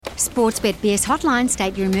Sportsbet BS hotline,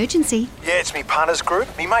 state your emergency. Yeah, it's me punters group.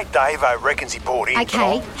 Me mate Davo reckons he bought in.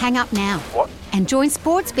 Okay, hang up now. What? And join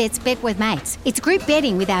Sportsbet's Bet with Mates. It's group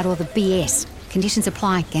betting without all the BS. Conditions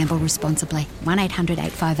apply. Gamble responsibly.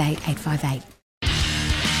 1-800-858-858.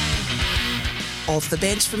 Off the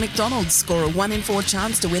bench for McDonald's. Score a 1 in 4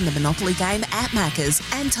 chance to win the Monopoly game at Macca's.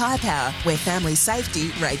 And Tyre Power, where family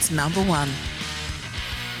safety rates number 1.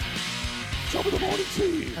 Top of the morning to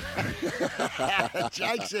you.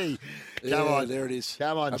 Jakesy. Come on. There it is.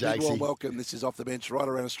 Come on, A big warm Jakesy. welcome. This is Off the Bench right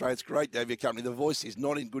around Australia. It's great to have your company. The voice is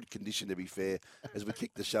not in good condition, to be fair, as we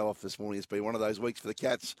kick the show off this morning. It's been one of those weeks for the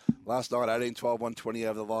Cats. Last night, 18-12, 120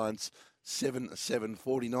 over the Lions,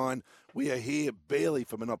 7-7-49. We are here barely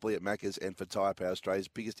for Monopoly at Macca's and for Tyre Power, Australia's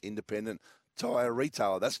biggest independent tyre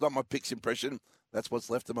retailer. That's not my Picks impression. That's what's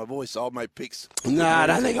left of my voice. Old mate Picks. No, I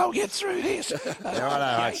don't think I'll get through this.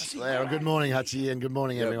 Hutch. Well, good morning, Hutchie, and good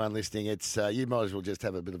morning, everyone listening. It's you might as well just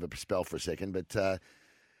have a bit of a spell for a second. But well,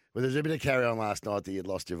 there's a bit of carry on last night that you'd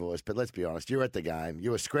lost your voice. But let's be honest, you were at the game.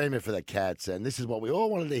 You were screaming for the Cats, and this is what we all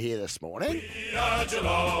wanted to hear this morning. We are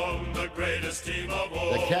Geelong, the greatest team of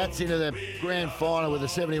all. The Cats into the grand final with a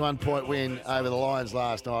 71-point win over the Lions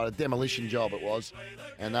last night. A demolition job it was,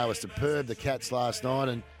 and they were superb. The Cats last night,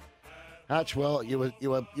 and Hutch, well, you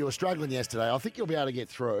were struggling yesterday. I think you'll be able to get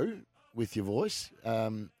through with your voice.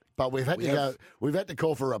 But we've had to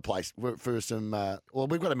call for a replace for some. Well,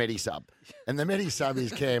 we've got a Medi sub, and the Medi sub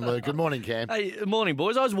is Cam Luke. Good morning, Cam. Hey, morning,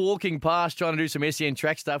 boys. I was walking past trying to do some SEN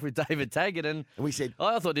track stuff with David Taggart, and we said,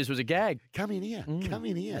 I thought this was a gag. Come in here, come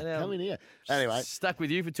in here, come in here. Anyway, stuck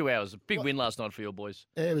with you for 2 hours. Big win last night for your boys.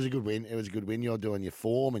 Yeah, it was a good win. It was a good win. You're doing your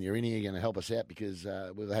form, and you're in here going to help us out because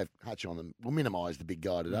we'll have Hutch on them. We'll minimise the big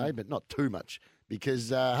guy today, but not too much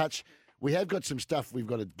because Hutch, we have got some stuff we've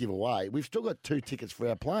got to give away. We've still got 2 tickets for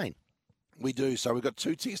our plane. We do. So we've got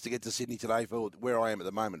 2 tickets to get to Sydney today for where I am at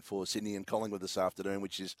the moment for Sydney and Collingwood this afternoon,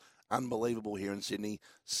 which is unbelievable here in Sydney.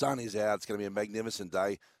 Sun is out. It's going to be a magnificent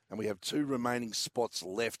day. And we have 2 remaining spots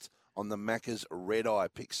left on the Macca's Red Eye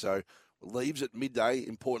pick. So leaves at midday,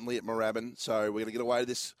 importantly at Moorabbin. So we're going to get away to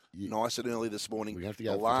this nice and early this morning. We have to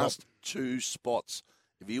go the for last top. 2 spots.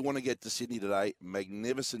 If you want to get to Sydney today,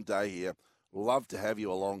 magnificent day here. Love to have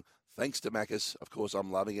you along. Thanks to Macca's. Of course,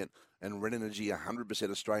 I'm loving it. And Red Energy, 100%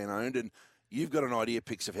 Australian owned. And you've got an idea,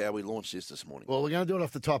 Pix, of how we launched this morning. Well, we're going to do it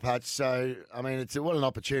off the top, Hutch. So, I mean, what an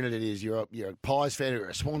opportunity it is. You're a Pies fan, you're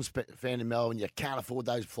a Swans fan in Melbourne, you can't afford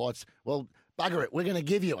those flights. Well, bugger it. We're going to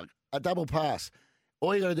give you a double pass.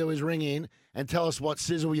 All you got to do is ring in and tell us what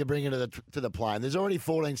sizzle you're bringing to the plane. There's already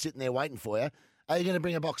 14 sitting there waiting for you. Are you going to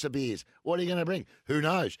bring a box of beers? What are you going to bring? Who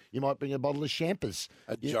knows? You might bring a bottle of champers.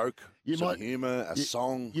 A joke, some humour, a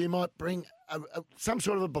song. You might bring some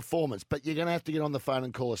sort of a performance, but you're going to have to get on the phone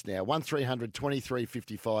and call us now. 1300 23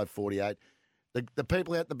 55 48. The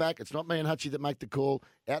people out the back, it's not me and Hutchie that make the call.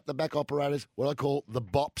 Out the back operators, what I call the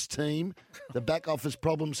BOPS team, the back office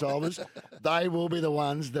problem solvers, they will be the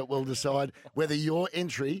ones that will decide whether your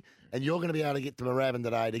entry, and you're going to be able to get to Moorabbin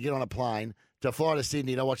today to get on a plane to fly to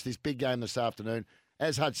Sydney to watch this big game this afternoon.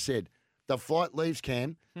 As Hutch said, the flight leaves,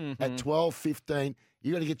 Cam, at 12:15.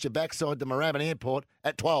 You got to get your backside to Moorabbin Airport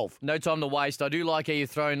at 12. No time to waste. I do like how you're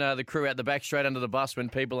throwing the crew out the back straight under the bus when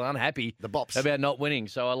people are unhappy about not winning.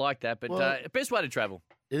 So I like that. But best way to travel.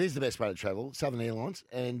 It is the best way to travel. Southern Airlines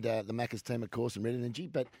and the Macca's team, of course, and Red Energy.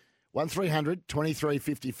 But 1300 23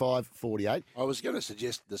 55 48. I was going to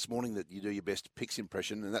suggest this morning that you do your best Pix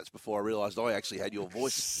impression, and that's before I realised I actually had your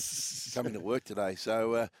voice coming to work today.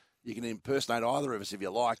 So you can impersonate either of us if you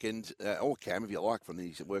like, and or Cam if you like, from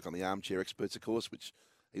the work on the Armchair Experts, of course, which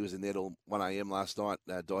he was in there till 1 a.m. last night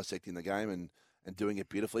dissecting the game and doing it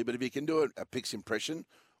beautifully. But if you can do a Pix impression,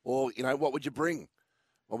 or, what would you bring?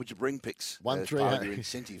 What would you bring, Pix, as part of your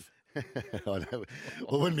incentive? I know. Well,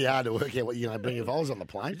 it wouldn't be hard to work out what you're going to bring if I was on the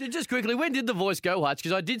plane. Just quickly, when did the voice go, Hutch?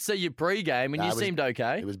 Because I did see you pre-game and you seemed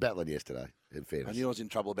okay. It was battling yesterday, in fairness. I knew I was in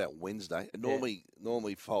trouble about Wednesday. It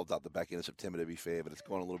normally folds up the back end of September, to be fair, but it's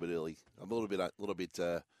gone a little bit early. I'm a little bit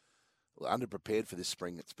underprepared for this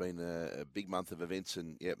spring. It's been a big month of events,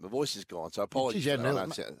 and my voice is gone. So apologies. I know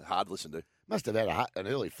it's hard to listen to. Must have had an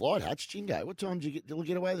early flight, Hutch. Jingo, what time did you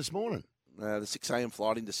get away this morning? The 6 a.m.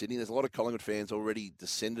 flight into Sydney. There's a lot of Collingwood fans already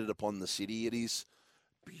descended upon the city. It is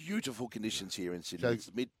beautiful conditions here in Sydney. It's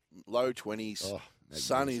low 20s.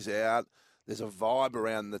 Sun is out. There's a vibe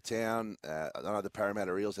around the town. I know the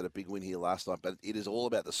Parramatta Eels had a big win here last night, but it is all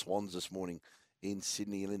about the Swans this morning in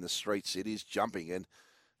Sydney and in the streets. It is jumping. And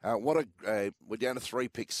we're down to 3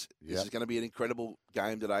 picks. This is going to be an incredible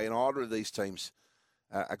game today. And either of these teams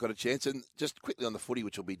I got a chance. And just quickly on the footy,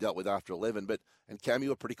 which will be dealt with after 11, and Cam, you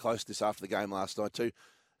were pretty close to this after the game last night too.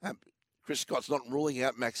 Chris Scott's not ruling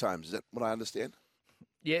out Max Holmes. Is that what I understand?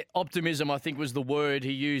 Yeah, optimism, I think, was the word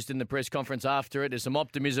he used in the press conference after it. There's some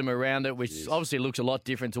optimism around it, which obviously looks a lot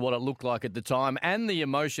different to what it looked like at the time, and the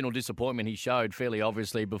emotional disappointment he showed fairly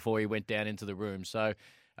obviously before he went down into the room. So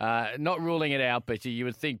not ruling it out, but you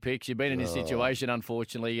would think, Pix, you've been in this situation,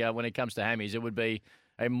 unfortunately, when it comes to hammies, it would be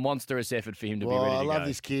a monstrous effort for him to be ready to go. I love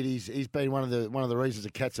this kid. He's been one of the reasons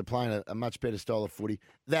the Cats are playing a much better style of footy.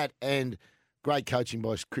 That and great coaching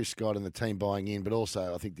by Chris Scott and the team buying in, but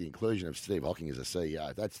also I think the inclusion of Steve Hocking as a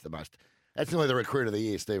CEO. That's nearly the recruit of the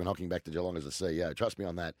year, Stephen Hocking back to Geelong as a CEO. Trust me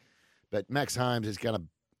on that. But Max Holmes is going to,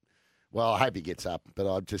 well, I hope he gets up, but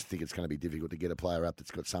I just think it's going to be difficult to get a player up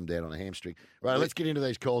that's got some doubt on a hamstring. Right, let's get into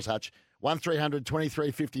these calls, Hutch. 1300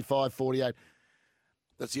 23 55 48.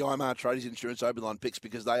 That's the IMR Tradies Insurance Open Line picks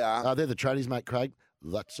because they are. They're the tradies, mate, Craig.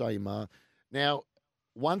 That's IMR. Now,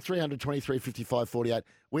 1300 23 55 48.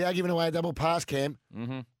 We are giving away a double pass, Cam.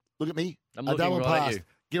 Mm-hmm. Look at me. I'm a looking double right at pass. you.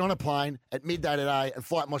 Get on a plane at midday today and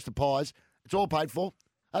flight Monster Pies. It's all paid for.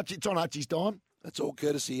 It's on Hutchie's dime. That's all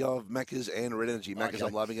courtesy of Macca's and Red Energy. Macca's, Okay.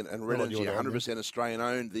 I'm loving it. And Red Well, Energy, you're 100% Australian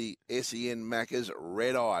owned. The SEN Macca's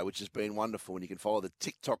Red Eye, which has been wonderful. And you can follow the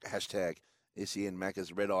TikTok hashtag SEN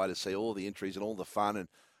Macca's Red Eye to see all the entries and all the fun. And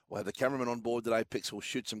we'll have the cameraman on board today. Pix will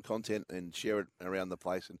shoot some content and share it around the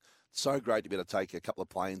place. And it's so great to be able to take a couple of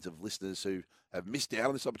planes of listeners who have missed out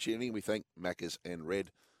on this opportunity. And we thank Macca's and Red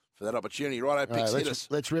for that opportunity. Righto, Pix, hit us.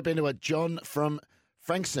 Let's rip into it. John from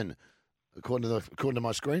Frankston, according to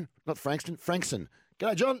my screen. Not Frankston, Frankson.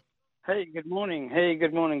 G'day, John. Hey, good morning. Hey,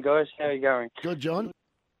 good morning, guys. How are you going? Good, John.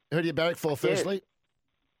 Who do you barrack for, firstly?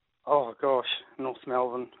 Oh, gosh, North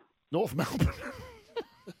Melbourne. North Melbourne.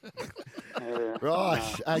 Yeah.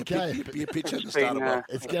 Right, okay. Be a pitcher at the It's start been, of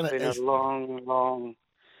it's been a long,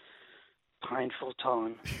 painful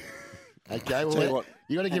time. Okay, Tell you what.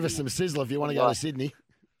 you got to give us some sizzle if you want to go to Sydney.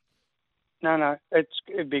 No,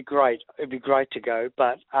 it'd be great. It'd be great to go.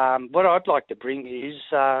 But what I'd like to bring is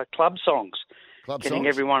club songs. Getting songs?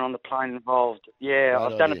 everyone on the plane involved. Yeah,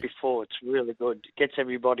 Right I've done idea. it before. It's really good. It gets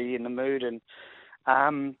everybody in the mood, and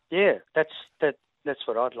that's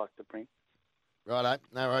what I'd like to bring. Righto,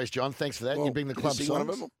 no worries, John. Thanks for that. Well, you bring the can club you sing songs. one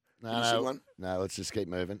of them? Can you No, sing one? no. Let's just keep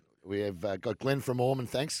moving. We have got Glenn from Ormond.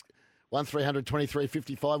 Thanks. 1300 23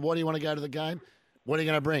 55. Why do you want to go to the game? What are you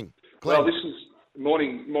going to bring, Glenn? Well, this is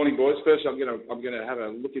morning, boys. First, I'm gonna have a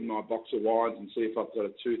look in my box of wines and see if I've got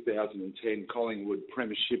a 2010 Collingwood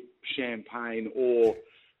Premiership Champagne or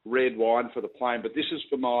red wine for the plane. But this is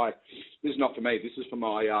not for me. This is for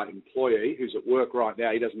my employee who's at work right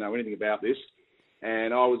now. He doesn't know anything about this.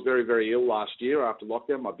 And I was very, very ill last year after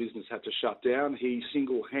lockdown. My business had to shut down. He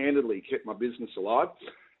single-handedly kept my business alive,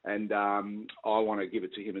 and I want to give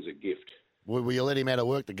it to him as a gift. Will you let him out of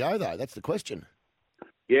work to go, though? That's the question.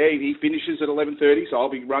 Yeah, he finishes at 11:30, so I'll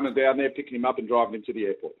be running down there, picking him up and driving him to the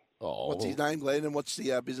airport. Oh, What's his name, Glenn, and what's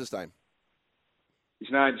the business name? His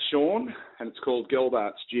name's Sean, and it's called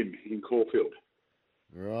Gelbart's Gym in Caulfield.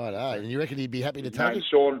 Right, and you reckon he'd be happy to His take it? name's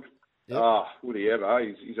Sean. Yep. Would he ever?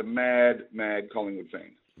 He's a mad Collingwood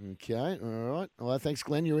fan. Okay, all right. Well, thanks,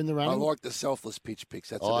 Glenn. You're in the I running. like the selfless pitch picks.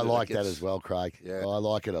 That's I like that as well, Craig. Yeah. I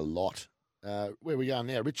like it a lot. Where are we going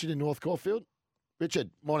now? Richard in North Caulfield? Richard,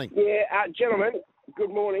 morning. Yeah, gentlemen, good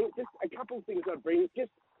morning. Just a couple of things I'd bring.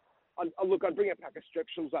 I'd bring a pack of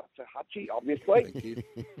strepsils up for Hutchie, obviously. Thank you.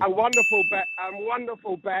 a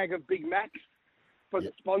wonderful bag of Big Macs for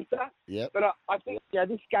the sponsor. Yep. But I think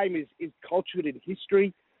this game is cultured in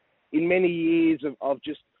history, in many years of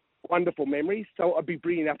just wonderful memories. So I'd be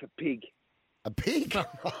bringing up a pig. A pig?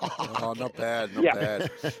 Oh, not bad, not Yeah.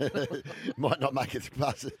 bad. Might not make it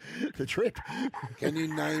past the trip. Can you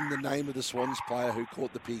name the name of the Swans player who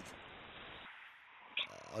caught the pig?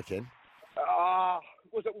 I can.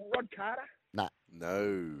 Was it Rod Carter? Nah.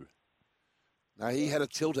 No, he had a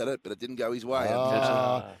tilt at it, but it didn't go his way.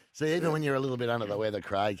 See, even when you're a little bit under the weather,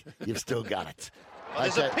 Craig, you've still got it. Well,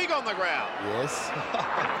 there's a pig on the ground. Yes.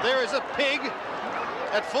 There is a pig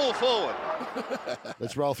at full forward.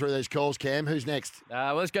 Let's roll through these calls, Cam. Who's next?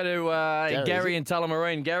 Let's go to Gary in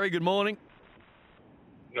Tullamarine. Gary, good morning.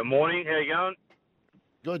 Good morning. How you going?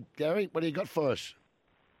 Good, Gary. What do you got for us?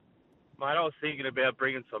 Mate, I was thinking about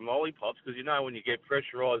bringing some lollipops because, when you get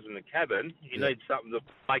pressurised in the cabin, you need something to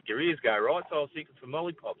make your ears go right. So I was thinking some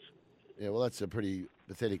lollipops. Yeah, well, that's a pretty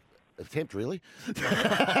pathetic attempt, really.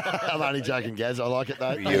 I'm only joking, Gaz. I like it,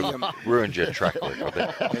 though. You've ruined your track record.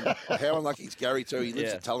 And how unlucky is Gary, too? He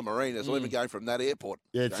lives at Tullamarine. It's not even going from that airport.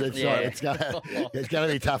 Yeah, it's going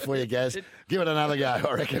to be tough for you, Gaz. Give it another go,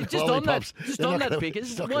 I reckon. Just on that,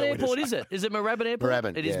 Pickers, what airport is it? Is it Moorabbin Airport?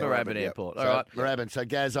 Moorabbin. It is Moorabbin Airport. All right. Moorabbin. So,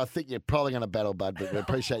 Gaz, I think you're probably going to battle, bud, but we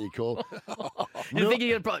appreciate your call. You think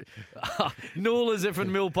you can Noola's there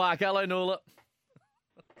from Mill Park. Hello, Noola.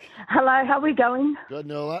 Hello, how are we going? Good,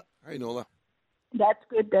 Noola. Hey, Noola. That's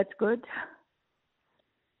good, that's good.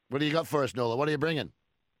 What do you got for us, Noola? What are you bringing?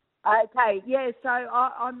 Okay, yeah, so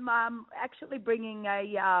I'm actually bringing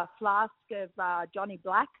a flask of Johnny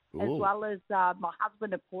Black, as Ooh. well as my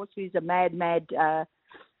husband, of course, who's a mad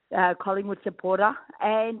Collingwood supporter.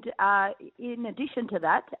 And in addition to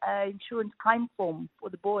that, insurance claim form for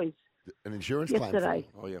the boys. An insurance yesterday. claim?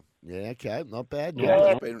 Oh, yeah. Yeah, okay, not bad.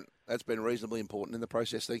 Yeah. That's been reasonably important in the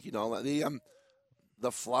process. Thank you, Nola.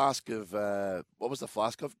 The flask of, what was the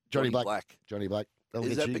flask of? Johnny Black. Johnny Black. That'll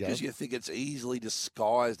Is get that you because going. you think it's easily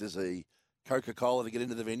disguised as a Coca-Cola to get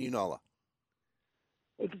into the venue, Nola?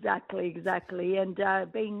 Exactly. And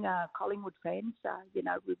being Collingwood fans,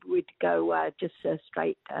 we'd go just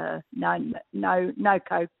straight, no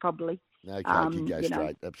Coke probably. No Coke, you'd go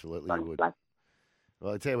straight. Absolutely, you would. Black.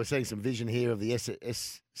 Well, I tell you, we're seeing some vision here of the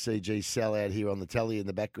SCG sellout here on the telly in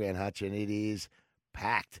the background, Hutch, and it is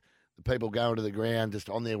packed. The people going to the ground just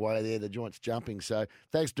on their way there, the joint's jumping. So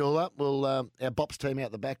thanks, Noola. We'll our Bops team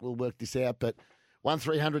out the back will work this out. But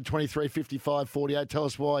 1300 23 55 48. Tell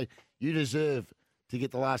us why you deserve to get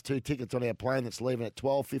the last 2 tickets on our plane that's leaving at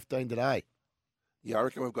 12:15 today. Yeah, I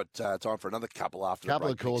reckon we've got time for another couple after the break.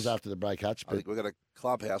 Couple of calls after the break, Hutch. I think we've got a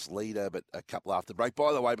clubhouse leader, but a couple after the break.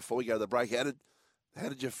 By the way, before we go to the break, how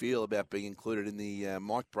did you feel about being included in the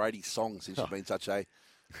Mike Brady song since you've been such a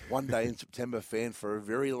One Day in September fan for a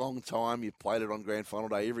very long time? You've played it on Grand Final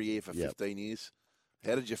Day every year for 15 years.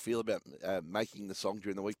 How did you feel about making the song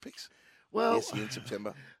during the week picks? Well, yes, in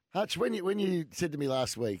September. Hutch, when you said to me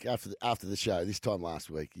last week after the show, this time last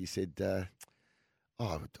week, you said,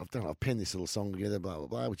 I've penned this little song together, blah blah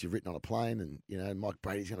blah, which you've written on a plane, and Mike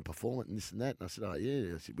Brady's going to perform it and this and that. And I said, oh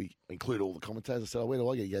yeah. I said, we include all the commentators. I said, where do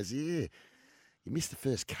I go? He goes, yeah. You missed the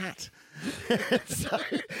first cut. So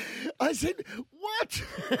I said, what?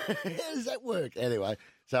 How does that work? Anyway,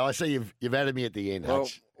 so I see you've added me at the end,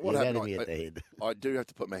 Hutch. What you've happened? added me at the end. I do have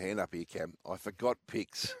to put my hand up here, Cam. I forgot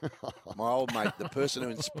picks. My old mate, the person who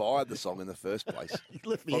inspired the song in the first place,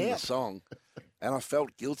 left me from out. the song, and I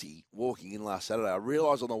felt guilty walking in last Saturday. I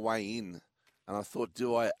realised on the way in, and I thought,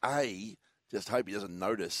 do I, A, just hope he doesn't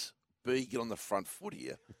notice, B, get on the front foot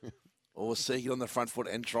here, or C, get on the front foot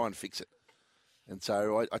and try and fix it. And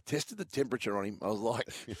so I tested the temperature on him. I was like,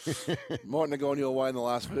 mightn't have gone your way in the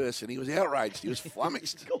last verse. And he was outraged. He was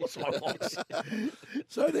flummoxed. Of course I was.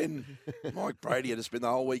 So then Mike Brady had to spend the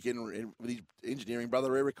whole weekend with his engineering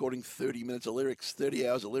brother re-recording 30 minutes of lyrics, 30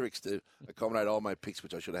 hours of lyrics to accommodate all my picks,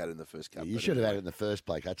 which I should have had in the first couple. You should have had it in the first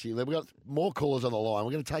play, Hutch. We've got more callers on the line.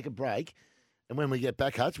 We're going to take a break. And when we get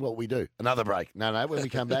back, Hutch, what we do? Another break. No. When we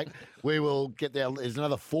come back, we will get there. There's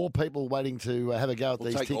another 4 people waiting to have a go at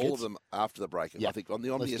these tickets. We'll take all of them after the break. Yep. I think on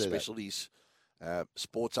the Omnia Specialties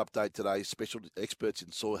sports update today, special experts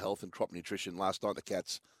in soil health and crop nutrition. Last night, the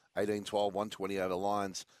Cats 18-12, 120 over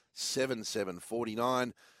Lions,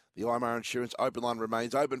 7-7-49. The IMAR Insurance Open Line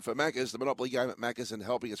remains open for Maccas, the Monopoly game at Maccas, and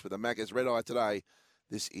helping us with the Maccas Red Eye today.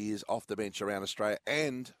 This is Off the Bench around Australia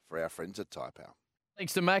and for our friends at Tyre Power.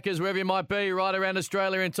 Thanks to Maccas, wherever you might be, right around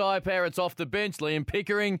Australia in Tyre Power. It's Off the Bench. Liam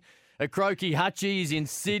Pickering, a Croaky Hutchies in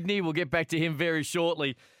Sydney. We'll get back to him very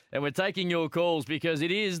shortly. And we're taking your calls because it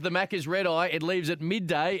is the Maccas Red Eye. It leaves at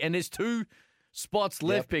midday, and there's 2 spots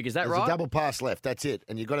left, Pick. Is that There's right? a double pass left. That's it.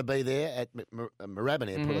 And you've got to be there at Moorabbin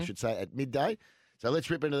Airport, I should say, at midday. So let's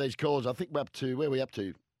rip into these calls. I think we're up to, where are we up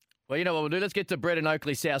to? Well, you know what we'll do? Let's get to Brett in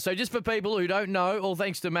Oakley South. So just for people who don't know, all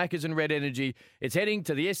thanks to Maccas and Red Energy, it's heading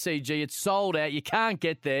to the SCG. It's sold out. You can't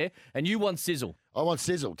get there, and you want sizzle. I want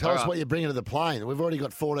sizzle. Tell us what you're bringing to the plane. We've already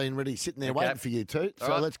got 14 ready sitting there waiting for you too.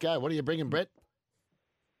 So let's go. What are you bringing, Brett?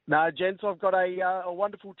 No, gents, I've got a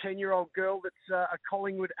wonderful 10-year-old girl that's a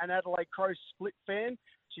Collingwood and Adelaide Crows split fan.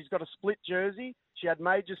 She's got a split jersey. She had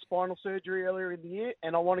major spinal surgery earlier in the year,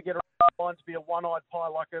 and I want to get her to be a one-eyed pie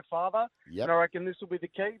like her father. Yep. And I reckon this will be the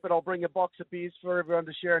key, but I'll bring a box of beers for everyone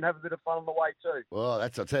to share and have a bit of fun on the way too. Well, I'll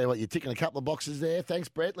tell you what, you're ticking a couple of boxes there. Thanks,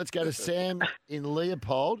 Brett. Let's go to Sam in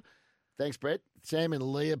Leopold. Thanks, Brett. Sam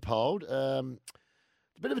in Leopold. It's a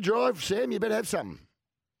bit of a drive, Sam. You better have something.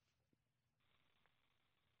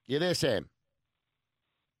 You there, Sam?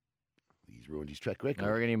 He's ruined his track record. I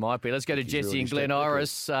reckon he might be. Let's go to Jesse in Glen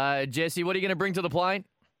Iris. Jesse, what are you going to bring to the plane?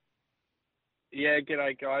 Yeah,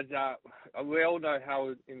 g'day, guys. We all know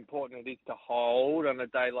how important it is to hold on a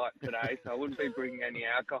day like today, so I wouldn't be bringing any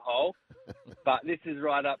alcohol. But this is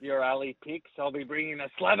right up your alley, Pick, so I'll be bringing a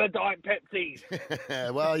slab of Diet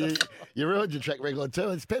Pepsi. Well, you ruined your track record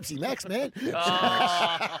too. It's Pepsi Max, man.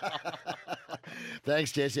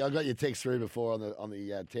 Thanks, Jesse. I got your text through before on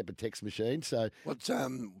the Temper text machine. So, What's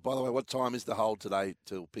by the way, what time is the hold today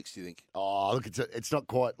till Picks, do you think? oh, look, it's not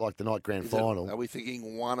quite like the night grand final. Are we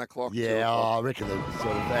thinking 1 o'clock? Yeah, 2 o'clock? I reckon the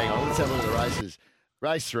sort of hang on. Let's have a look at the races.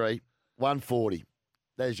 Race 3, 1:40.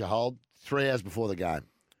 There's your hold. 3 hours before the game.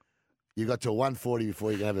 You got till 1:40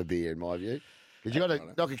 before you can have a beer, in my view. Because you got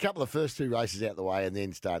to knock a couple of first 2 races out the way and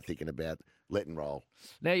then start thinking about letting roll.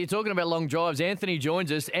 Now, you're talking about long drives. Anthony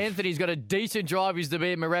joins us. Anthony's got a decent drive. He's to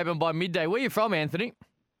be at Moorabbin by midday. Where are you from, Anthony?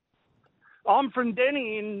 I'm from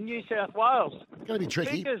Denny in New South Wales. It's going to be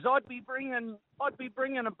tricky. Because I'd be bringing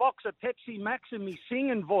a box of Pepsi Max in me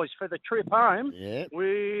singing voice for the trip home. Yeah.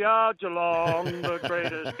 We are Geelong, the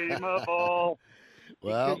greatest team of all.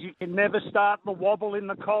 Well, because you can never start the wobble in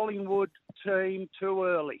the Collingwood team too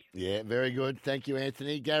early. Yeah, very good. Thank you,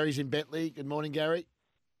 Anthony. Gary's in Bentley. Good morning, Gary.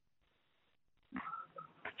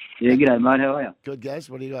 Yeah, g'day, mate. How are you? Good, Gaz.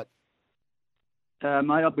 What do you got?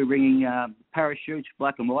 Mate, I'll be bringing parachutes,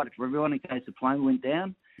 black and white, for everyone in case the plane went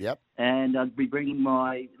down. Yep. And I'll be bringing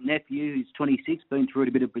my nephew, who's 26, been through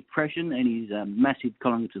a bit of depression, and he's a massive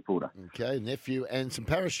Collingwood supporter. Okay, nephew and some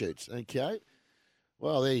parachutes. Okay.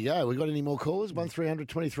 Well, there you go. We got any more callers? 1300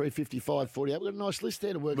 23 55 48. We've got a nice list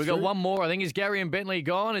there to work We've through. got one more. I think. Is Gary and Bentley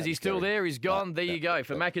gone? Is he still there? He's gone. There you go.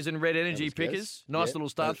 For Maccas and Red Energy pickers. Nice little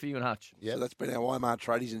start for you and Hutch. Yeah, so that's been our IMAR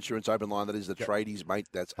Tradies Insurance Open Line. That is the Tradies, mate.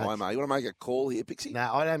 That's IMAR. You want to make a call here, Pixie?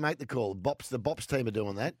 No, I don't make the call. The Bops team are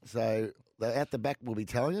doing that. So they're at the back will be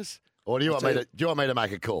telling us. Or do you want me to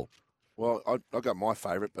make a call? Well, I got my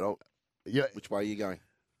favourite, but which way are you going?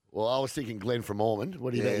 Well, I was thinking Glenn from Ormond.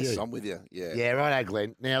 What do you about you? Yes, I'm with you. Yeah. Yeah, righto,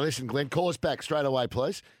 Glenn. Now, listen, Glenn, call us back straight away,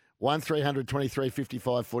 please. 1300 23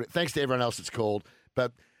 55 40. Thanks to everyone else that's called.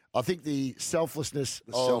 But I think the selflessness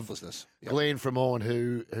of Glenn from Ormond,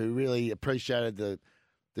 who really appreciated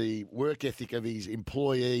the work ethic of his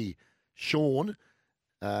employee, Sean,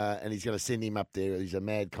 and he's going to send him up there. He's a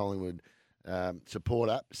mad Collingwood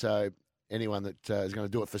supporter. So anyone that is going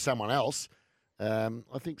to do it for someone else, I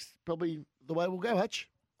think's probably the way we'll go, Hutch.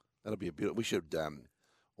 That'll be a beautiful. We should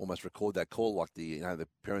almost record that call, like the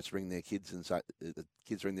parents ring their kids and say the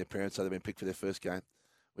kids ring their parents, so they've been picked for their first game.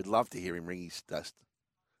 We'd love to hear him ring his dust.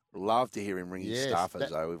 We'd love to hear him ring his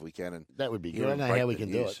staffers, though, if we can. And that would be good. I don't know how we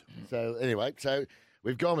can do it. So anyway,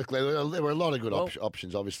 we've gone with Glenn. There were a lot of good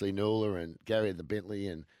options, obviously Nuala and Gary at the Bentley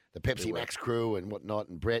and the Pepsi Max crew and whatnot,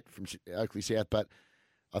 and Brett from Oakley South. But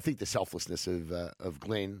I think the selflessness of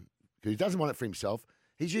Glenn, who doesn't want it for himself.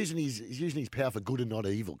 He's using his power for good and not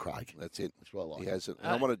evil, Craig. That's it. That's what I like. He has it.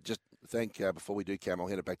 And I want to just thank, before we do, Cam, I'll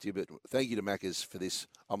hand it back to you, but thank you to Maccas for this.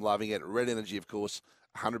 I'm loving it. Red Energy, of course,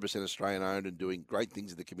 100% Australian owned and doing great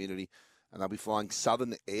things in the community. And they'll be flying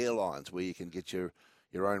Southern Airlines, where you can get your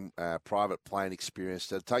own private plane experience.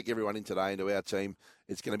 So take everyone in today into our team.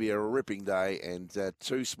 It's going to be a ripping day, and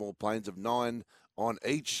 2 small planes of 9 on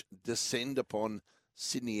each descend upon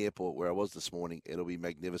Sydney Airport, where I was this morning. It'll be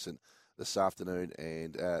magnificent this afternoon,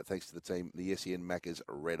 and thanks to the team, the SEN Maccas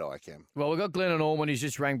Red Eye Cam. Well, we've got Glenn and Ormond. He's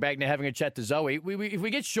just rang back now having a chat to Zoe. If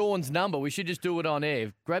we get Sean's number, we should just do it on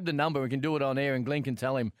air. Grab the number, we can do it on air, and Glenn can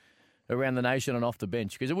tell him around the nation and off the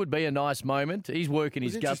bench, because it would be a nice moment. He's working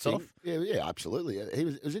his guts off. Yeah, absolutely.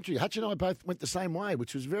 It was interesting. Hutch and I both went the same way,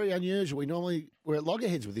 which was very unusual. We're at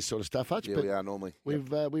loggerheads with this sort of stuff, Hutch. Yeah, but we are normally.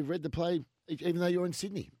 We've read the play, even though you're in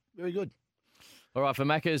Sydney. Very good. All right, for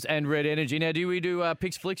Maccas and Red Energy. Now, do we do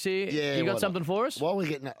Picks Flicks here? Yeah. You got something for us? While we're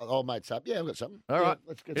getting old mates up. Yeah, I've got something. All right.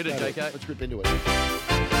 Let's get Hit it, started. JK. Let's grip into it.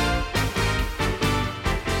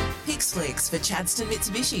 Picks Flicks for Chadstone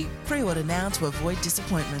Mitsubishi. Pre-order now to avoid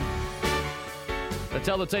disappointment.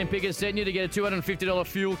 Tell the team pickers sent you to get a $250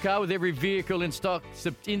 fuel car with every vehicle in stock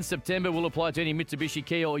in September. Will apply to any Mitsubishi,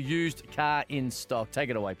 Kia or used car in stock. Take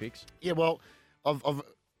it away, Picks. Yeah, well, I've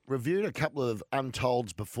reviewed a couple of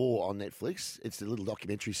Untolds before on Netflix. It's the little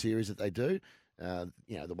documentary series that they do. The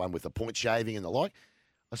one with the point shaving and the like.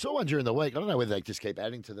 I saw one during the week. I don't know whether they just keep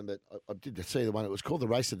adding to them, but I did see the one. It was called The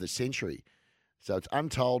Race of the Century. So it's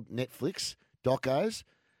Untold Netflix docos,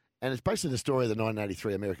 and it's basically the story of the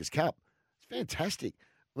 1983 America's Cup. It's fantastic.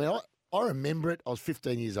 I mean, I remember it. I was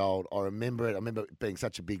 15 years old. I remember it. I remember it being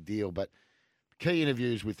such a big deal. But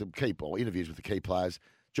interviews with the key players.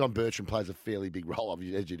 John Bertrand plays a fairly big role,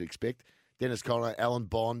 as you'd expect. Dennis Conner, Alan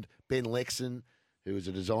Bond, Ben Lexon, who was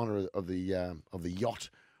a designer of the yacht,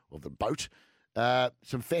 of the boat.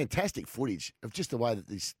 Some fantastic footage of just the way that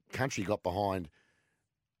this country got behind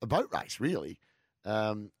a boat race, really.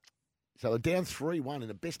 So they're down 3-1 in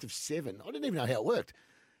a best of 7. I didn't even know how it worked.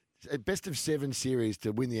 A best of 7 series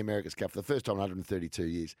to win the America's Cup for the first time in 132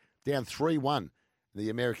 years. Down 3-1. The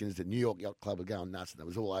Americans, the New York Yacht Club, were going nuts, and it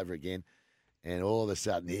was all over again. And all of a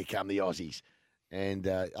sudden, here come the Aussies. And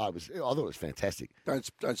I thought it was fantastic.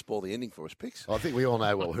 Don't spoil the ending for us, Pix. I think we all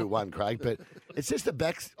know who won, Craig, but it's just the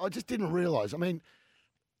backs. I just didn't realise. I mean,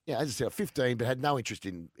 yeah, as I said, 15, but had no interest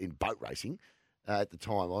in boat racing at the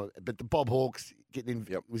time. But the Bob Hawkes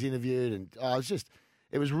was interviewed, and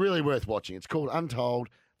it was really worth watching. It's called Untold,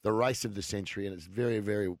 the Race of the Century, and it's very,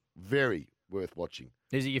 very, very worth watching.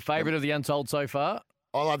 Is it your favourite of the Untold so far?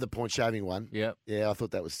 I love the point shaving one. Yep. Yeah, I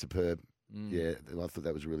thought that was superb. Yeah, I thought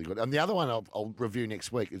that was really good. And the other one I'll review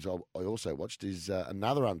next week, I also watched, is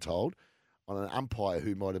another Untold on an umpire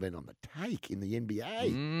who might have been on the take in the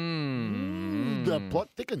NBA. The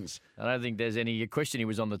plot thickens. I don't think there's any question he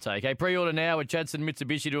was on the take. Hey, pre-order now at Chadstone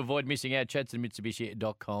Mitsubishi to avoid missing out.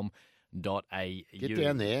 ChadstoneMitsubishi.com.au. Get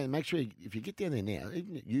down there and make sure, if you get down there now,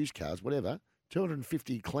 even at used cars, whatever,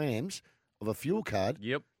 250 clams of a fuel card.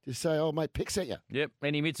 Yep. Just say, oh, mate, Pix at you. Yep.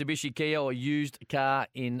 Any Mitsubishi, Kia or used car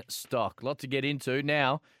in stock. Lot to get into.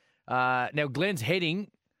 Now Glenn's heading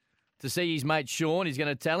to see his mate Sean. He's going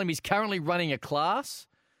to tell him he's currently running a class.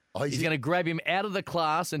 Oh, he's going to grab him out of the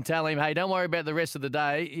class and tell him, hey, don't worry about the rest of the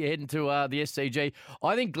day. You're heading to the SCG.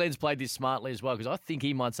 I think Glenn's played this smartly as well, because I think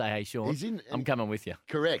he might say, hey, Sean, I'm coming with you.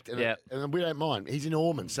 Correct. And, and we don't mind. He's in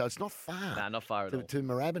Ormond, so it's not far. No, not far at all. To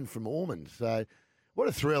Moorabbin from Ormond. So what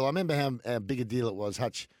a thrill. I remember how big a deal it was,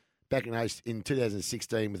 Hutch, back in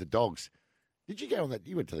 2016 with the Dogs. Did you go on that?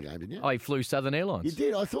 You went to the game, didn't you? I flew Southern Airlines. You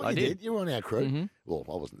did? I thought you did. You were on our crew. Mm-hmm. Well,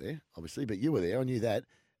 I wasn't there, obviously, but you were there. I knew that.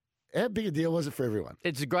 How big a deal was it for everyone?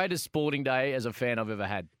 It's the greatest sporting day as a fan I've ever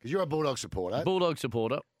had. Because you're a Bulldog supporter. Bulldog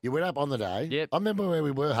supporter. You went up on the day. Yep. I remember where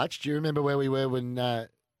we were, Hutch. Do you remember where we were when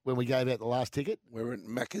we gave out the last ticket? We were at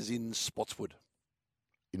Macca's in Spotswood.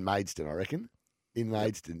 In Maidstone, I reckon. In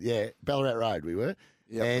Maidstone, yeah. Ballarat Road we were.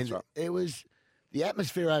 Yeah, and that's right. It was, the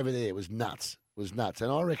atmosphere over there was nuts. And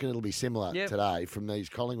I reckon it'll be similar today from these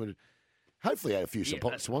Collingwood. Hopefully, a few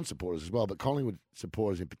Swan supporters as well, but Collingwood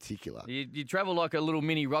supporters in particular. You travel like a little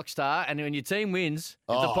mini rock star, and when your team wins,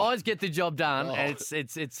 if the Pies get the job done, and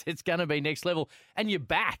it's going to be next level, and you're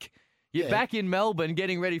back. You're back in Melbourne,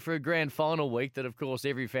 getting ready for a grand final week that, of course,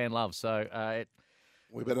 every fan loves. So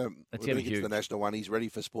we better get to the national one. He's ready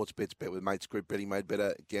for Sports Bets. Bet with Mates Group. Betting made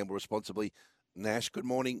better. Gamble responsibly. Nash, good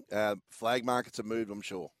morning. Flag markets have moved, I'm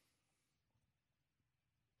sure.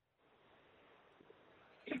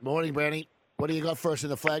 Morning, Brownie. What do you got for us in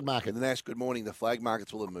the flag market? Nash, good morning. The flag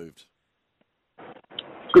markets will have moved.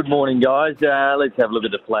 Good morning, guys. Let's have a look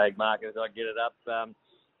at the flag market as I get it up.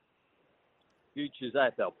 Futures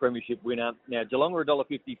AFL Premiership winner. Now, Geelong were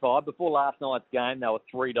 $1.55. Before last night's game, they were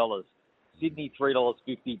 $3. Sydney,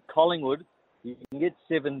 $3.50. Collingwood, you can get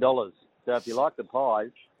 $7. So if you like the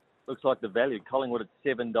Pies, looks like the value. Collingwood at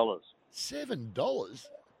 $7. $7?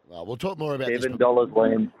 Well, we'll talk more about $7, this.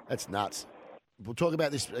 Liam. That's nuts. We'll talk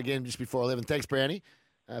about this again just before 11. Thanks, Brownie.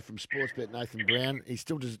 From Sportsbet, Nathan Brown. He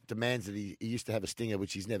still just demands that he used to have a stinger,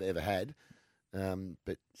 which he's never, ever had.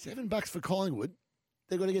 But $7 for Collingwood.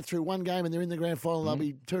 They've got to get through one game and they're in the grand final. They'll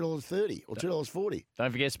be $2.30 or $2.40.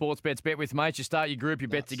 Don't forget Sportsbet's Bet with Mates. You start your group, you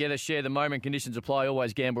bet together, share the moment. Conditions apply.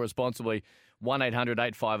 Always gamble responsibly.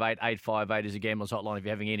 1-800-858-858 is a gambler's hotline if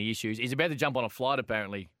you're having any issues. He's about to jump on a flight,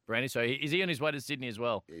 apparently, Brandy. So is he on his way to Sydney as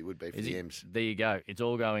well? Yeah, he would be for the M's. There you go. It's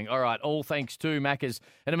all going. All right, all thanks to Macca's.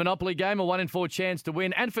 And a Monopoly game, a 1 in 4 chance to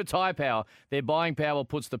win. And for Tyre Power, their buying power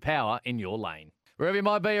puts the power in your lane. Wherever you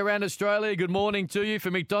might be around Australia, good morning to you.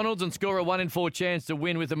 For McDonald's, and score a 1 in 4 chance to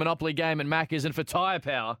win with the Monopoly game at Macca's. And for Tyre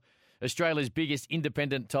Power, Australia's biggest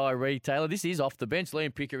independent tyre retailer. This is Off the Bench.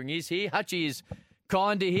 Liam Pickering is here. Hutchie is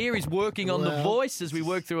kind to hear. He's working on the voice as we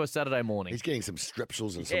work through a Saturday morning. He's getting some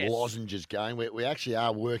strepsils and some lozenges going. We actually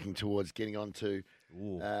are working towards getting on to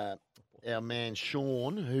our man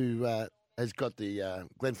Sean, who has got the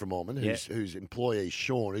Glenn from Ormond, whose employee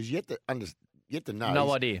Sean, who's yet to know.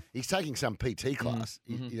 No idea. He's taking some PT class.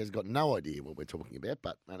 He has got no idea what we're talking about,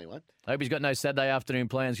 but anyway. I hope he's got no Saturday afternoon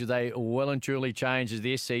plans because they well and truly changed as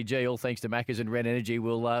the SCG, all thanks to Macca's and Red Energy,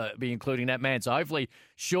 will be including that man. So hopefully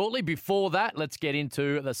shortly before that, let's get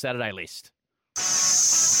into the Saturday list.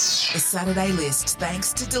 The Saturday list,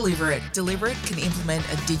 thanks to Deliver It. Deliver It can implement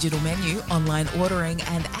a digital menu, online ordering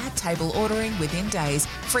and at table ordering within days.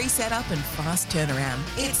 Free setup and fast turnaround.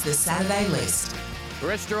 It's the Saturday list.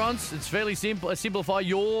 Restaurants, it's fairly simple. Simplify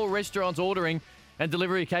your restaurant's ordering and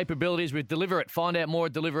delivery capabilities with Deliver It. Find out more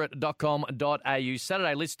at deliverit.com.au.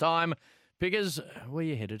 Saturday list time. Pickers, where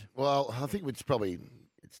you headed? Well, I think it's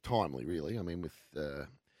timely, really. I mean, with the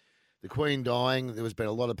Queen dying, there's been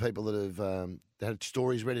a lot of people that have had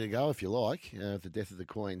stories ready to go, if you like, the death of the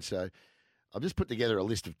Queen. So I've just put together a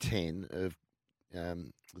list of 10 of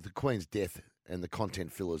the Queen's death and the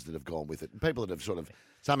content fillers that have gone with it. And people that have sort of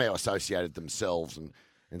somehow associated themselves and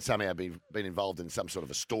and somehow been involved in some sort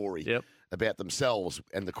of a story about themselves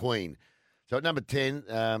and the Queen. So at number 10,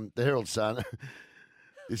 the Herald Sun.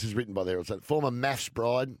 This is written by the Herald Sun. Former maths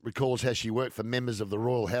bride recalls how she worked for members of the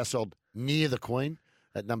royal household near the Queen.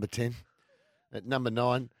 At number 10. At number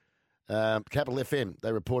 9, Capital FM.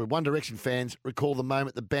 They reported One Direction fans recall the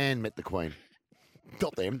moment the band met the Queen.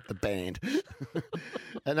 Not them, the band.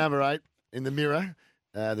 At number 8, in the Mirror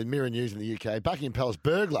News in the UK, Buckingham Palace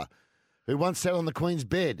burglar who once sat on the Queen's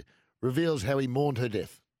bed reveals how he mourned her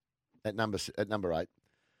death. At number 8.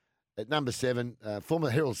 At number 7,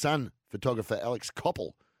 former Herald Sun photographer Alex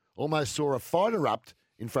Koppel almost saw a fight erupt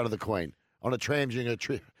in front of the Queen on a tram during a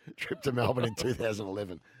trip to Melbourne in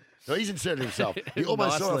 2011. So he's inserted himself. He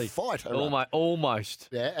almost saw a fight erupt. Almost.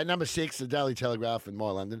 Yeah. At number 6, the Daily Telegraph in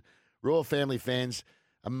My London, royal family fans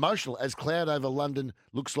emotional as cloud over London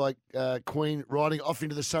looks like Queen riding off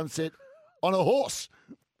into the sunset on a horse.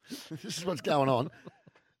 This is what's going on.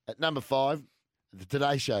 At number 5, the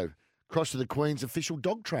Today Show, cross to the Queen's official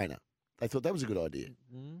dog trainer. They thought that was a good idea.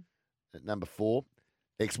 Mm-hmm. At number 4,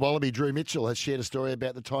 ex-Wallaby Drew Mitchell has shared a story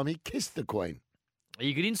about the time he kissed the Queen.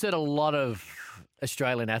 You could insert a lot of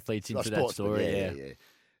Australian athletes into that story. Yeah.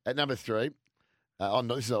 At number 3,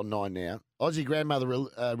 this is on 9 now, Aussie grandmother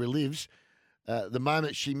relives the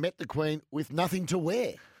moment she met the Queen with nothing to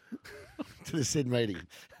wear to the said meeting.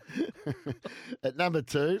 At number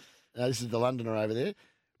 2, this is the Londoner over there,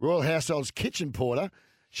 Royal Household's kitchen porter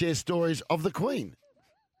shares stories of the Queen.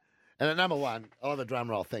 And at number 1, I'll have a drum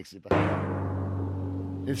roll. Thanks, Zipper.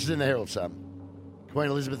 This is in the Herald Sun. Queen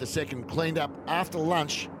Elizabeth II cleaned up after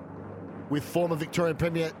lunch with former Victorian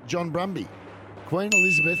Premier John Brumby. Queen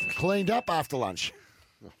Elizabeth cleaned up after lunch.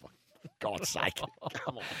 Oh, for God's sake.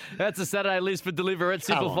 Come on. That's a Saturday list for Deliver It.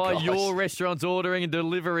 Simplify your restaurant's ordering and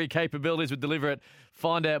delivery capabilities with Deliver It.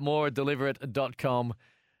 Find out more at deliverit.com.au.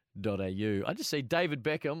 I just see David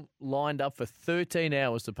Beckham lined up for 13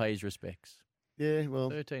 hours to pay his respects. Yeah, well.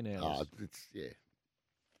 13 hours.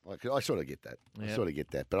 I sort of get that. I sort of get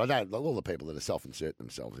that. But I don't, like all the people that are self-insert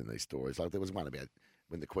themselves in these stories. Like there was one about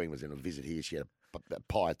when the Queen was in a visit here, she had a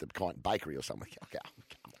pie at the Kyneton Bakery or something. Okay,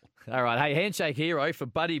 come on. All right. Hey, Handshake Hero for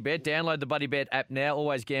Buddy Bet. Download the Buddy Bet app now.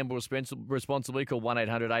 Always gamble responsibly. Call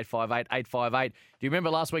 1-800-858-858. Do you remember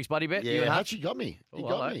last week's Buddy Bet? Yeah, Hutchie got me. He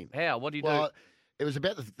got me. How? What do you do? It was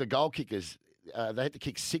about the goal kickers. They had to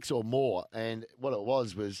kick 6 or more. And what it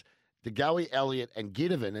was DeGoey, Elliott, and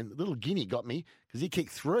Ginnivan, and little Guinea got me because he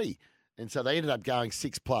kicked 3. And so they ended up going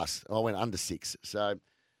 6+. I went under 6. So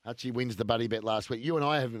Hutchie wins the Buddy Bet last week. You and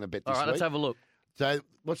I are having a bet this week. All right, let's have a look. So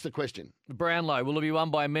what's the question? Brownlow, will it be won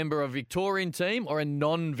by a member of a Victorian team or a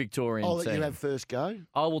non-Victorian team? I'll let you have first go.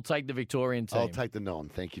 I will take the Victorian team. I'll take the non.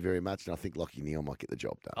 Thank you very much. And I think Lockie Neal might get the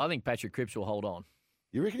job done. I think Patrick Cripps will hold on.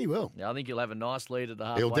 You reckon he will? Yeah, I think he'll have a nice lead at the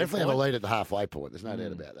halfway point. He'll definitely have a lead at the halfway point. There's no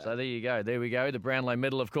doubt about that. So there you go. There we go. The Brownlow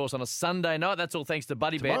medal, of course, on a Sunday night. That's all thanks to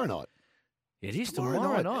Buddy Bet. Tomorrow night. It is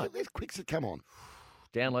tomorrow night. Let's quick, come on.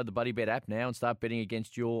 Download the Buddy Bet app now and start betting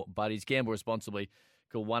against your buddies. Gamble responsibly.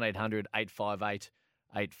 Call 1-800-858-858.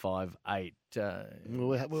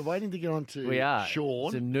 We're waiting to get on to we are. Sean.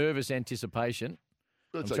 It's a nervous anticipation.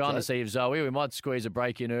 That's I'm trying to see if Zoe, we might squeeze a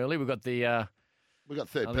break in early. We've got the... We've got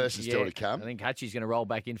third person still to come. I think Hutchie's going to roll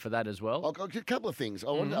back in for that as well. I've got a couple of things.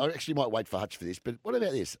 I actually might wait for Hutch for this, but what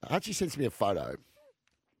about this? Hutchie sends me a photo.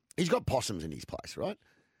 He's got possums in his place, right?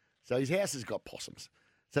 So his house has got possums.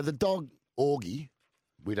 So the dog, Augie,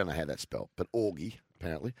 we don't know how that's spelled, but Augie,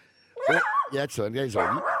 apparently. Yeah, that's right. There's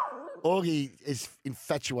Augie. Augie is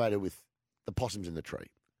infatuated with the possums in the tree.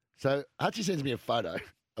 So Hutchie sends me a photo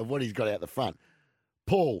of what he's got out the front.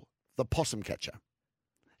 Paul, the possum catcher.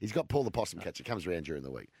 He's got Paul the possum catcher. Comes around during the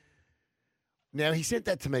week. Now, he sent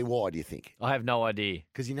that to me. Why, do you think? I have no idea.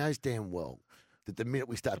 Because he knows damn well that the minute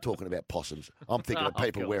we start talking about possums, I'm thinking of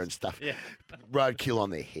people wearing stuff, roadkill on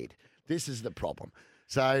their head. This is the problem.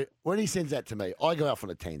 So when he sends that to me, I go off on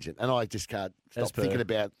a tangent, and I just can't stop thinking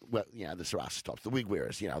about, the Sarasa types, the wig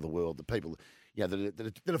wearers, the world, the people,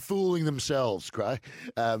 that are fooling themselves,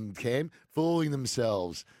 Cam, fooling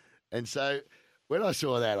themselves. And so when I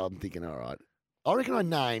saw that, I'm thinking, all right, I reckon I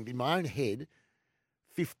named in my own head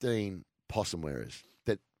 15 possum wearers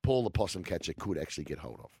that Paul the possum catcher could actually get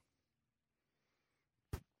hold of.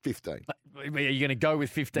 15. Are you going to go with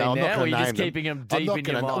 15 now, or are you just keeping them deep in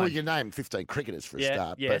your mind? Well, you name 15 cricketers for a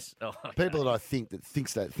start. Yes. But people that I think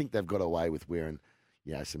they've got away with wearing,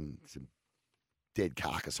 some dead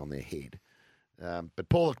carcass on their head. But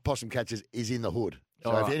Paul the possum catcher is in the hood.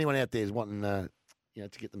 So if anyone out there is wanting, to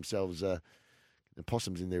get themselves the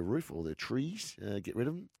possums in their roof or their trees, get rid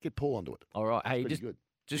of them, get Paul onto it. All right. Hey,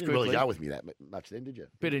 Just You didn't really quickly. go with me that much then, did you?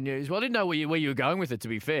 Bit of news. Well, I didn't know where you were going with it, to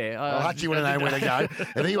be fair. Hutchie would have known where to go.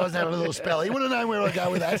 If he wasn't having a little spell, he would have known where to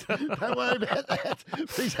go with that. Don't worry about that.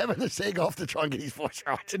 He's having a seg off to try and get his voice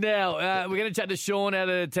right. Now, we're going to chat to Sean out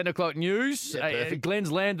of 10 o'clock news. Yeah, perfect.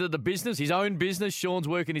 Glenn's landed the business, his own business. Sean's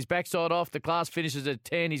working his backside off. The class finishes at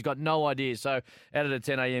 10. He's got no idea. So out of the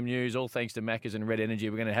 10 a.m. news, all thanks to Macca's and Red Energy,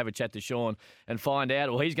 we're going to have a chat to Sean and find out,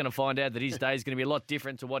 or he's going to find out that his day is going to be a lot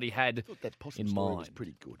different to what he had That possum in story mind. was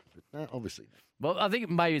pretty good. But no, obviously. Well, I think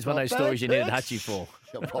maybe it's one of Not those stories you bad, needed Bert. Hutchie for.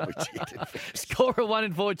 You're probably cheating. Score a 1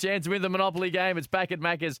 in 4 chance to win the Monopoly game. It's back at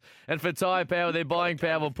Macca's. And for Tyre Power, their buying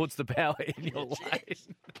power puts the power in your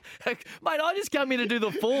lane. Mate, I just come in to do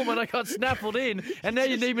the form and I got snaffled in. And now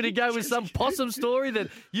you need me to go with some possum story that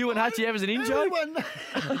you and Hutchie have as an in-joke?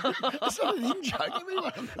 It's not an in-joke.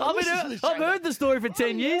 I've heard the story for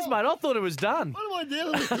 10 years, mate. I thought it was done. What am I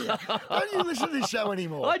dealing with here? Don't you listen to this show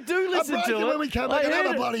anymore? I do listen I break to it. when we come back.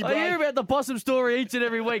 Another bloody break. I hear about the possum story each and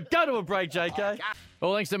every week. Go to a break, JK.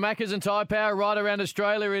 Well, thanks to Macca's and Tyre Power right around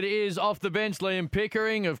Australia, it is off the bench. Liam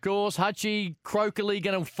Pickering, of course. Hutchie Crokerley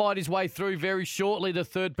going to fight his way through very shortly. The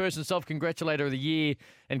third person self-congratulator of the year,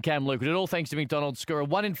 and Cam Luke. But it all thanks to McDonald's. Score a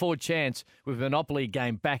 1 in 4 chance with a Monopoly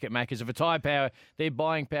game back at Macca's. And for Tyre Power, their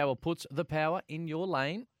buying power puts the power in your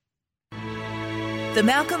lane. The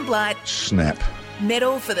Malcolm Blight Snap.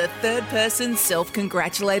 Medal for the third person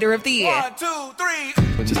self-congratulator of the year. 1, 2,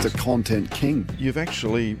 3. Just a content king. You've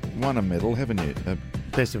actually won a medal, haven't you?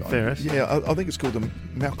 Best and fairest. Yeah, I think it's called the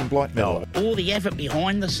Malcolm Blight Medal. All the effort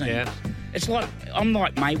behind the scenes. Yeah. It's like, I'm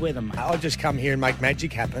like Mayweather, mate. I'll just come here and make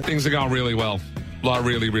magic happen. Things are going really well. Like,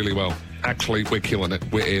 really, really well. Actually, we're killing it.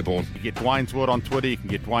 We're airborne. You get Dwayne's Word on Twitter. You can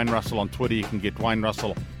get Dwayne Russell on Twitter. You can get Dwayne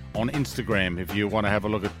Russell on Instagram if you want to have a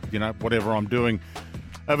look at, whatever I'm doing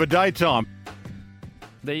over daytime.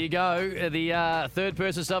 There you go. The third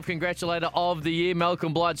person self-congratulator of the year,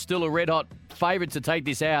 Malcolm Blight, still a red-hot favourite to take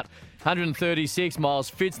this out. 136 miles.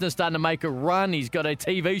 Fitzner starting to make a run. He's got a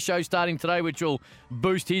TV show starting today, which will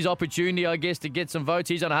boost his opportunity, I guess, to get some votes.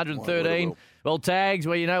 He's on 113. Well, Tags,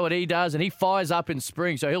 well, you know what he does, and he fires up in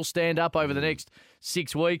spring, so he'll stand up over the next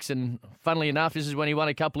 6 weeks. And funnily enough, this is when he won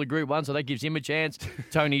a couple of Group 1, so that gives him a chance.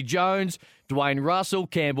 Tony Jones, Dwayne Russell,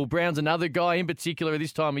 Campbell Brown's another guy in particular at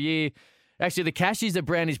this time of year. Actually, the cashies that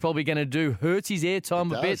Brownie's probably going to do hurts his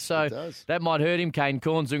airtime a bit, so that might hurt him. Kane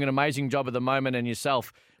Corn's doing an amazing job at the moment, and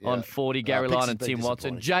yourself on 40, Gary Lyon and Tim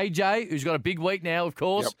Watson. JJ, who's got a big week now, of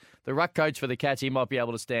course, the ruck coach for the Cats, he might be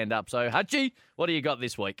able to stand up. So, Hutchie, what do you got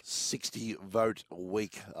this week? 60 vote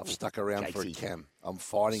week. I've stuck around for it, Cam. I'm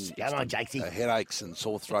fighting headaches and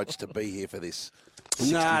sore throats to be here for this.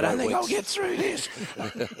 No, I don't think I'll get through this.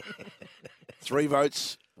 3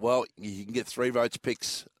 votes. Well, you can get 3 votes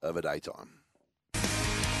picks over daytime.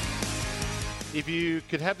 If you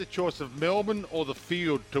could have the choice of Melbourne or the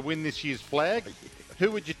field to win this year's flag, who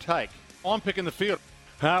would you take? I'm picking the field.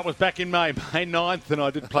 It was back in May 9th, and I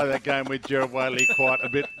did play that game with Gerard Whaley quite a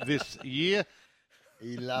bit this year.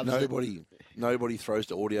 He loves Nobody throws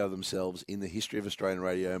to audio themselves in the history of Australian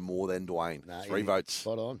radio more than Dwayne. 3 votes.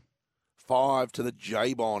 Spot on. 5 to the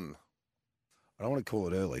J-Bon. I don't want to call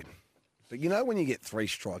it early, but you know when you get 3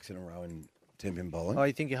 strikes in a row in ten-pin bowling? Oh,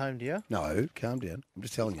 you think you're home, do you? No, calm down. I'm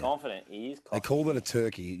just telling you. Confident. He is confident. They call it a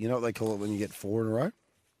turkey. You know what they call it when you get 4 in a row?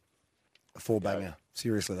 A 4-banger.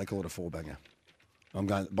 Seriously, they call it a 4-banger.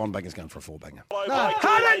 Bond Banger's going for a 4-banger.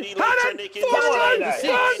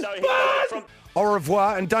 Au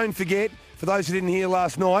revoir, and don't forget, for those who didn't hear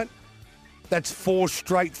last night, that's 4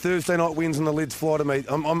 straight Thursday night wins on the Lids fly to me.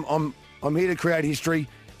 I'm here to create history,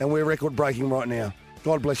 and we're record breaking right now.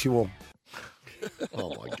 God bless you all.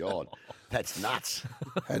 Oh my God, that's nuts.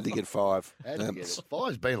 Had to get 5. Had to get it.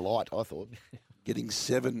 5's been light, I thought. Getting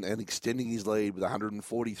 7 and extending his lead with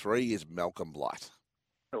 143 is Malcolm Blight.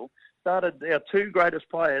 Started our 2 greatest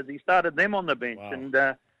players. He started them on the bench, and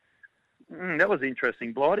that was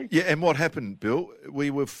interesting, Blighty. Yeah, and what happened, Bill? We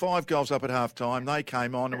were 5 goals up at half-time. They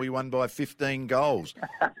came on and we won by 15 goals.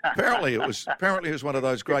 Apparently it was one of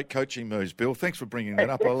those great coaching moves, Bill. Thanks for bringing that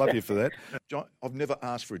up. I love you for that. John, I've never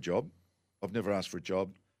asked for a job.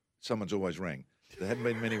 Someone's always rang. There hadn't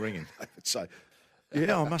been many ringing, David. So,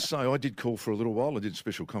 yeah, I must say, I did call for a little while. I did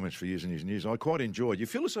special comments for years and years and years. I quite enjoyed. You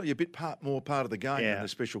feel as though you're a bit more part of the game than the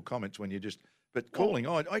special comments when you just. But calling,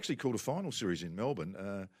 I actually called a final series in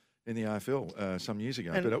Melbourne in the AFL some years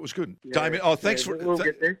ago, but it was good. Yeah, Damien, thanks for we'll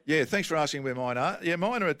get there. thanks for asking where mine are. Yeah,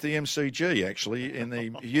 mine are at the MCG actually in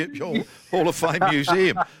the Hall of Fame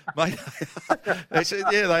Museum, mate.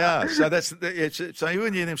 Yeah, they are. So so you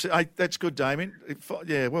and the MCG. That's good, Damien.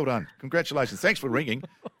 Yeah, well done. Congratulations. Thanks for ringing.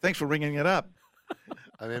 Thanks for ringing it up.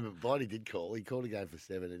 I remember Blighty did call. He called a game for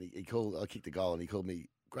 7, and he called. I kicked a goal, and he called me.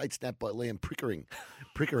 Great snap by Liam Pickering.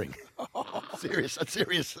 Serious. That's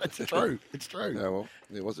serious. That's true. It's true. No, well,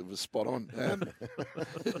 it was spot on.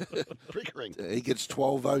 Pickering. He gets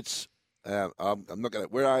 12 votes. I'm not going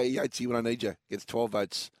to. Where are you, Yatesy, when I need you? Gets 12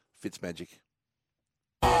 votes. Fitzmagic.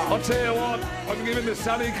 I'll tell you what, I'm giving the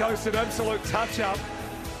Sunny Coast an absolute touch-up.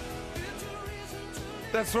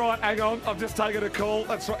 That's right, hang on, I've just taken a call.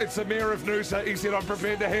 That's right, it's the Mayor of Noosa. He said I'm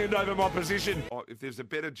prepared to hand over my position. If there's a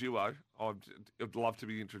better duo, I'd love to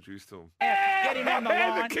be introduced to them. Get him on the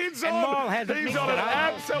line. The kid's and on. Mole hasn't He's missed on an it, eh?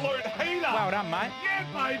 absolute heater. Well done, mate. Yeah,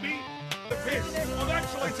 baby. The piss. I'm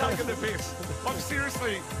actually taking the piss. I'm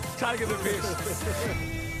seriously taking the piss.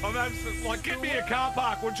 I'm absolutely, like, get me a car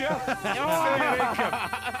park, would you? I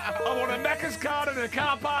want a Macca's card and a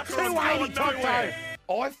car park. Or I'm going nowhere.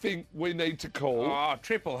 I think we need to call. Oh,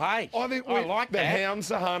 Triple H. I think I like the that. hounds,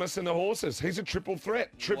 the harness, and the horses. He's a triple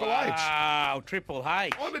threat. Triple H. Wow, Triple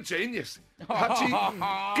H. I'm a genius.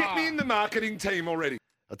 Hutchie, get me in the marketing team already.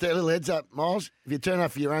 I'll tell you a little heads up, Miles. If you turn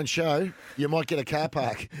up for your own show, you might get a car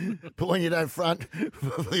park. But when you don't front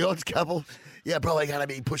for the odds couple, you're probably going to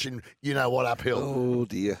be pushing you-know-what uphill. Oh,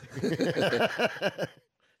 dear.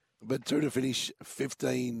 But 2 to finish,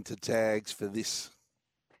 15 to tags for this.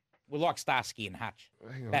 We like Starsky and Hutch.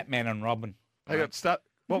 Batman and Robin. Hang on,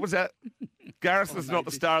 what was that? Garrison's not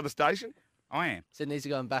the star of the station? I am. Sydney's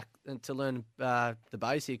going back to learn the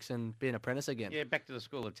basics and be an apprentice again. Yeah, back to the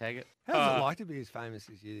school of Taggart. How's it like to be as famous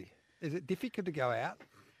as you? Is it difficult to go out?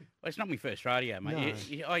 Well, it's not my first radio, mate.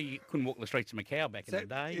 No. You couldn't walk the streets of Macau back in the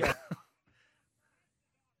day. Yeah.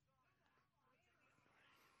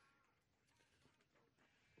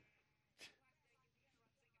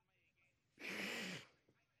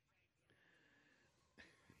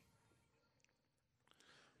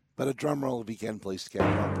 But a drum roll if you can, please,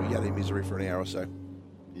 Cameron. Put you out of misery for an hour or so.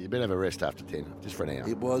 You better have a rest after 10, just for an hour.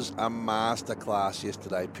 It was a masterclass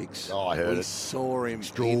yesterday, Pix. Oh, I heard we it. saw him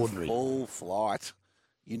Extraordinary. in full flight.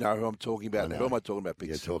 You know who I'm talking about. Who am I talking about, Pix?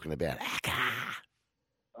 You're talking about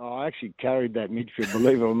Oh, I actually carried that midfield,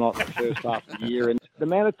 believe it or not, the first half of the year. And the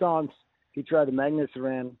amount of times he tried to Magnus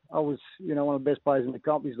around, I was, one of the best players in the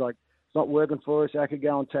comp. He's like, it's not working for us. I could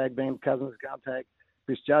go and tag Ben Cousins, go and tag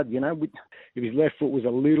Chris Judd. If his left foot was a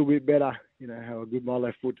little bit better, how good my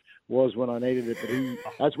left foot was when I needed it.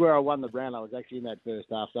 But that's where I won the Brown. I was actually in that first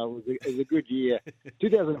half, so it was a good year.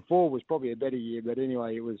 2004 was probably a better year, but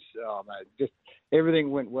anyway, it was, just everything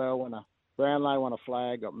went well. When Brownlow won a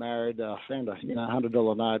flag, got married, found a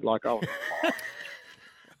 $100 note. Like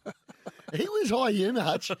He was high humour,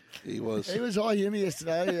 Hutch. He was. He was high humour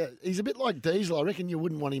yesterday. He's a bit like Diesel. I reckon you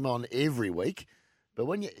wouldn't want him on every week. But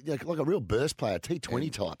when like a real burst player,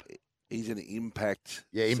 T20 type. He's an impact.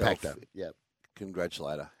 Yeah, impactor. Yeah.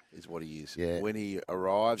 Congratulator is what he is. Yeah. When he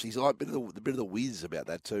arrives, he's like a bit of the whiz about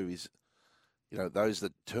that too. He's, those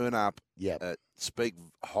that turn up, speak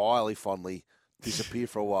highly fondly, disappear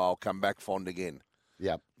for a while, come back fond again.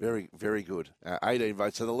 Yeah. Very, very good. 18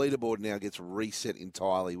 votes. So the leaderboard now gets reset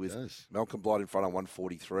entirely with Malcolm Blight in front on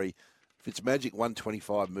 143. Fitzmagic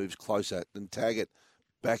 125 moves closer. Then Taggart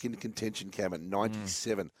back into contention, Cam, at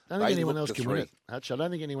 97. I don't think anyone else can win it, Hutch. I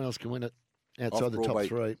don't think anyone else can win it outside the top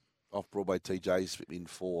three. Off Broadway, TJ's in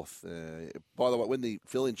fourth. By the way, when the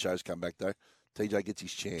fill-in shows come back, though, TJ gets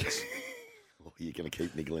his chance. You're going to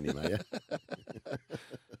keep niggling him, are you?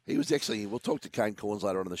 He was actually, we'll talk to Kane Corns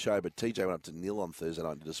later on in the show, but TJ went up to nil on Thursday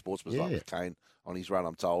night and did a sportsman's night with Kane on his run.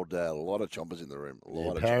 I'm told a lot of chompers in the room.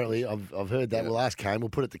 Apparently, I've heard that. Yeah. We'll ask Kane. We'll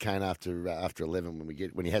put it to Kane after 11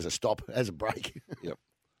 when he has a stop, has a break. Yep.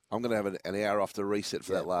 I'm going to have an hour off to reset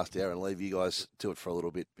for that last hour and leave you guys to it for a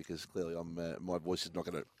little bit because clearly my voice is not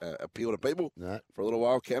going to appeal to people for a little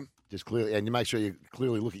while, Cam. Just clearly, and you make sure you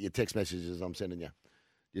clearly look at your text messages I'm sending you.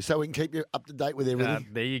 Just so we can keep you up to date with everything.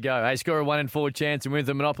 There you go. Hey, score a 1 in 4 chance and win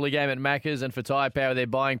the Monopoly game at Macca's. And for Tyre Power, their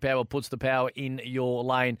buying power puts the power in your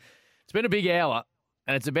lane. It's been a big hour,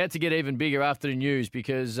 and it's about to get even bigger after the news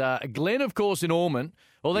because Glenn, of course, in Ormond,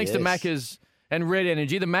 all thanks to Macca's and Red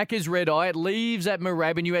Energy, the Macca's Red Eye, it leaves at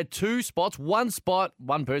Moorabbin. You had 2 spots, 1 spot,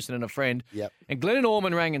 1 person and a friend. Yep. And Glenn and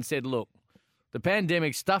Ormond rang and said, look, the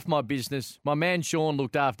pandemic stuffed my business. My man Sean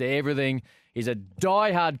looked after everything. He's a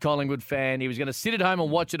die-hard Collingwood fan. He was going to sit at home and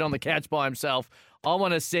watch it on the couch by himself. I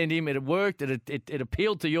want to send him. It worked. It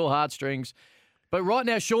appealed to your heartstrings. But right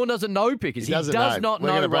now, Sean doesn't know, Pickers. He does not know right now. We're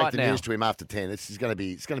going to break the news to him after 10. It's going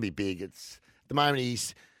to be big. At the moment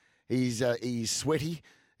he's sweaty.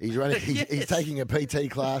 He's running. He's taking a PT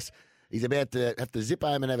class. He's about to have to zip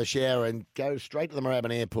home and have a shower and go straight to the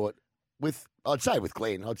Moorabbin Airport I'd say with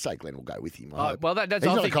Glenn. I'd say Glenn will go with him. Well, that's He's I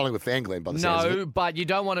not a think- Collingwood fan, Glenn, by the sounds of No, it. but you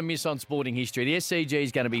don't want to miss on sporting history. The SCG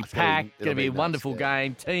is going to be packed. it'll Going to be a be wonderful nuts,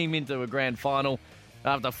 game. Team into a grand final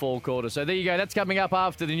after 4 quarters. So there you go. That's coming up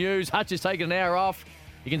after the news. Hutch has taken an hour off.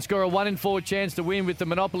 You can score a 1 in 4 chance to win with the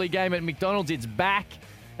Monopoly game at McDonald's. It's back.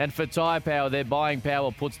 And for Tyre Power, their buying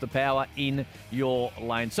power puts the power in your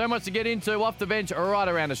lane. So much to get into off the bench right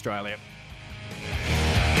around Australia.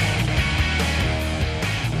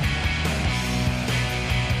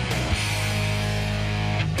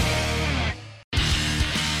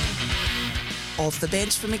 Off the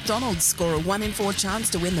bench for McDonald's. Score a 1 in 4 chance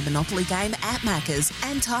to win the Monopoly game at Macca's.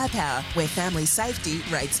 And Tyre Power, where family safety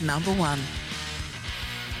rates number 1.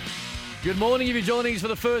 Good morning. If you're joining us for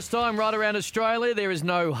the first time right around Australia, there is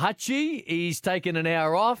no Hutchie. He's taken an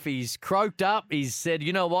hour off. He's croaked up. He's said,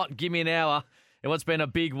 you know what, give me an hour in what's been a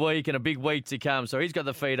big week and a big week to come. So he's got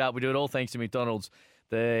the feet up. We do it all thanks to McDonald's.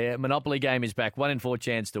 The Monopoly game is back. 1 in 4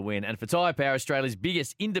 chance to win. And for Tyre Power, Australia's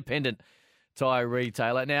biggest independent tyre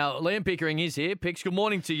retailer. Now, Liam Pickering is here. Picks, good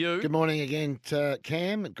morning to you. Good morning again,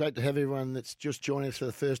 Cam. Great to have everyone that's just joined us for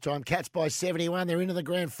the first time. Cats by 71. They're into the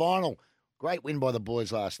grand final. Great win by the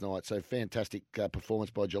boys last night. So fantastic performance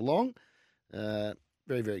by Geelong. Very,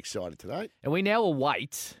 very excited today. And we now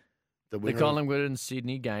await the winner of- Collingwood and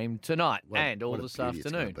Sydney game tonight and all what a this beauty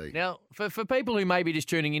it's gonna afternoon. be. Now, for people who may be just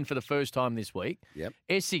tuning in for the first time this week, Yep.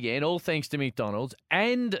 SEN, all thanks to McDonald's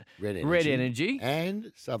and Red Energy.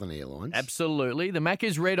 And Southern Airlines. Absolutely. The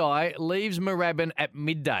Macca's Red Eye leaves Moorabbin at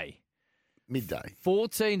midday.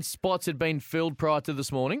 14 spots had been filled prior to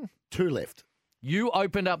this morning. 2 left. You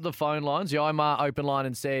opened up the phone lines, the IMAR open line,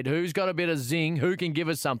 and said, who's got a bit of zing? Who can give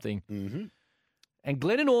us something? Mm-hmm. And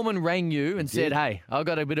Glenn Orman rang you and said, did. hey, I've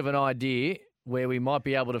got a bit of an idea where we might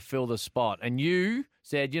be able to fill the spot. And you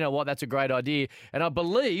said, you know what, that's a great idea. And I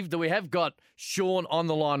believe that we have got Sean on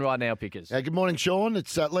the line right now, Pickers. Good morning, Sean.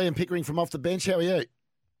 It's Liam Pickering from Off the Bench. How are you?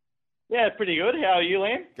 Yeah, pretty good. How are you,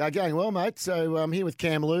 Liam? Going well, mate. So I'm here with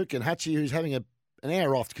Cam Luke and Hutchie, who's having an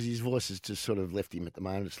hour off because his voice has just sort of left him at the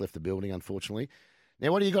moment. It's left the building, unfortunately.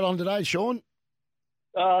 Now, what do you got on today, Sean?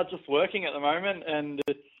 Just working at the moment, and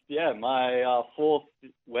it's, my 4th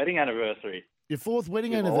wedding anniversary. Your 4th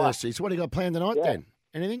wedding With my anniversary. So what do you got planned tonight then?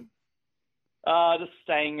 Anything? Just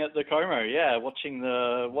staying at the Como, watching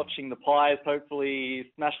the Pies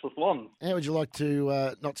hopefully smash the Swans. How would you like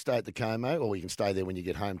to not stay at the Como, or you can stay there when you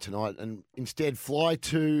get home tonight, and instead fly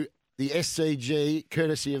to the SCG,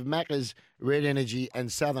 courtesy of Macca's, Red Energy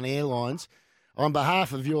and Southern Airlines? On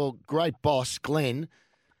behalf of your great boss, Glenn,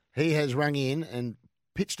 he has rung in and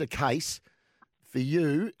pitched a case for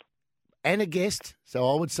you and a guest. So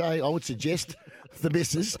I would suggest the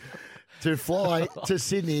missus to fly to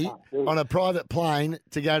Sydney on a private plane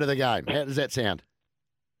to go to the game. How does that sound?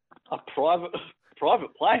 A private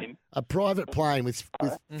plane? A private plane with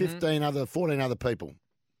 14 other people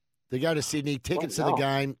to go to Sydney. Tickets to the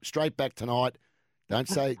game, straight back tonight. Don't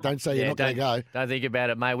say you're not going to go. Don't think about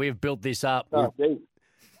it, mate. We've built this up.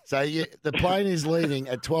 So the plane is leaving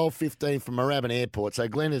at 12:15 from Moorabbin Airport. So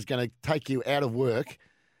Glenn is going to take you out of work.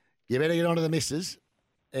 You better get onto the missus,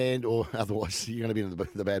 or otherwise you're going to be in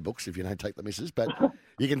the bad books if you don't take the missus. But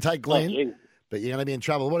you can take Glenn, but you're going to be in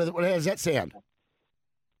trouble. How does that sound?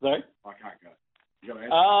 Sorry? I can't go. You got to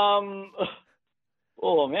answer.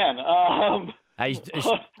 Oh, man. Hey, I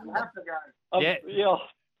have to go. Yeah.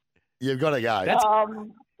 You've got to go.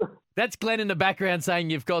 That's Glenn in the background saying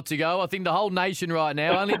you've got to go. I think the whole nation right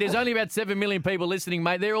now, there's only about 7 million people listening,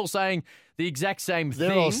 mate. They're all saying the exact same thing.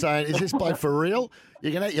 They're all saying, is this bloke for real?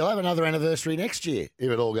 You'll have another anniversary next year if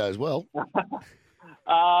it all goes well.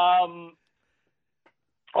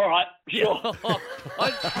 All right, sure.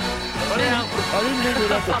 I didn't think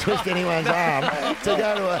we'd have to twist anyone's arm to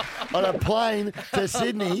go on a plane to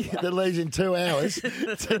Sydney that leaves in 2 hours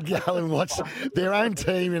to go and watch their own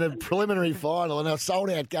team in a preliminary final in a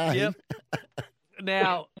sold-out game. Yep.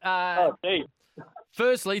 Now,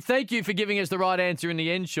 firstly, thank you for giving us the right answer in the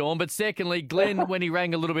end, Sean. But secondly, Glenn, when he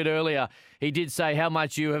rang a little bit earlier, he did say how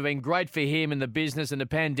much you have been great for him and the business and the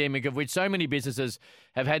pandemic, of which so many businesses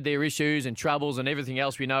have had their issues and troubles and everything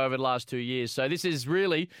else we know over the last 2 years. So this is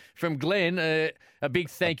really, from Glenn, a big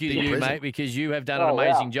thank you to you, mate, because you have done an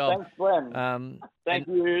amazing job. Thanks, Glenn. Thank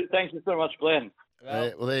you so much, Glenn.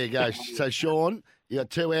 Well, there you go. So, Sean, you got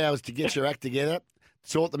 2 hours to get your act together,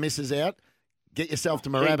 sort the missus out, get yourself to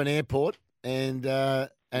Moorabbin Airport, and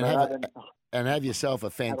have yourself a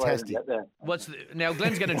fantastic. Now,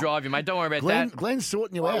 Glenn's going to drive you, mate. Don't worry about that. Glenn's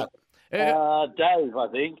sorting you out. Dave, I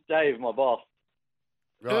think. Dave, my boss.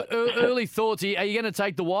 Right. Early thoughts. Are you going to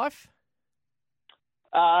take the wife?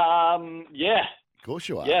 Yeah. Of course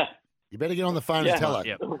you are. Yeah. You better get on the phone Yeah. and tell her.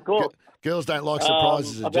 Yep. Of course. Girls don't like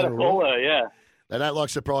surprises as I a better general call rule. her, yeah. They don't like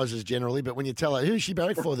surprises generally, but when you tell her, who's she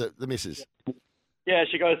married for, the missus? Yeah,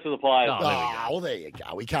 she goes to the Pies. Oh, there you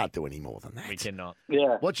go. We can't do any more than that. We cannot.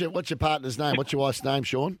 Yeah. What's your partner's name? What's your wife's name,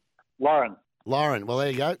 Sean? Lauren. Lauren. Well,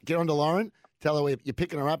 there you go. Get on to Lauren. Tell her you're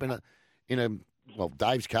picking her up in a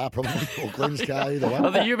Dave's car probably, or Glenn's car, either way.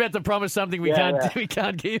 I think you're about to promise something we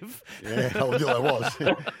can't give. Yeah, I was.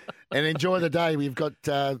 And enjoy the day. We've got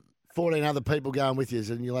 14 other people going with you,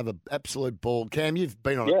 and you'll have an absolute ball. Cam, you've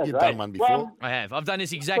been on it. You've done one before. Well, I have. I've done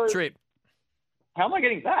this exact trip. How am I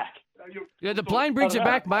getting back? Yeah, the plane brings you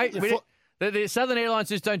back, mate. The Southern Airlines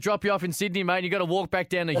just don't drop you off in Sydney, mate. You've got to walk back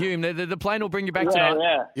down to Hume. The plane will bring you back tonight.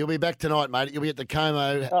 Yeah. You'll be back tonight, mate. You'll be at the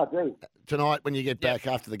Como tonight when you get back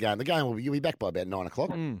after the game. The game you'll be back by about 9 o'clock,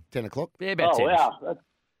 10 o'clock. Yeah, about 10. Wow.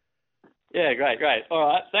 Yeah, great. All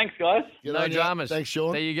right, thanks, guys. No dramas. Thanks,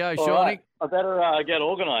 Sean. There you go, All Shawnee. right. I better get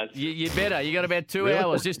organised. You better. You got about 2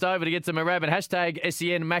 hours just over to get to Moorabbin. Hashtag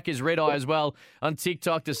SEN Macca's Red Eye as well on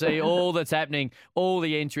TikTok to see all that's happening, all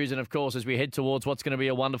the entries, and of course as we head towards what's going to be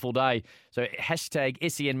a wonderful day. So hashtag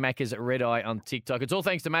SEN Macca's Red Eye on TikTok. It's all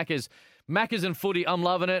thanks to Macca's. Macca's and footy, I'm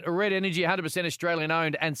loving it. Red Energy, 100% Australian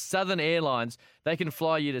owned, and Southern Airlines, they can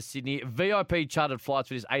fly you to Sydney. VIP chartered flights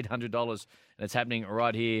for just $800, and it's happening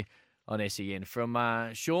right here on SEN. From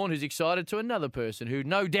Sean, who's excited, to another person who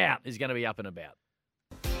no doubt is going to be up and about.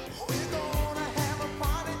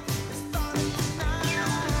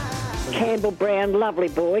 Campbell Brown, lovely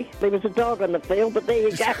boy. There was a dog on the field, but there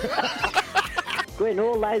you go. When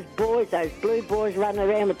all those boys, those blue boys running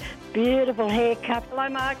around with beautiful haircuts. Hello,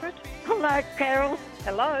 Margaret. Hello, Carol.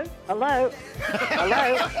 Hello. Hello.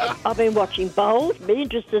 Hello. I've been watching bowls. Be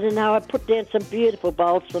interested in how I put down some beautiful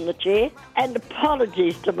bowls from the chair. And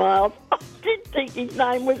apologies to Miles. I didn't think his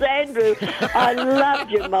name was Andrew. I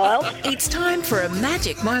loved you, Miles. It's time for a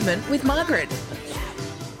magic moment with Margaret.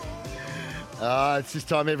 It's this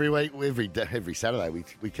time every week, every Saturday,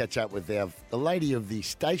 we catch up with the lady of the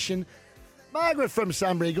station, Margaret from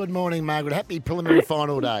Sunbury. Good morning, Margaret. Happy preliminary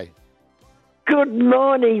final day. Good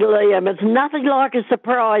morning, Liam. It's nothing like a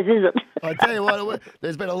surprise, is it? I tell you what,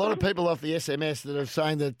 there's been a lot of people off the SMS that are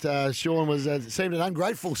saying that Sean seemed an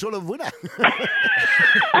ungrateful sort of winner.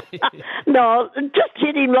 No, just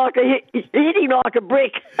hit him like a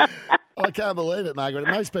brick. I can't believe it, Margaret.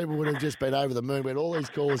 Most people would have just been over the moon with all these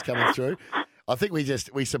calls coming through. I think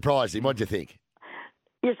we surprised him. What do you think?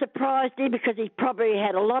 You surprised him because he probably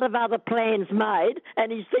had a lot of other plans made,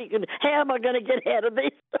 and he's thinking, how am I going to get out of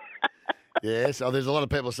this? Yes, there's a lot of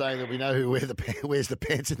people saying that we know who wears the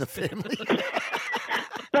pants in the family.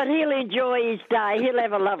 But he'll enjoy his day. He'll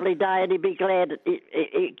have a lovely day, and he'll be glad.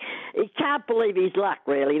 He can't believe his luck,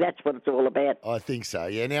 really. That's what it's all about. I think so,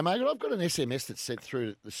 yeah. Now, Margaret, I've got an SMS that's sent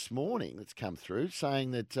through this morning that's come through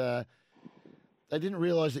saying that they didn't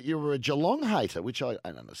realise that you were a Geelong hater, which I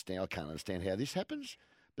don't understand. I can't understand how this happens.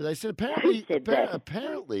 But they said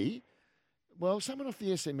apparently, well, someone off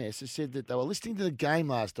the SMS has said that they were listening to the game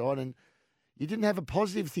last night and you didn't have a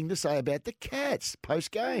positive thing to say about the Cats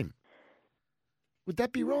post-game. Would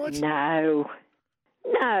that be right? No.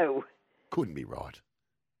 Couldn't be right.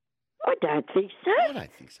 I don't think so. I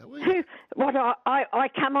don't think so either. I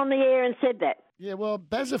come on the air and said that? Yeah, well,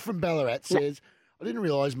 Bazza from Ballarat says, I didn't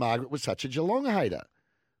realise Margaret was such a Geelong hater.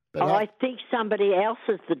 But I think somebody else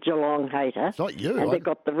is the Geelong hater. It's not you. And they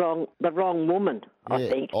got the wrong woman, yeah, I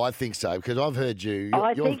think. I think so, because I've heard you.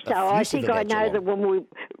 I think so. I think I know Geelong. the woman.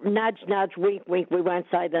 Nudge, nudge, wink, wink. We won't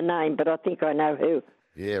say the name, but I think I know who.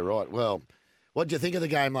 Yeah, right. Well, what did you think of the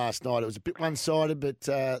game last night? It was a bit one-sided, but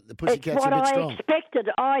the Pussycats are a bit strong. What I expected.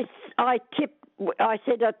 I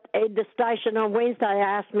said at the station on Wednesday, they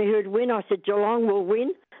asked me who'd win. I said Geelong will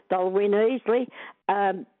win. They'll win easily.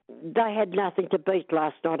 They had nothing to beat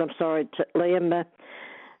last night. I'm sorry, Liam.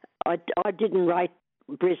 I didn't rate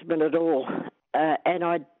Brisbane at all, and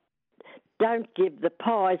I don't give the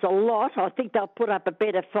Pies a lot. I think they'll put up a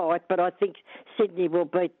better fight, but I think Sydney will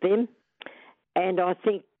beat them. And I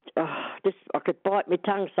think, I could bite my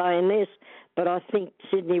tongue saying this, but I think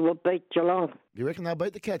Sydney will beat Geelong. You reckon they'll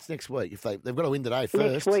beat the Cats next week? If they've got to win today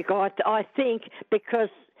first. Next week, I think, because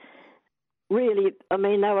really, I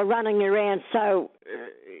mean, they were running around so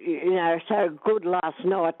good last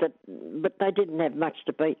night, but they didn't have much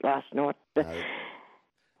to beat last night. No.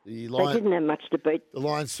 They didn't have much to beat. The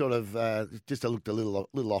Lions sort of just looked a little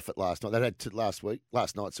off it last night. They had last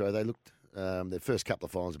night. Sorry, they looked. Their first couple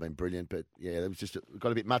of finals have been brilliant, but yeah, it was just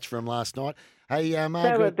got a bit much for them last night. Hey,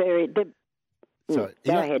 Margaret. They were go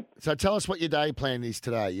ahead. So tell us what your day plan is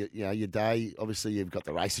today. Your day. Obviously, you've got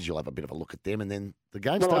the races. You'll have a bit of a look at them, and then the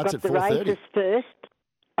game starts at 4:30.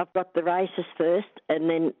 I've got the races first, and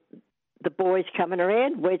then the boys coming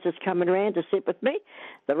around. Wes is coming around to sit with me,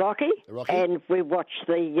 the Rocky. And we watch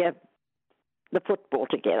the football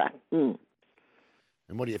together. Mm.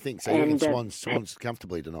 And what do you think? So you reckon Swans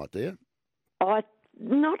comfortably tonight, do you?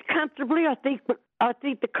 Not comfortably. I think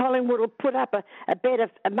the Collingwood will put up a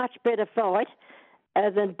much better fight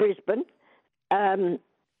than Brisbane. But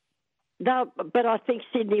I think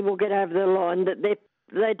Sydney will get over the line. That they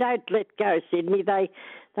don't let go, Sydney. They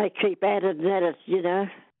keep at it and at it. You know,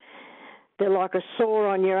 they're like a sore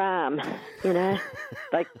on your arm. You know,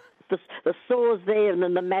 the sore's there and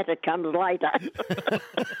then the matter comes later.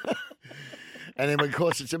 And then, of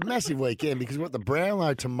course, it's a massive weekend because we've got the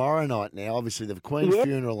Brownlow tomorrow night now. Obviously, the Queen's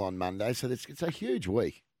funeral on Monday, so it's a huge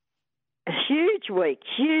week. A huge week.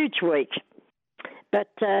 But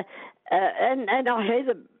and I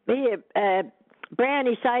hear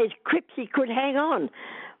Brownie says Cripsy could hang on.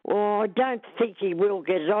 Well, I don't think he will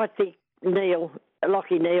get it. I think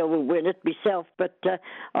Lockie Neal will win it myself, but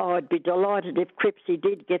I'd be delighted if Cripsy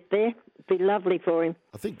did get there. It'd be lovely for him.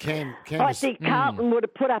 I think Cam I think Carlton would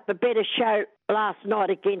have put up a better show last night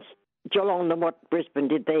against Geelong than what Brisbane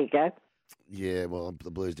did. There you go. Yeah, well,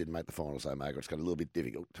 the Blues didn't make the final, so Margaret, it's got a little bit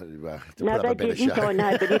difficult to no, put up a better didn't, show. I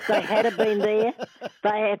know, but if they had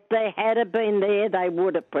been there, they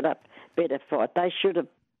would have put up better fight. They should have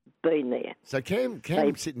been there. So Cam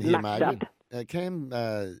sitting here, Margaret. Cam,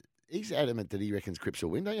 he's adamant that he reckons Cripps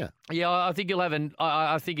will win, don't you? Yeah, I think he'll have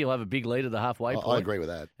a big lead at the halfway point. I agree with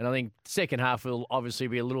that. And I think second half will obviously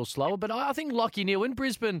be a little slower. But I think Lockie Neal in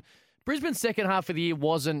Brisbane's second half of the year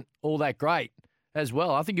wasn't all that great as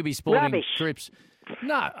well. I think he'll be sporting trips.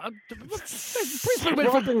 No,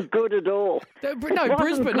 Brisbane wasn't good at all. No,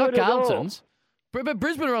 Brisbane, not Carlton's. But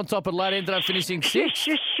Brisbane are on top of late, ended up finishing sixth.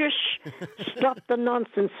 Shush. Stop the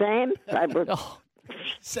nonsense, Sam. They were...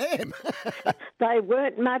 Sam. They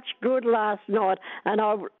weren't much good last night, and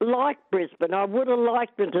I like Brisbane. I would have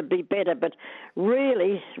liked them to be better, but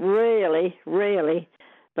really, they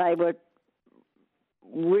were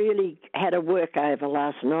really had a workover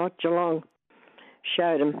last night. Geelong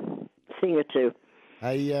showed them a thing or two.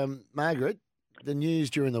 Hey, Margaret, the news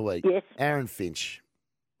during the week. Yes. Aaron Finch,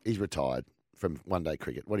 he's retired from one-day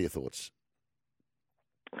cricket. What are your thoughts?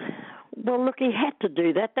 Well, look, he had to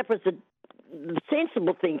do that. That was the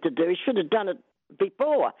sensible thing to do. He should have done it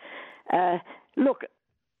before. Look,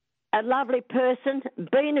 a lovely person,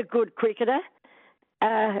 been a good cricketer,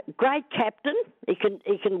 great captain. He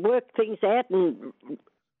can work things out and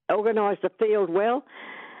organise the field well.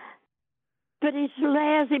 But he's a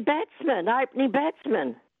lousy batsman, opening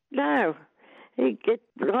batsman. No.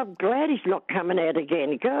 I'm glad he's not coming out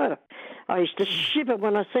again. God, I used to shiver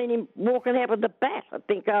when I seen him walking out with the bat. I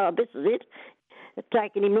think, oh, this is it. It's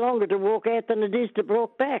taking him longer to walk out than it is to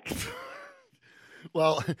walk back.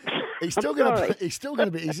 Well, he's still going to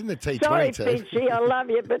be. He's in the T20. Sorry, Finchy, I love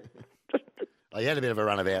you, but he had a bit of a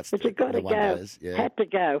run of outs. But you've got to go. Yeah. Had to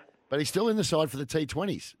go. But he's still in the side for the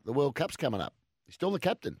T20s. The World Cup's coming up. He's still the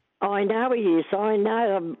captain. I know he is. I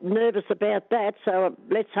know. I'm nervous about that. So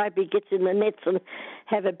let's hope he gets in the nets and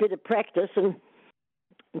have a bit of practice and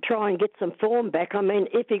try and get some form back. I mean,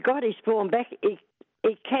 if he got his form back, he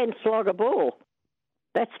can slog a ball.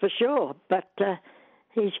 That's for sure. But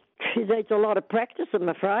he needs a lot of practice, I'm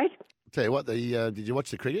afraid. I'll tell you what, did you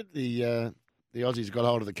watch the cricket? The Aussies got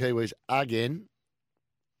hold of the Kiwis again.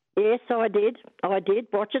 Yes, I did. I did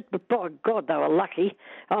watch it, but by God, they were lucky.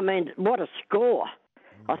 I mean, what a score.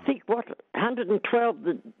 I think, 112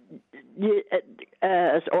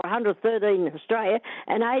 or 113 Australia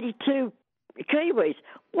and 82 Kiwis.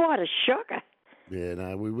 What a shocker. Yeah,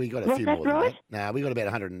 no, we got a few more than that. No, we got about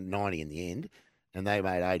 190 in the end, and they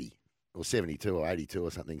made 80 or 72 or 82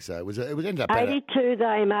 or something. So it ended up 82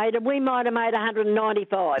 they made, and we might have made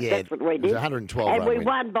 195. Yeah, that's what we did. It was 112 and we win.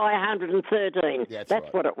 won by 113. Yeah, that's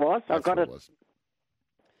right. What it was. That's I got what it. Was.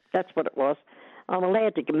 That's what it was. I'm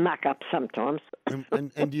allowed to muck up sometimes.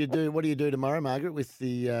 and do you do? What do you do tomorrow, Margaret? With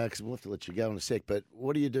the because we'll have to let you go in a sec. But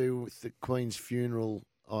what do you do with the Queen's funeral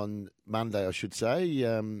on Monday? I should say.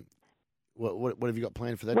 What have you got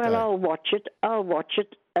planned for that day? Well, I'll watch it. I'll watch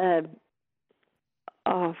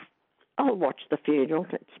the funeral.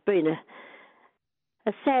 It's been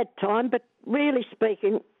a sad time, but really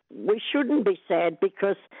speaking, we shouldn't be sad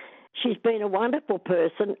because she's been a wonderful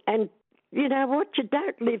person and. You know what? You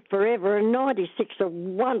don't live forever, and 96 is a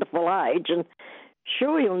wonderful age, and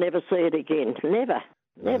sure you'll never see it again. Never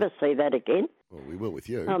see that again. Well, we will with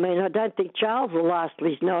you. I mean, I don't think Charles will last till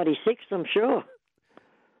he's 96, I'm sure.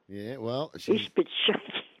 Yeah, well... He's a bit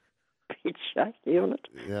shaky on it.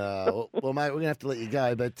 Yeah, well, mate, we're going to have to let you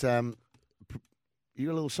go, but you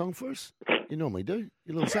got a little song for us? You normally do.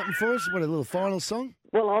 You little something for us? What, a little final song?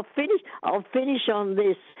 Well, I'll finish on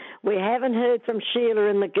this. We haven't heard from Sheila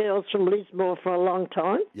and the girls from Lismore for a long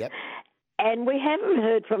time. Yep. And we haven't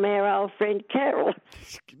heard from our old friend Carol.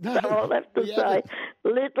 No, so I'll have to say,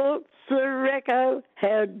 little Sureco,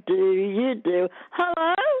 how do you do?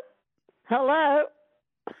 Hello? Hello?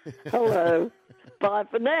 Hello? Bye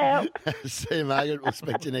for now. See you, Margaret. We'll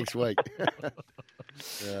speak to you next week.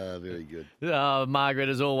 Very good. Margaret,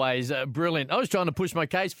 as always, brilliant. I was trying to push my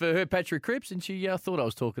case for her Patrick Cripps, and she thought I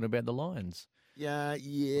was talking about the Lions. Yeah.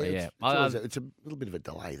 It's a little bit of a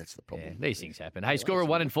delay. That's the problem. Yeah, these things happen. Hey, score a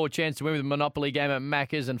 1 in 4 chance to win with a Monopoly game at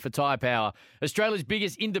Macca's and for Tyre Power. Australia's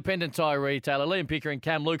biggest independent tyre retailer, Liam Pickering,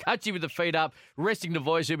 Cam Luke, Hutchie with the feet up, resting the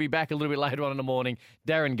voice. He'll be back a little bit later on in the morning.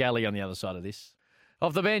 Darren Galley on the other side of this.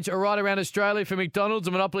 Off the bench, right around Australia for McDonald's,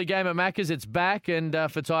 a Monopoly game at Macca's. It's back, and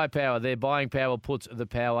for Tyre Power, their buying power puts the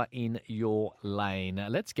power in your lane.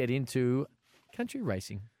 Let's get into country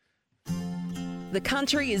racing. The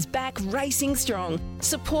country is back racing strong.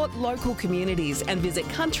 Support local communities and visit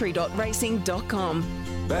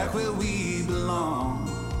country.racing.com. Back where we belong,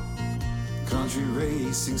 country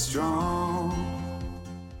racing strong.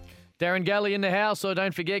 Darren Galley in the house, so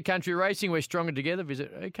don't forget Country Racing. We're stronger together.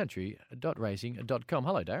 Visit country.racing.com.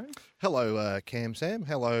 Hello, Darren. Hello, Cam Sam.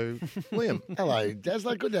 Hello, Liam. Hello,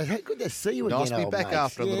 Dazzler. Good to see you again. Nice to be old back mates.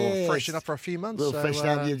 after a little freshen up for a few months. A little freshen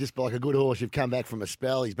up. You're just like a good horse. You've come back from a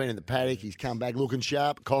spell. He's been in the paddock. He's come back looking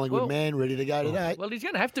sharp. Collingwood man, ready to go today. Well, he's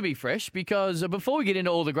going to have to be fresh because before we get into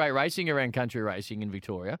all the great racing around country racing in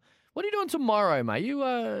Victoria, what are you doing tomorrow, mate?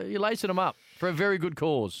 You're lacing them up for a very good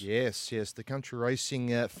cause. Yes. The country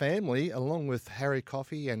racing family, along with Harry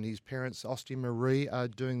Coffey and his parents, Austin Marie, are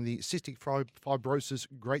doing the Cystic Fibrosis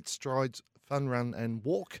Great Strides Fun Run and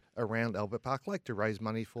Walk around Albert Park Lake to raise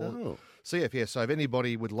money for CFS. So if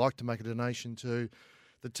anybody would like to make a donation to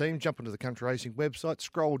the team, jump onto the Country Racing website,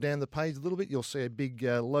 scroll down the page a little bit. You'll see a big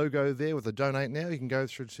logo there with a donate now. You can go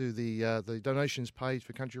through to the donations page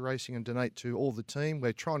for Country Racing and donate to all the team.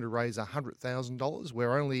 We're trying to raise $100,000.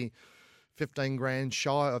 We're only 15 grand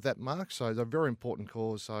shy of that mark, so it's a very important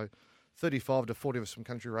cause. So 35 to 40 of us from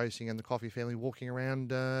Country Racing and the Coffey family walking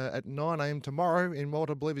around at 9 a.m. tomorrow in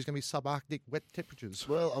what I believe is going to be subarctic wet temperatures.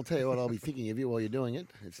 Well, I'll tell you what, I'll be thinking of you while you're doing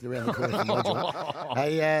it. It's around the corner from Module.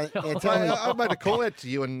 Hey, tell me. I made a call out to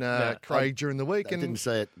you and Craig during the week. I didn't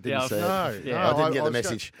see it. No, I didn't get the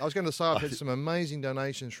message. I was going to say I've had some amazing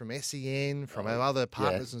donations from SEN, from our other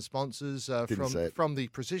partners and sponsors, from the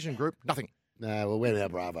Precision Group. Nothing. No, well, we're now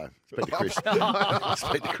Bravo. Speak to Chris.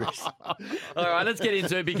 Speak to Chris. All right, let's get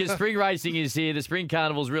into it because spring racing is here. The spring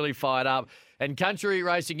carnival's really fired up. And country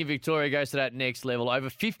racing in Victoria goes to that next level.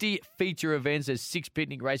 Over 50 feature events. There's 6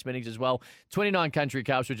 picnic race meetings as well. 29 country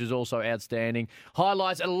cups, which is also outstanding.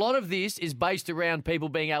 Highlights. A lot of this is based around people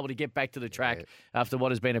being able to get back to the track after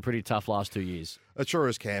what has been a pretty tough last 2 years. It sure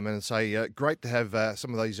is, Cam. And it's great to have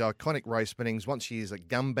some of these iconic race meetings once years at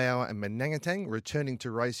Gumbower and Manangatang returning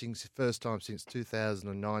to racing first time since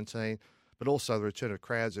 2019. But also the return of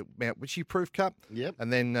crowds at Mount Witchy Proof Cup. Yep.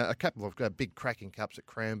 And then a couple of big cracking cups at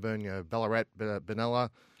Cranbourne, Ballarat, Benalla.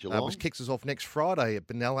 Which kicks us off next Friday at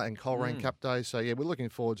Benalla and Coleraine Cup Day. So, we're looking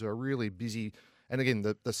forward to a really busy... And again,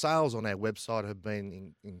 the sales on our website have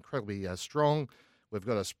been incredibly strong. We've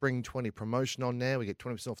got a Spring 20 promotion on now. We get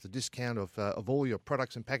 20% off the discount of all your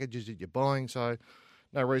products and packages that you're buying. So...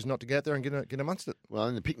 no reason not to get out there and get amongst it. Well,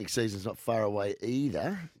 and the picnic season's not far away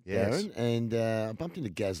either, Darren. And I bumped into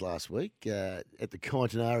Gaz last week at the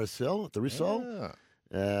Kyneton RSL at the Rissole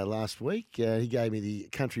last week. He gave me the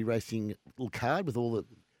country racing little card with all the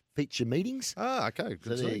feature meetings. Okay. Good So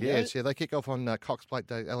to there see. you Yes, they kick off on Cox Plate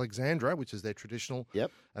Day, Alexandra, which is their traditional.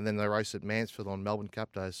 Yep. And then they race at Mansfield on Melbourne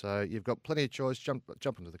Cup Day. So you've got plenty of choice. Jump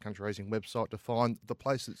into the country racing website to find the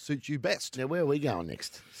place that suits you best. Now, where are we going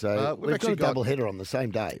next? So we've got a double header on the same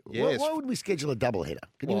day. Yes. Why would we schedule a double header?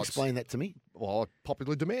 Can you explain that to me? Well,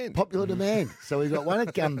 popular demand. Popular demand. So we've got one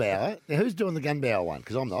at Gumbower. Now, who's doing the Gumbower one?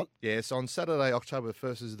 Because I'm not. Yes, on Saturday, October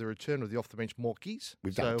 1st, is the return of the off-the-bench Morkies.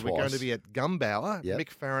 We've done it we're going twice. to be at Gumbower. Yep. Mick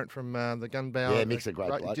Farrant from the Gumbower. Yeah, Mick's a great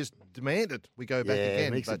bloke. Just demanded we go back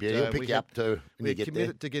again. Mick's a beauty. He'll pick you up too when We're you get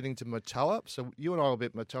committed to getting to Matoa. So you and I will be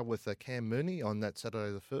at Matoa with Cam Mooney on that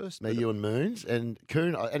Saturday the 1st. Me, you and Moons, and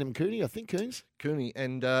Adam Cooney, I think Coons. Cooney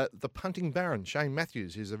and the punting baron, Shane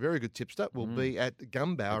Matthews, who's a very good tipster, will be at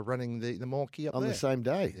Gumbower running the Morkie up on there. the same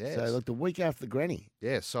day. Yes. So like the week after the granny.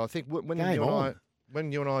 Yes, so I think when Game you and on. I...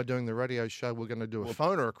 When you and I are doing the radio show, we're going to do a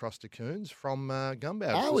phoner across to Coons from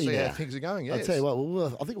Gumbower Are to we see now? how things are going. Yes. I'll tell you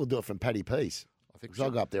what, I think we'll do it from Paddy Peace. I Because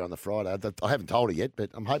I'll go up there on the Friday. I haven't told her yet,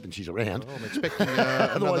 but I'm hoping she's around. I'm expecting.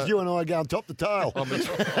 Otherwise, you and I are going top to tail. Top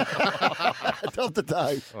to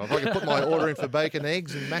toe. Well, if I can put my order in for bacon,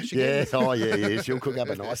 eggs, and mash again. Yeah. She'll cook up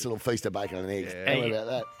a nice little feast of bacon and eggs. Hey, How about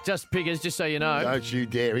that? Just Pickers, just so you know. Don't you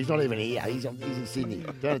dare. He's not even here. He's in Sydney.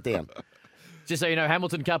 Turn it down. Just so you know,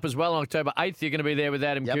 Hamilton Cup as well on October 8th. You're going to be there with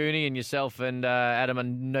Adam Cooney and yourself and Adam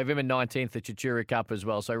on November 19th at Chachura Cup as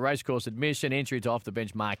well. So racecourse admission, entry to Off the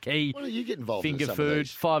Bench marquee. Why don't you get involved Finger in some food, of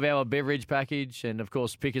these? 5-hour beverage package, and of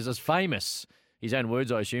course Pickers is famous. His own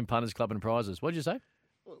words, I assume, Punters Club and prizes. What did you say?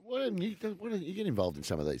 Why don't you get involved in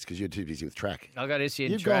some of these? Because you're too busy with track. I got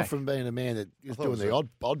SEN You've track. gone from being a man that is doing the odd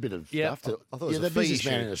bit of stuff to I thought it was you're a the fee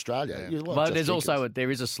businessman issue. in Australia. Yeah. You're like But Just there's Vickers. also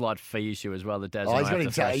there is a slight fee issue as well that does. Oh, he's got have to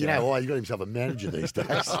himself. flush You out. know why? He's got himself a manager these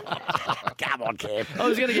days. Come on, Cam. I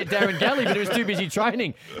was going to get Darren Galley, but he was too busy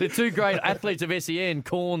training. The two great athletes of SEN,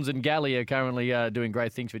 Corns and Galley, are currently doing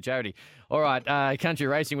great things for charity. All right, Country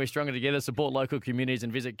Racing, we're stronger together. Support local communities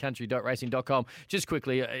and visit country.racing.com. Just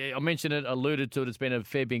quickly, I mentioned it, alluded to it. It's been a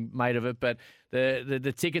fair bit made of it, but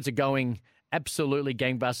the tickets are going absolutely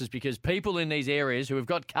gangbusters because people in these areas who have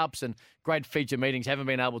got cups and great feature meetings haven't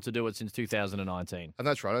been able to do it since 2019. And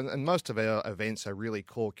that's right. And most of our events are really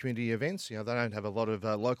core community events. You know, they don't have a lot of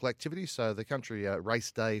local activities. So the country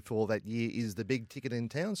race day for that year is the big ticket in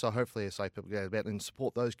town. So hopefully, I say people go out and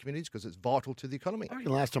support those communities because it's vital to the economy. I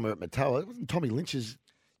reckon last time we were at Matoa, wasn't Tommy Lynch's?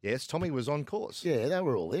 Yes, Tommy was on course. Yeah, they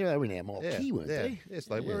were all there. They were in our marquee, weren't yeah. they? Yes,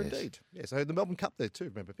 they were Yes. indeed. Yes, they had the Melbourne Cup there too,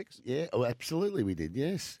 remember, Picks? Yeah, oh, absolutely we did,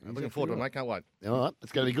 yes. I'm looking forward to it, mate. Can't wait. All right,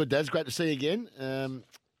 it's going to be good, Daz. Great to see you again.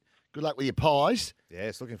 Good luck with your pies.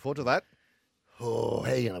 Yes, looking forward to that. Oh,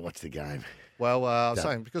 how are you going to watch the game? Well, I was No.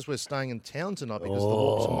 saying, because we're staying in town tonight because of the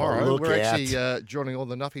walk tomorrow, look we're out. actually joining all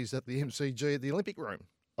the nuffies at the MCG at the Olympic Room.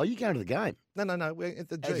 Are you going to the game? No, we're at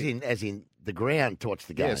the G. As in the ground to watch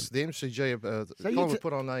the game? Yes, the MCG So you Collingwood t-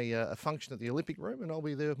 put on a function at the Olympic Room, and I'll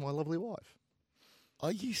be there with my lovely wife.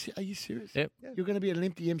 Are you serious? Yep. You're going to be at an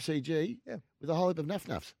empty MCG with a whole heap of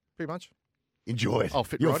nuff-nuffs? Pretty much. Enjoy it. I'll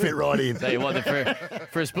fit You'll right fit in. right in. Tell you what,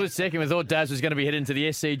 for a split second, we thought Daz was going to be heading to the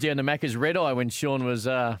SCG and the Macca's Red Eye when Sean was.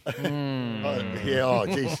 Yeah, oh,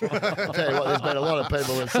 geez. I'll tell you what, there's been a lot of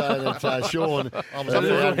people that say that Sean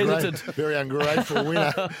is a very ungrateful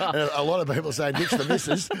winner. And a lot of people saying, ditch the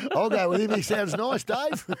missus. I'll go with him. He sounds nice,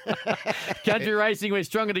 Dave. Country Racing, we're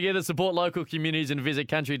stronger together. Support local communities and visit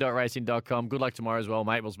country.racing.com. Good luck tomorrow as well,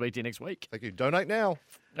 mate. We'll speak to you next week. Thank you. Donate now.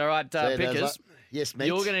 All right, See you, Pickers. Daz. Yes, mate.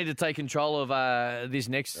 You're going to need to take control of this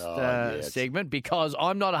next segment because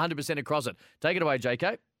I'm not 100% across it. Take it away,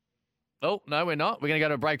 JK. Oh, no, we're not. We're going to go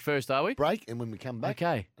to a break first, are we? Break, and when we come back,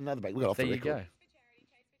 okay. Another break. We've got off There the you record.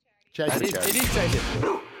 go. Chase for It charity. is Chase it.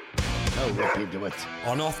 Oh, rip into it.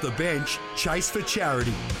 On Off the Bench, Chase for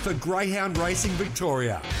Charity for Greyhound Racing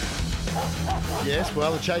Victoria. Yes,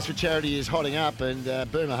 well, the Chase for Charity is hotting up, and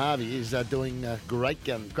Burma Harvey is doing great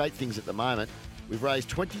things at the moment. We've raised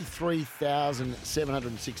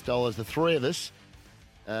 $23,706. The three of us,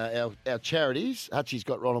 our charities. Hutchie's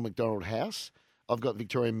got Ronald McDonald House. I've got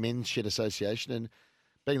Victorian Men's Shed Association, and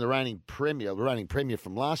being the reigning premier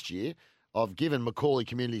from last year, I've given Macaulay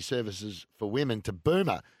Community Services for Women to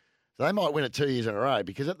Burma. So they might win it 2 years in a row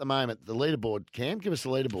because at the moment, the leaderboard, Cam, give us the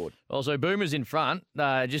leaderboard. Also, Boomer's in front,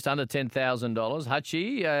 just under $10,000.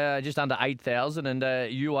 Hutchie, just under $8,000, and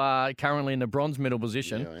you are currently in the bronze medal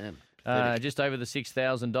position. Yeah, I am. Just over the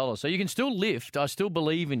 $6,000. So you can still lift. I still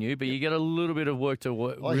believe in you, but you get a little bit of work to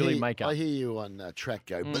really make up. I hear you on track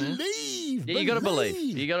go, believe. Yeah, you got to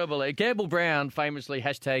believe. You got to believe. Campbell Brown famously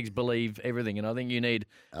hashtags believe everything, and I think you need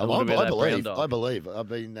a little bit of that brown dog. I believe. I've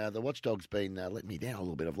been the watchdog's been letting me down a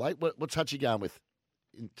little bit of late. What's Hutchie going with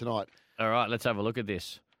tonight? All right, let's have a look at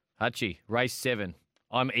this. Hutchie, race 7.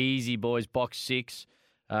 I'm easy, boys. Box 6.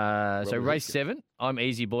 So race 7. I'm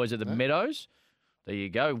easy, boys, at the Meadows. There you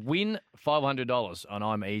go. Win $500 on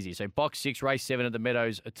I'm easy. So box 6, race 7 at the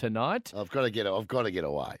Meadows tonight. I've got to get away.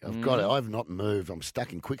 I've not moved. I'm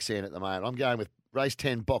stuck in quicksand at the moment. I'm going with race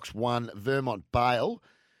 10, box 1, Vermont Bale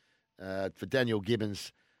for Daniel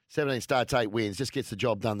Gibbons. 17 starts, 8 wins. Just gets the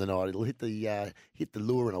job done tonight. It'll hit the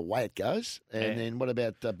lure and away it goes. And then what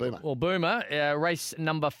about Boomer? Well, Boomer, race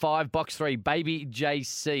number 5, box 3, Baby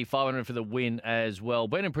JC, 500 for the win as well.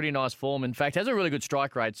 Been in pretty nice form. In fact, has a really good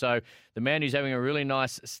strike rate. So the man who's having a really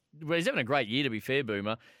nice, well, he's having a great year to be fair,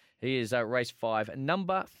 Boomer. He is race 5,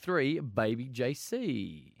 number 3, Baby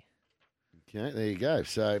JC. Okay, there you go.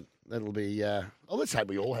 So that'll be. Let's hope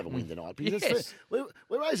we all have a win tonight because Yes. we're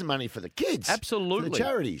raising money for the kids, Absolutely. for the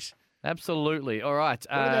charities. Absolutely. All right.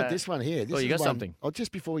 What about this one here? This you is got one- something. Oh,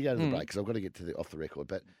 just before we go to the break, because I've got to get to off the record.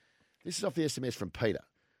 But this is off the SMS from Peter,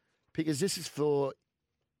 because this is for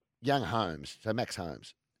young Holmes, so Max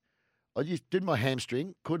Holmes. I just did my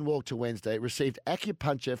hamstring, couldn't walk till Wednesday, received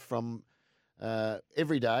acupuncture from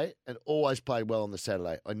every day and always played well on the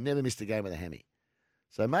Saturday. I never missed a game with a hammy.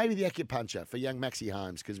 So maybe the acupuncture for young Maxie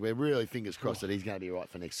Holmes, because we're really fingers crossed that he's going to be all right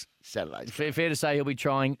for next Saturday. Fair to say he'll be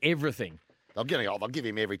trying everything. I'll give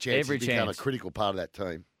him every chance. He's become a critical part of that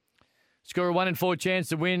team. Score a 1 in 4 chance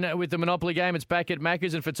to win with the Monopoly game. It's back at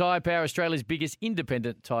Macca's, and for Tyre Power, Australia's biggest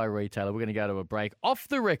independent tyre retailer. We're going to go to a break off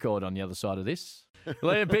the record on the other side of this.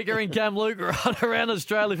 Liam Pickering, Cam Luke, right around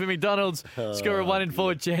Australia for McDonald's. Score a 1 in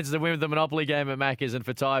 4 chance to win with the Monopoly game at Macca's, and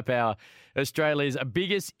for Tyre Power, Australia's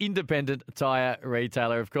biggest independent tyre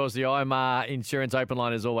retailer. Of course, the IMAR Insurance Open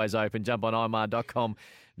Line is always open. Jump on imar.com.au.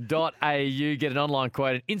 Get an online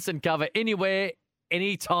quote and instant cover anywhere,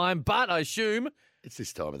 anytime. But I assume it's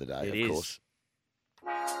this time of the day, of course.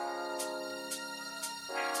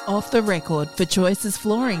 Off the record for Choices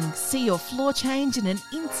Flooring. See your floor change in an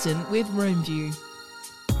instant with Roomview.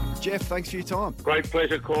 Jeff, thanks for your time. Great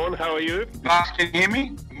pleasure, Corn. How are you? Bucks, can you hear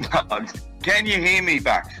me? Can you hear me,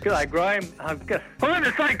 Bucks? G'day, Graham. I'm going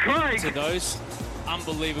to say Craig. To those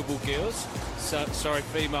unbelievable girls,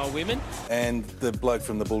 female women. And the bloke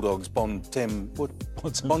from the Bulldogs,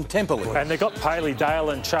 Bontempelli. And they've got Paley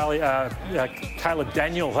Dale and Caleb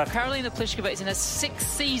Daniel. Karolina Pliskova is in her 6th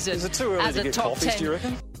season Is it too early as to a get top coffees, 10. do you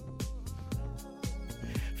reckon?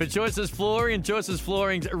 For Choices Flooring and Choices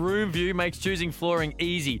Flooring's Room View makes choosing flooring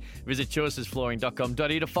easy. Visit choicesflooring.com.au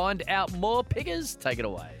to find out more. Pickers, take it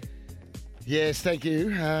away. Yes, thank you.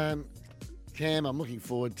 Cam, I'm looking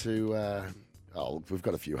forward to... we've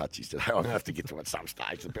got a few Hutchies today. I'm going to have to get to it at some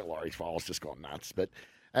stage. The Bill Laurie file's just gone nuts. But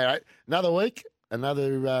anyway, another week,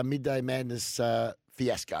 another Midday Madness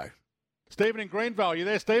fiasco. Stephen in Greenville, you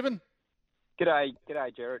there, Stephen? G'day,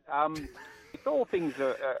 Jared. All things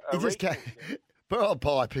are He just can't... Poor old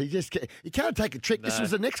Pipe, he can't take a trick. No. This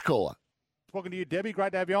was the next caller. Talking to you, Debbie.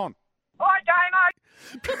 Great to have you on. Hi, Damo.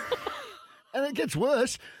 And it gets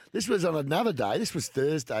worse. This was on another day. This was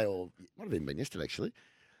Thursday, or might have even been yesterday, actually.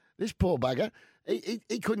 This poor bugger,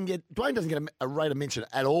 he couldn't get... Dwayne doesn't get a rate of mention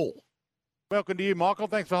at all. Welcome to you, Michael.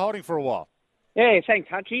 Thanks for holding for a while. Yeah, thanks,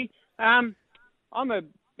 Hutchie. I'm a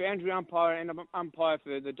boundary umpire and an umpire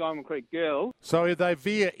for the Diamond Creek Girls. So if they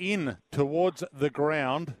veer in towards the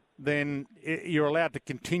ground, then you're allowed to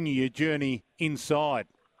continue your journey inside.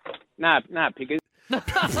 Nah, Pickers.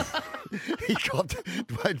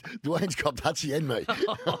 Dwayne's copped Hutchie and me.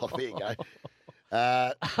 Oh, there you go.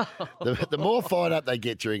 The more fired up they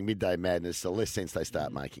get during Midday Madness, the less sense they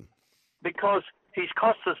start making. Because he's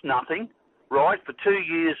cost us nothing, right, for 2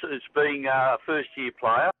 years as being a first-year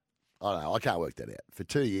player. I know, I can't work that out. For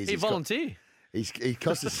 2 years... He volunteered. He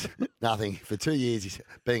cost us nothing. For 2 years, he's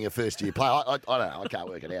being a first-year player. I don't know. I can't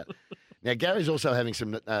work it out. Now, Gary's also having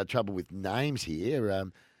some trouble with names here.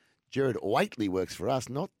 Jared Waitley works for us,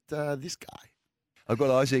 not this guy. I've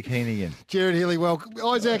got Isaac Heaney in. Jared Healy, welcome.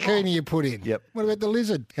 Isaac Heaney you put in. Yep. What about the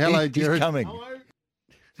lizard? Hello, Jared. He's coming.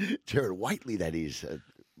 Jared Waitley, that is.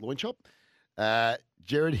 Loin chop.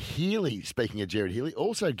 Jared Healy, speaking of Jared Healy,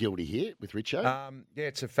 also guilty here with Richo. Yeah,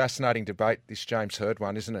 it's a fascinating debate, this James Hird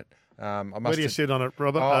one, isn't it? Where do you sit on it,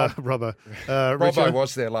 Robbo? Robbo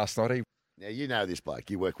was there last night. Now, you know this bloke.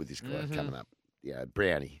 You work with this guy coming up. Yeah,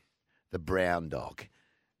 Brownie, the brown dog.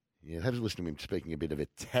 Yeah, have a listen to him speaking a bit of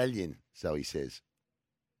Italian, so he says.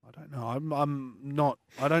 I don't know. I'm not.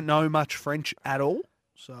 I don't know much French at all.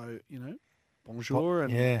 So bonjour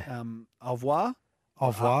and au revoir. Au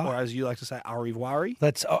revoir. Or as you like to say, au revoir.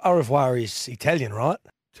 That's au revoir is Italian, right?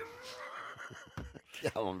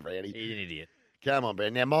 Come on, Brownie. He's an idiot. Come on,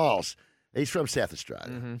 Brownie. Now, Miles, he's from South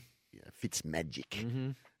Australia.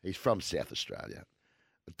 Fitzmagic. He's from South Australia.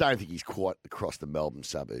 I don't think he's quite across the Melbourne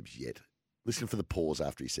suburbs yet. Listen for the pause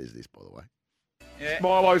after he says this, by the way.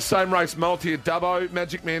 Milo, same race multi at Dubbo.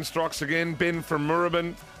 Magic Man strikes again. Ben from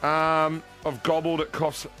Moorabbin. I've gobbled at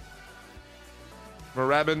Coffs.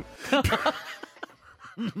 Moorabbin.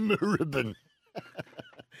 Moorabbin.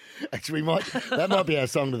 Actually, that might be our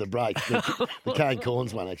song to the break. The Kane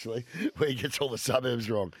Corns one, actually, where he gets all the suburbs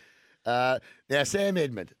wrong. Now, Sam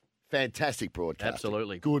Edmund, fantastic broadcaster.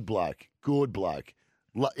 Absolutely. Good bloke.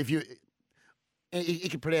 He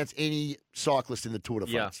can pronounce any cyclist in the Tour de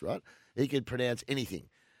France, right? He can pronounce anything.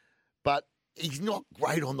 But he's not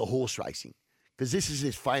great on the horse racing because this is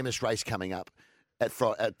his famous race coming up at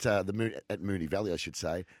Moonee Valley, I should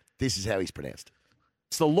say. This is how he's pronounced.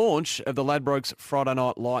 It's the launch of the Ladbrokes Friday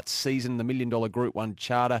Night Lights season, the $1 million Group 1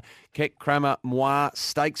 charter. Keck Cramer Moi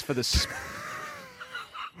stakes for the...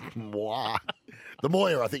 Moi. The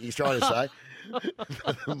Moyer, I think he's trying to say.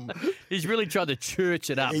 He's really tried to church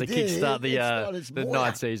it up He to did. kickstart It's the Moyer.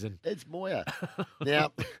 night season. It's Moyer.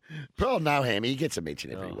 Now, poor old Noham, he gets a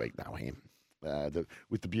mention every week, Noham.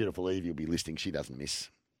 With the beautiful Eve you'll be listening, she doesn't miss,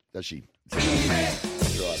 does she?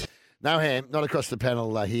 That's right. Noham, not across the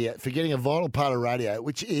panel here, forgetting a vital part of radio,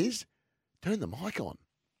 which is turn the mic on.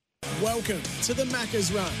 Welcome to the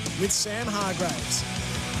Macca's Run with Sam Hargraves.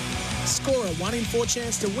 Score a 1 in 4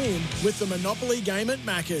 chance to win with the Monopoly game at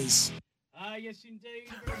Macca's. Yes, indeed.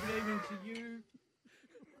 Very good evening to you.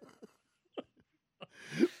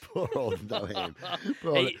 Poor old Noham.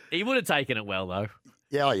 He would have taken it well, though.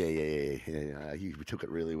 Yeah, he took it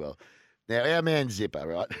really well. Now, our man Zipper,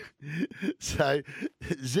 right? So,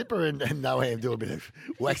 Zipper and Noham do a bit of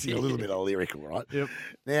waxing a little bit of lyrical, right? Yep.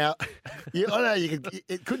 Now, I know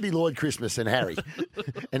it could be Lloyd Christmas and Harry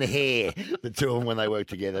and Hare, the two of them when they work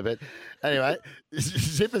together. But anyway,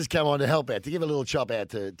 Zipper's come on to help out, to give a little chop out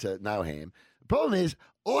to Noham. The problem is,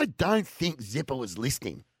 I don't think Zipper was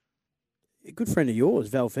listening. A good friend of yours,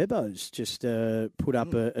 Val Febbo's, just put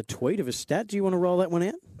up a tweet of a stat. Do you want to roll that one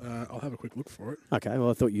out? I'll have a quick look for it. Okay, well,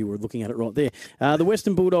 I thought you were looking at it right there. The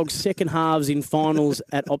Western Bulldogs second halves in finals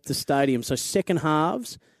at Optus Stadium. So second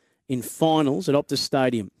halves in finals at Optus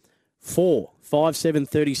Stadium.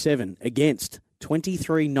 4-5-7-37 against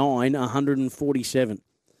 23-9, 147.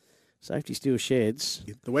 Safety Steel Sheds.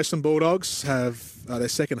 The Western Bulldogs have their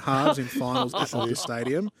second halves in finals at Optus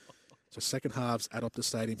Stadium. So second halves at Optus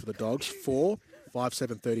Stadium for the Dogs,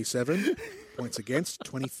 4-5-7-37. Points against,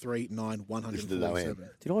 23-9, 147.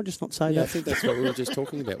 Did I just not say that? Yeah, I think that's what we were just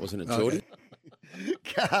talking about, wasn't it, Geordie?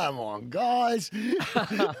 Come on, guys.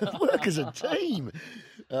 Work as a team.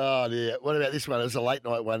 Oh, dear. What about this one? It was a late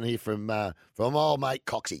night one here from old mate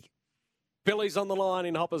Coxie. Billy's on the line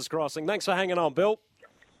in Hoppers Crossing. Thanks for hanging on, Bill.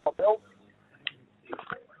 Bill?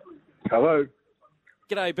 Hello.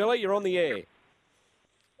 G'day, Billy. You're on the air.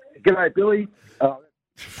 G'day, Billy.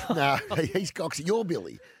 No, he's Coxie. You're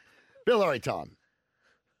Billy. Bill Lorry time.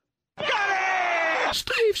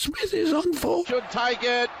 Steve Smith is on for. Should take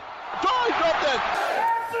it. Try, dropped it.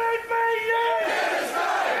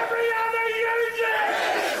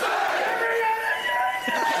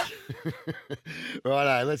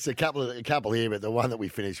 Righto, let's a couple here, but the one that we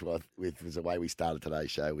finished with was the way we started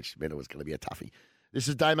today's show, which meant it was going to be a toughie. This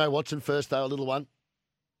is Damo Watson first, though, a little one.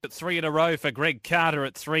 3 in a row for Greg Carter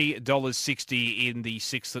at $3.60 in the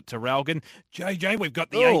 6th at Terralgan. JJ, we've got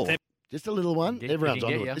the 8th. Just a little one. Everyone's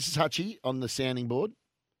on it. This is Hutchie on the sounding board.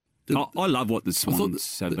 I love what the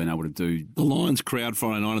Swans have been able to do. The Lions crowd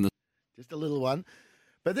Friday night. Just a little one.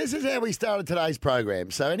 But this is how we started today's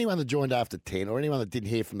program. So anyone that joined after 10 or anyone that didn't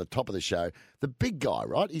hear from the top of the show, the big guy,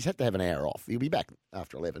 right, he's had to have an hour off. He'll be back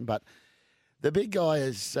after 11. But the big guy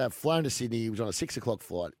has flown to Sydney. He was on a 6 o'clock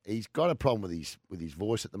flight. He's got a problem with his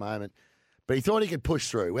voice at the moment. But he thought he could push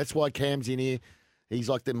through. That's why Cam's in here. He's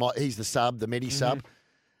like he's the sub, the Medi sub.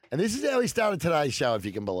 And this is how he started today's show, if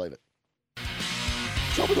you can believe it.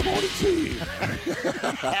 Top of the morning to you.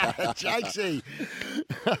 Jakesy.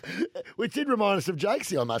 Which did remind us of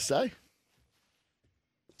Jakesy, I must say.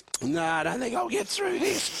 No, I don't think I'll get through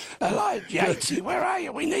this. Hello, Jakesy, where are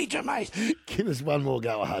you? We need you, mate. Give us one more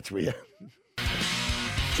go, Hutch, will you?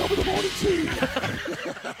 Top of the morning to you.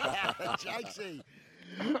 Jakesy.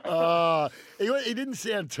 He didn't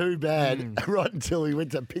sound too bad right until he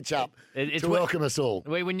went to pitch up to welcome us all.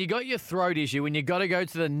 When you got your throat issue, when you got to go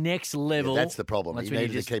to the next level. Yeah, that's the problem. That's you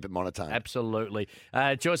needed to keep it monotone. Absolutely.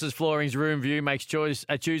 Choices Flooring's Room View makes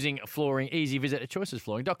choosing flooring easy. Visit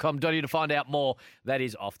choicesflooring.com.au to find out more. That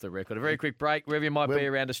is off the record. A very quick break, wherever you might be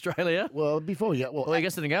around Australia. Well, before we go... Well, I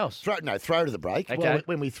guess something else. Throw to the break. Okay. Well,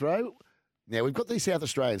 when we throw... Now, we've got these South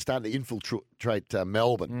Australians starting to infiltrate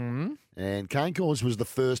Melbourne. And Kane Corns was the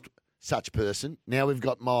first such person. Now we've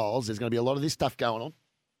got Miles. There's going to be a lot of this stuff going on.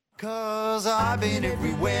 'Cause I've been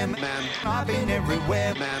everywhere, man. I've been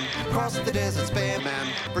everywhere, man. Across the desert's bare, man.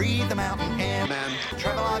 Breathe the mountain air, man.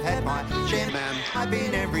 Travel, I've had my share, man. I've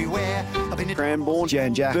been everywhere. I've been Cranbourne,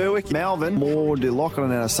 Jan Jack, Berwick, Malvern, more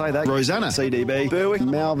Lachlan, and I say that. Rosanna, CDB, Berwick,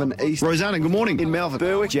 Malvern, East. Rosanna, good morning. In Malvern,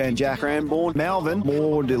 Berwick, Jan Jack, Cranbourne, Malvern,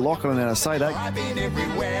 more Lachlan, and I say that. I've been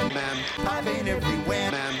everywhere, man. I've been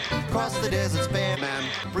everywhere, man. Across the desert's bare, man.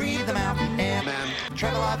 Breathe the mountain air, man.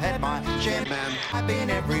 Travel, I've had my share, man. I've been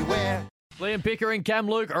everywhere. Liam Pickering, Cam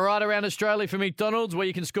Luke are right around Australia for McDonald's, where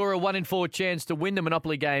you can score a 1 in 4 chance to win. The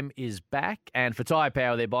Monopoly game is back. And for Tyre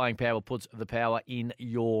Power, their buying power puts the power in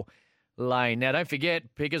your lane. Now, don't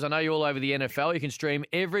forget, Pickers, I know you're all over the NFL. You can stream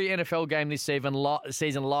every NFL game this season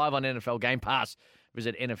live on NFL Game Pass.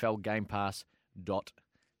 Visit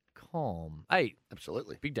NFLGamePass.com. Hey,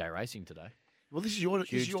 absolutely. Big day racing today. Well, this is your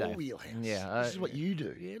Huge day. wheelhouse. Yeah, this is what you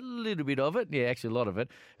do. Yeah, a little bit of it. Yeah, actually a lot of it.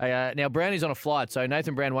 Now, Brownie's on a flight, so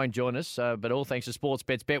Nathan Brown won't join us, but all thanks to Sports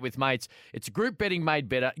Bets. Bet with mates. It's group betting made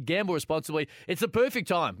better. Gamble responsibly. It's the perfect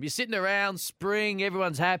time. You're sitting around, spring,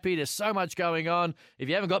 everyone's happy. There's so much going on. If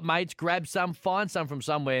you haven't got mates, grab some, find some from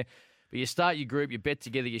somewhere. But you start your group, you bet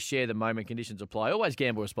together, you share the moment. Conditions apply. Always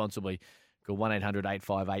gamble responsibly. Call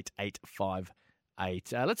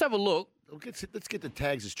 1-800-858-858. Let's have a look. Let's get the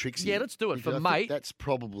tags as Trixie. Yeah, let's do it. Because For I think Mate. that's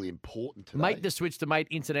probably important today. Mate the switch to Mate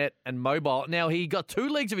Internet and Mobile. Now, he got 2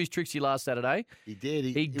 legs of his Trixie last Saturday. He did.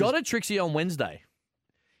 He got a Trixie on Wednesday.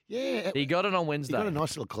 Yeah. He got it on Wednesday. He got a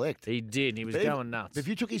nice little collect. He did. He was going nuts. If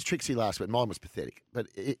you took his Trixie last week, mine was pathetic. But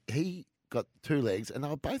he got 2 legs, and they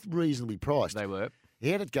were both reasonably priced. They were. He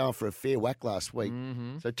had it going for a fair whack last week.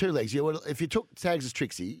 Mm-hmm. So 2 legs. If you took tags as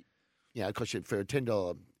Trixie, it cost you for a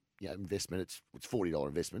 $10 investment. It's $40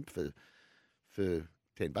 investment for $10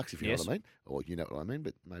 if you know what I mean, or you know what I mean,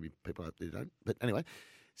 but maybe people out there don't. But anyway,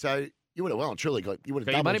 so you would have well and truly got you would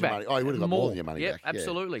have doubled your money. Oh, you would have got more than your money back.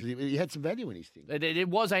 Absolutely. Yeah, he had some value in his thing. It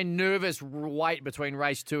was a nervous wait between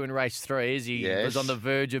race 2 and race 3 as he was on the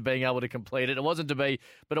verge of being able to complete it. It wasn't to be,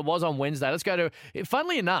 but it was on Wednesday. Let's go to.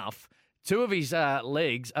 Funnily enough, 2 of his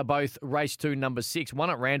legs are both race 2, number 6. One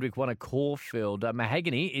at Randwick, one at Caulfield.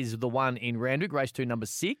 Mahogany is the one in Randwick, race 2, number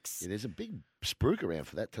 6. Yeah, there's a big spruik around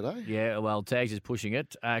for that today. Yeah, well, Tags is pushing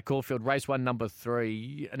it. Caulfield, race 1, number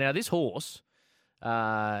 3. Now, this horse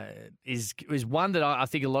is one that I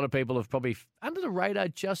think a lot of people have probably under the radar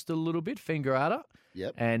just a little bit, Fingerada.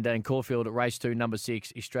 Yep. And Caulfield at race 2, number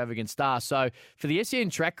 6, Extravagant Star. So, for the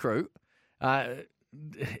SEN track crew,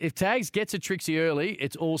 if Tags gets a Trixie early,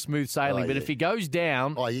 it's all smooth sailing. But if he goes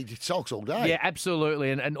down... Oh, he sulks all day. Yeah,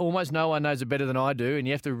 absolutely. And almost no one knows it better than I do. And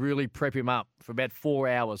you have to really prep him up for about 4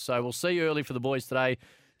 hours. So we'll see you early for the boys today.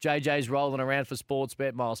 JJ's rolling around for Sports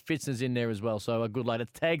Bet. Miles Fitzner's in there as well. So a good late.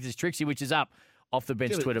 It's Tags is Trixie, which is up off the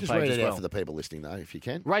Bench Twitter just page read as it well. out for the people listening, though, if you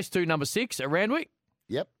can. Race 2, number 6 at Randwick.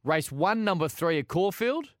 Yep. Race 1, number 3 at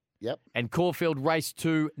Caulfield. Yep. And Caulfield, race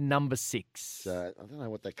 2, number 6. So I don't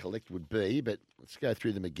know what that collect would be, but let's go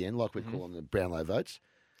through them again, like we call them the Brownlow votes.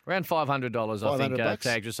 Around $500, I think $500?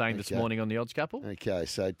 Tags was saying this morning on the Odds Couple. Okay,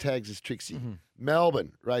 so Tags is Trixie.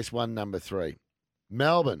 Melbourne, race 1, number 3.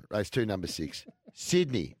 Melbourne, race 2, number 6.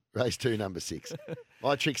 Sydney, race 2, number 6.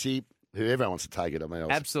 My Trixie, whoever wants to take it, I mean, I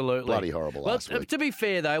was absolutely bloody horrible last week. To be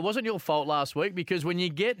fair, though, it wasn't your fault last week because when you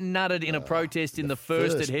get nutted in a protest in the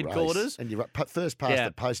first at headquarters... Race, and you first past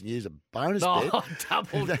the post and use a bonus bet.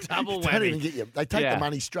 Double whammy. Don't even get you. They take the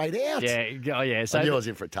money straight out. Yeah. So I knew I was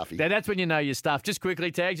in for a toughie. That's when you know your stuff. Just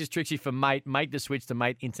quickly, Tags is Trixie for Mate. Make the switch to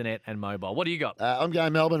Mate Internet and Mobile. What do you got? I'm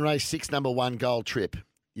going Melbourne, race 6, number 1, Gold Trip.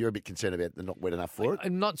 You're a bit concerned about they're not wet enough for it.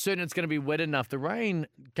 I'm not certain it's going to be wet enough. The rain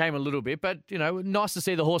came a little bit, but, nice to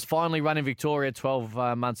see the horse finally run in Victoria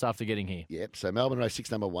 12 months after getting here. Yep, so Melbourne, race 6,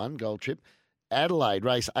 number 1, Gold Trip. Adelaide,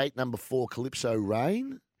 race 8, number 4, Calypso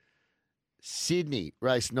Rain. Sydney,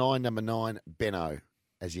 race 9, number 9, Benno,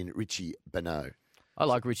 as in Richie Benno. I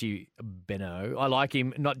like Richie Benno. I like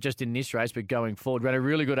him not just in this race, but going forward. Ran a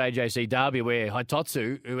really good AJC derby where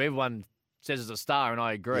Haitotsu, who everyone says is a star, and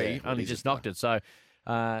I agree, only just knocked it. So...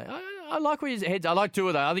 I like where his head's. I like 2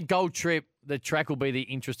 of those. I think Gold Trip, the track will be the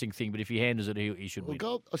interesting thing, but if he handles it, he should win.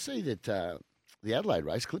 Gold, I see that the Adelaide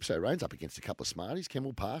race, Calypso Rain's up against a couple of smarties.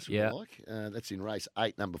 Kemmel Pass, that's in race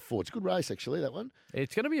 8, number 4. It's a good race, actually, that one.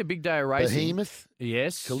 It's going to be a big day of racing. Behemoth.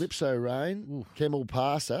 Yes. Calypso Rain, Kemmel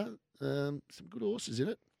Passer. Some good horses in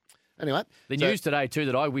it. Anyway. The news today, too,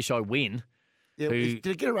 that I wish I win. Yeah, did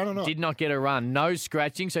it get a run or not? Did not get a run. No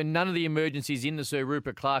scratching, so none of the emergencies in the Sir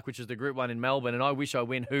Rupert Clarke, which is the Group 1 in Melbourne, and I wish I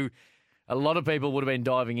win, who a lot of people would have been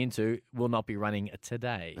diving into, will not be running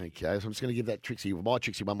today. Okay, so I'm just going to give that my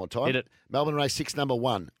Trixie one more time. Hit it. Melbourne race 6, number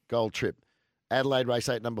 1, Gold Trip. Adelaide race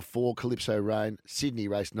 8, number 4, Calypso Rain. Sydney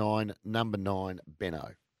race 9, number 9,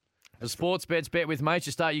 Benno. The Sports Bets Bet with mates.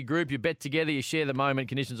 You start your group, you bet together, you share the moment.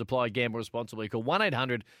 Conditions apply. Gamble responsibly. Call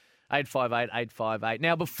 1-800-858-858.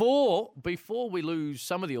 Now, before we lose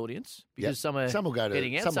some of the audience, because some will go to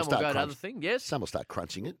getting out, some will go to other things. Yes, some will start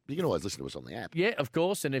crunching it. You can always listen to us on the app. Yeah, of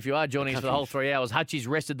course. And if you are joining us for the whole 3 hours, Hutchie's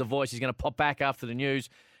rested the voice. He's going to pop back after the news.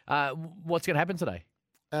 What's going to happen today?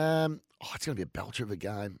 It's going to be a belter of a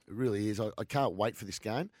game. It really is. I can't wait for this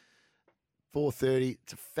game. 4:30.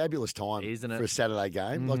 It's a fabulous time, isn't it, for a Saturday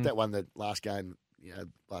game like that one. The last game.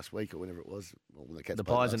 Last week or whenever it was. When the Cats the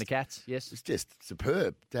Pies and the Cats, yes. It's just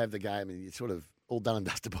superb to have the game, and it's sort of all done and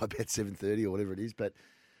dusted by about 7:30 or whatever it is. But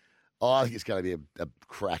I think it's going to be a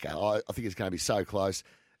cracker. I think it's going to be so close.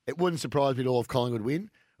 It wouldn't surprise me at all if Collingwood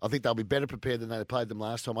win. I think they'll be better prepared than they played them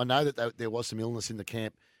last time. I know that there was some illness in the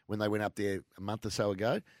camp when they went up there a month or so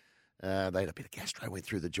ago. They had a bit of gastro, went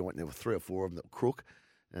through the joint, and there were 3 or 4 of them that were crook.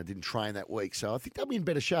 Didn't train that week. So I think they'll be in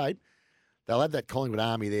better shape. They'll have that Collingwood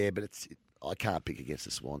army there, but I can't pick against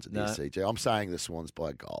the Swans at the SCG. I'm saying the Swans by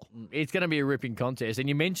a goal. It's going to be a ripping contest. And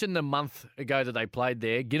you mentioned the month ago that they played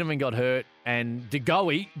there. Ginnivan got hurt and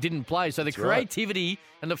DeGoey didn't play. So the creativity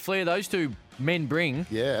and the flair those two men bring.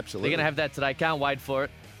 Yeah, absolutely. They're going to have that today. Can't wait for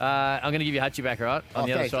it. I'm going to give you Hutchie back, all right? On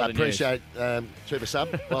the other side of the news. I appreciate Super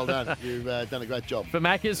Sub. Well done. You've done a great job. For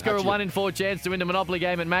Macca's, score a 1 in 4 chance to win the Monopoly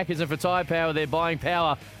game at Macca's. And for Tyre Power, their buying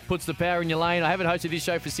power puts the power in your lane. I haven't hosted this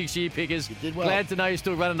show for 6 year pickers. You did well. Glad to know you're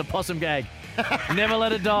still running the possum gag. Never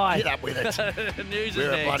let it die. Get up with it. News Wear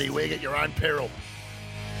is a next. bloody wig at your own peril.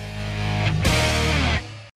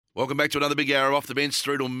 Welcome back to another big hour of Off the Bench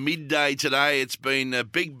through till midday today. It's been a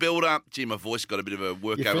big build-up. Gee, my voice got a bit of a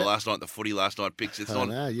workover last night. The footy last night picks. It's not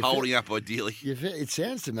holding up ideally. It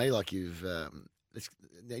sounds to me like you've...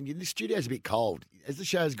 the studio's a bit cold. As the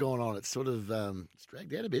show's gone on, it's sort of it's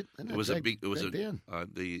dragged out a bit.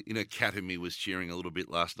 The inner cat in me was cheering a little bit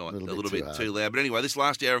last night, a little bit hard. too loud. But anyway, this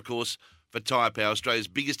last hour, of course, for Tyre Power, Australia's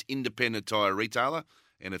biggest independent tyre retailer,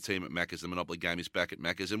 and a team at Macca's. The Monopoly game is back at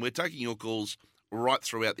Macca's, and we're taking your calls right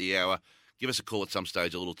throughout the hour. Give us a call at some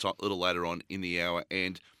stage a little later on in the hour.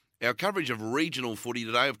 And our coverage of regional footy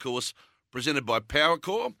today, of course, presented by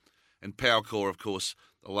Powercore. And Powercore, of course,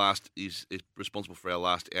 is responsible for our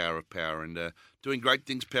last hour of power and doing great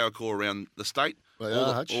things, Powercore, around the state.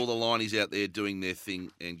 Well, all the lineys out there doing their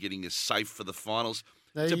thing and getting us safe for the finals.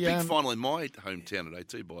 It's a big final in my hometown today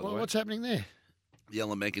too, by the way. What's happening there? The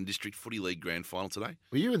Alamancan District Footy League Grand Final today.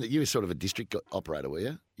 Were you were sort of a district operator, were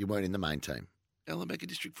you? You weren't in the main team. Alamancan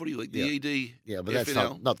District Footy League, the ED. Yeah, but that's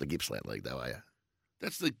not the Gippsland League, though, are you?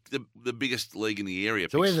 That's the biggest league in the area.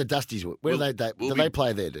 So where the Dusties? Do they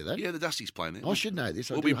play there? Do they? Yeah, the Dusties play there. I should know this.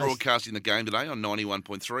 We'll be broadcasting the game today on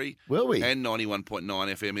 91.3. Will we? And 91.9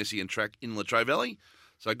 FM SEN track in Latrobe Valley.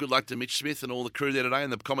 So good luck to Mitch Smith and all the crew there today,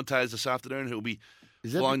 and the commentators this afternoon who will be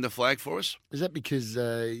flying the flag for us. Is that because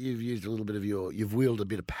you've used a little bit of you've wielded a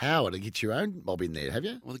bit of power to get your own mob in there? Have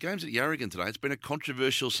you? Well, the game's at Yarragon today. It's been a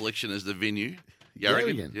controversial selection as the venue.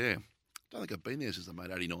 Yarragon, yeah. I don't think I've been there since I made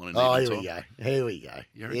 89. Here we go.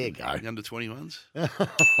 There you go. The under 21s.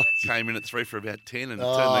 Came in at 3 for about 10 and turned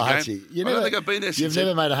the Hutchie, game. I don't think I've been there since. You've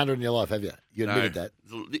never made 100 in your life, have you? You admitted that.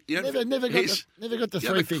 Never got the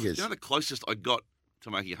three figures. You know the closest I got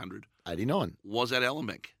to making 100? 89. Was at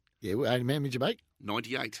Alamanc. Yeah, how many did you make?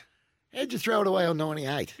 98. How'd you throw it away on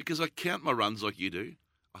 98? Because I count my runs like you do.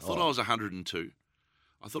 I thought I was 102.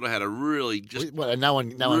 I thought I had a really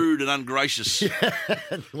rude and ungracious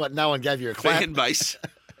no one gave you a clap? fan base.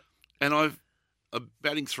 And I'm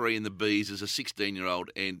batting 3 in the Bs as a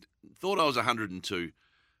 16-year-old and thought I was 102.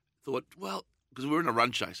 Thought, well, because we were in a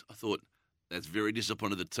run chase, I thought, that's very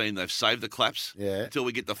disappointed the team. They've saved the claps until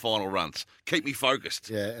we get the final runs. Keep me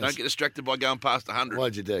focused. Yeah, don't get distracted by going past 100.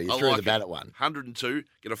 What did you do? You threw the bat at one. 102,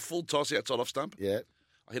 get a full toss outside off stump. Yeah.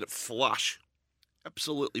 I hit it flush,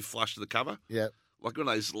 absolutely flush to the cover. Yeah. Like one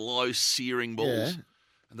of those low searing balls. Yeah.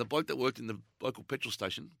 And the bloke that worked in the local petrol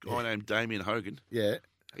station, a guy named Damien Hogan, yeah,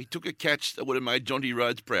 he took a catch that would have made John D.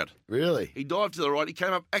 Rhodes proud. Really? He dived to the right. He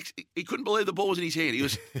came up. Actually, he couldn't believe the ball was in his hand. He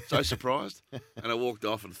was so surprised. And I walked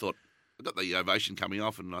off and thought, I got the ovation coming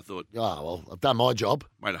off, and I thought, oh, well, I've done my job.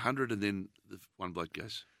 Made 100, and then the one bloke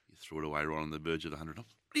goes, you threw it away right on the verge of the 100.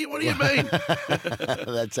 What do you mean?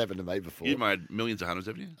 That's happened to me before. You've made millions of hundreds,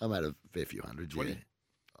 haven't you? I made a fair few hundreds, 20? Yeah.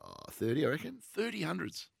 30, I reckon. 30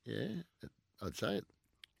 hundreds? Yeah, I'd say it.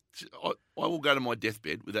 I will go to my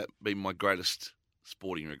deathbed with that being my greatest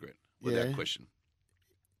sporting regret, without question.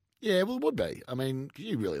 Yeah, well, it would be. I mean, 'cause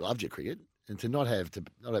you really loved your cricket, and to not have been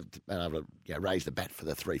able to raise the bat for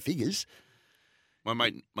the 3 figures. My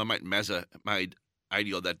mate Mazza made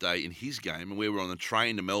 80 odd that day in his game, and we were on the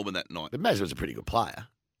train to Melbourne that night. But Mazza was a pretty good player.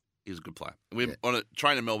 He was a good player. And we were on a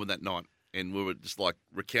train to Melbourne that night, and we were just like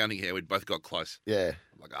recounting how we'd both got close. Yeah.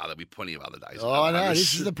 Like, there'll be plenty of other days. Oh, I know.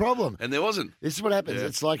 This is the problem. And there wasn't. This is what happens. Yeah.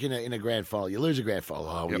 It's like in a grand final. You lose a grand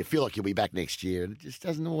final. You feel like you'll be back next year, and it just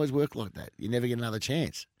doesn't always work like that. You never get another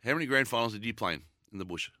chance. How many grand finals did you play in the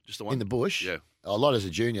bush? Just the one? In the bush? Yeah. A lot as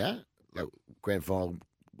a junior. Yep. Grand final,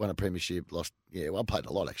 won a premiership, lost. Yeah, well, I played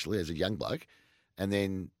a lot, actually, as a young bloke. And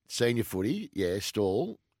then senior footy,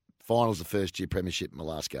 stall. Finals the first year, premiership in my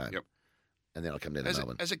last game. Yep. And then I come down to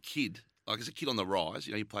Melbourne. As a kid on the rise,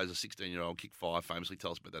 you play as a 16-year-old, kick 5, famously.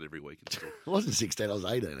 Tell us about that every week. I wasn't 16, I was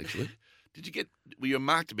 18, actually. Were you a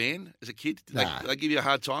marked man as a kid? Did they give you a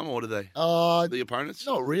hard time, or did they? The opponents?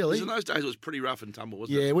 Not really. 'Cause in those days, it was pretty rough and tumble,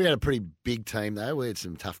 wasn't it? Yeah, we had a pretty big team, though. We had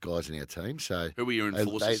some tough guys in our team. So who were your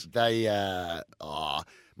enforcers?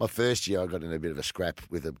 My my first year, I got in a bit of a scrap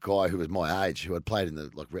with a guy who was my age, who I'd played in the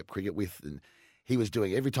rep cricket with, and he was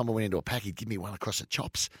doing every time I went into a pack, he'd give me one across the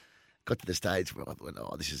chops. Got to the stage where I went,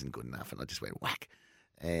 oh, this isn't good enough, and I just went whack,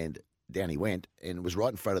 and down he went, and it was right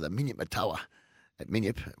in front of the Minyip Matoa at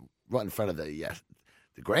Minyip, right in front of the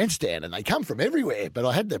grandstand, and they come from everywhere. But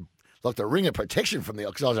I had the ring of protection from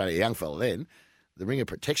because I was only a young fella then, the ring of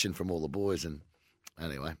protection from all the boys, and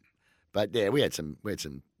anyway, but yeah, we had some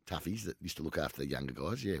toughies that used to look after the younger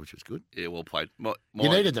guys, which was good. Yeah, well played. You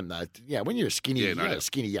needed them though. Yeah, when you're a skinny,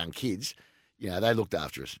 skinny young kids, they looked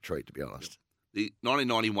after us a treat, to be honest. The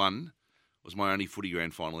 1991 was my only footy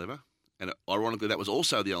grand final ever. And ironically, that was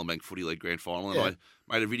also the Allan Bank Footy League grand final. And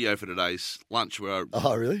I made a video for today's lunch where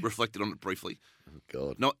I reflected on it briefly. Oh,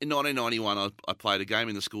 God. In 1991, I played a game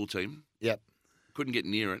in the school team. Yep. Couldn't get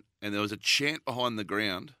near it. And there was a chant behind the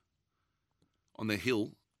ground on the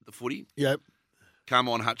hill, the footy. Yep. Come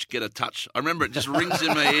on, Hutch, get a touch. I remember it just rings in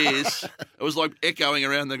my ears. It was like echoing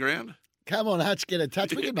around the ground. Come on, Hutch, get a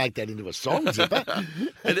touch. We could make that into a song, Zipper.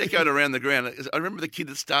 It echoed around the ground. I remember the kid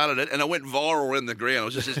that started it, and I went viral around the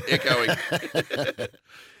ground. It was just echoing.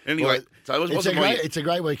 Anyway, so it's a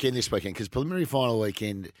great weekend this weekend because preliminary final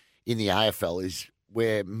weekend in the AFL is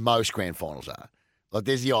where most grand finals are. Like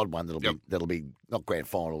there's the odd one that'll be not grand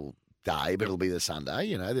final day, but it'll be the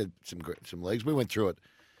Sunday. There's some leagues. We went through it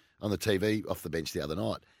on the TV off the bench the other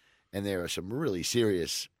night, and there are some really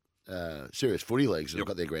serious footy leagues that have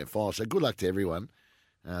got their grand finals. So good luck to everyone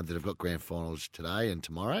that have got grand finals today and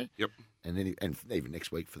tomorrow. Yep. And even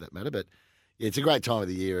next week for that matter. But yeah, it's a great time of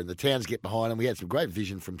the year, and the towns get behind them. We had some great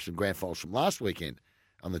vision from some grand finals from last weekend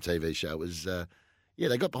on the TV show. It was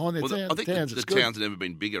they got behind their towns. I think towns. the towns have never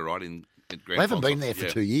been bigger, right? In grand finals. They haven't been there for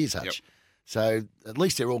 2 years, Hutch. Yep. So at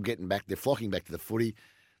least they're all getting back. They're flocking back to the footy.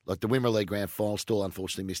 Like the Wimmera League grand final still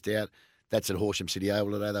unfortunately missed out. That's at Horsham City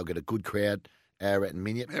Oval today. They'll get a good crowd. Ararat and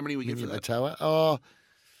Minyip. How many we get for that? Matoa. Oh,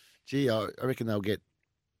 gee, I reckon they'll get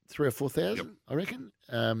 3,000 or 4,000. Yep. I reckon.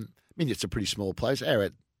 Minyip's a pretty small place.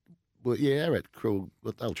 Ararat, Ararat crew,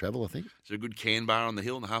 they'll travel. I think. Is there a good can bar on the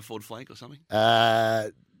hill on the half-forward flank or something? I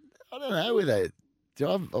don't know where they.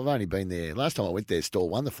 I've only been there. Last time I went there, Stall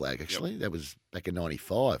won the flag. Actually, that was back in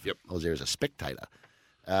 '95. Yep. I was there as a spectator.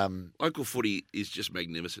 Local footy is just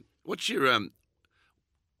magnificent. What's your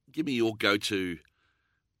give me your go-to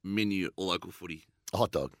menu at local footy? A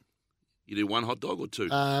hot dog. You do one hot dog or two?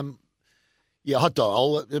 Hot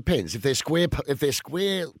dog. It depends. If they're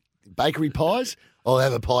square bakery pies, I'll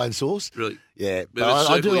have a pie and sauce. Really? Yeah. But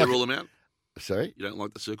I do rule them out. Sorry? You don't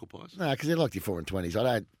like the circle pies? No, because they're like your 4 and 20s. I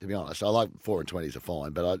don't, to be honest. I like 4 and 20s are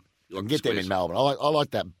fine, but I can get them in Melbourne. I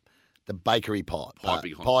like that the bakery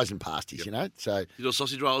pies and pasties. Yep. So you do a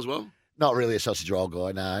sausage roll as well? Not really a sausage roll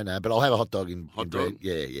guy, no. But I'll have a hot dog in bread.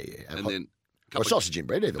 Yeah. And then or sausage in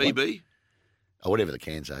bread, either VB? One. Or whatever the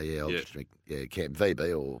cans are, I'll just drink,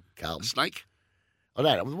 VB or Carlton. Snake? I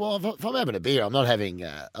don't know. Well, if I'm having a beer, I'm not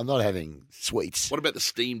having sweets. What about the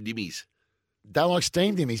steamed dimmies? Don't like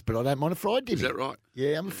steamed dimmies, but I don't mind a fried dimmy. Is that right?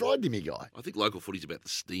 Yeah, I'm a fried dimmy guy. I think local footy's about the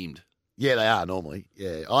steamed. Yeah, they are normally.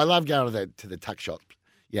 Yeah, I love going to the tuck shop.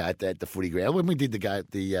 Yeah, at the footy ground when we did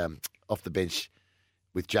the off the bench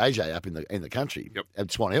with JJ up in the country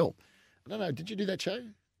at Swan Hill. I don't know. Did you do that show?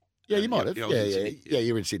 Yeah, you might have. Yeah,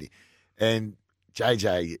 you were in Sydney, and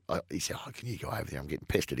JJ he said, "Oh, can you go over there? I'm getting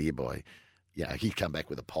pestered here by." He'd come back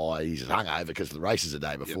with a pie. He's hungover because the races the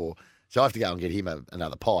day before, so I have to go and get him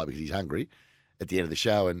another pie because he's hungry. At the end of the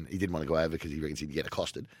show, and he didn't want to go over because he reckons he'd get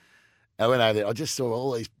accosted. I went over there. I just saw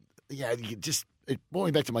all these. It brought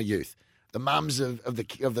me back to my youth. The mums of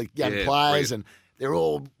the young players, and they're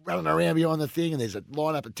all running around behind the thing, and there's a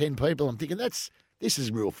lineup of 10 people. I'm thinking this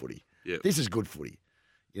is real footy. Yeah. This is good footy.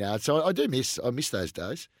 So I miss those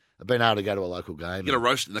days. I've been able to go to a local game. You get a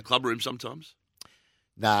roast in the club room sometimes?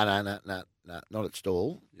 No, not at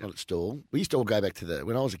Stall. Yep. Not at Stall. We used to all go back to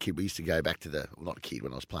when I was a kid, we used to go back to not a kid,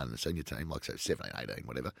 when I was playing in the senior team, like 17, 18,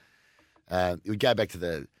 whatever. We'd go back to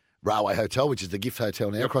the Railway Hotel, which is the Gift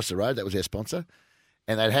Hotel now, across the road. That was our sponsor.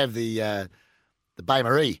 And they'd have the Bay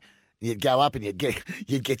Marie. You'd go up and you'd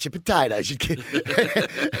get your potatoes.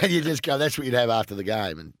 And you'd just go, that's what you'd have after the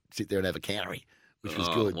game, and sit there and have a countery, which was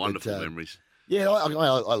good. Wonderful memories. Yeah, I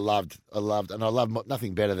loved, and I love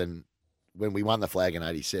nothing better than when we won the flag in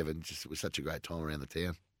 '87. Just, it was such a great time around the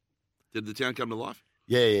town. Did the town come to life?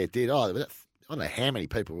 Yeah, it did. I don't know how many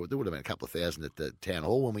people. There would have been a couple of thousand at the town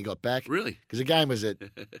hall when we got back. Really? Because the game was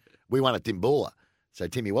we won at Dimboola, so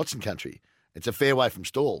Timmy Watson country. It's a fair way from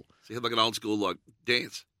Stall. So you had like an old school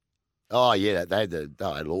dance. Oh yeah, it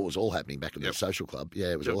was all happening back in the social club.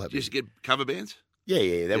 Yeah, it was all happening. Did you get cover bands?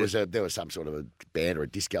 Yeah. There was some sort of a band or a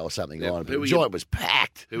disco or something on it. But the joint was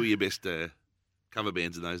packed. Who were your best cover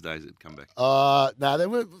bands in those days that come back? No, they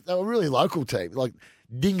were really local teams, like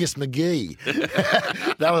Dingus McGee.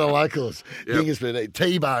 They were the locals. Yep. Dingus McGee,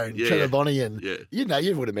 T-Bone, Yeah. Trevor Bonnie, and Yeah.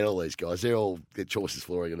 you would have met all these guys. They're all get choices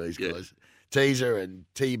flooring of these guys. Teaser and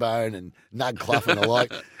T-Bone and Nug Clough and the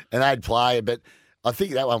like, and they'd play. But I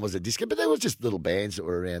think that one was a disco. But there was just little bands that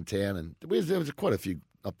were around town, and there was quite a few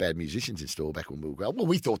not bad musicians in store back when we were growing up. Well,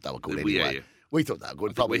 we thought they were good anyway. We thought they were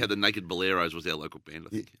good. I think we had the Naked Boleros was our local band, I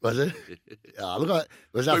think. Was it? Look, there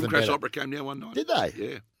was Boom nothing Crash better. Opera came down one night. Did they?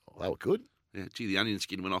 Yeah. Oh, they were good. Yeah, gee, the onion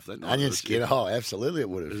skin went off that night. Onion skin. Oh, absolutely, it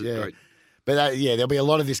would have. It was Yeah, great. but there'll be a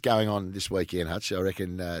lot of this going on this weekend, Hutch. I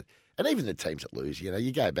reckon, and even the teams that lose,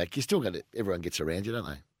 you go back, you still got it. Everyone gets around you, don't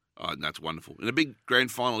they? Oh, that's wonderful. And a big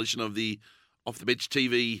grand final edition of the Off the Bench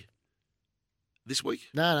TV this week.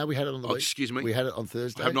 No, we had it on the week. Excuse me. We had it on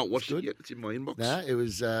Thursday. I have not watched it yet. It's in my inbox. No, it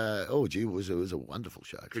was. It was a wonderful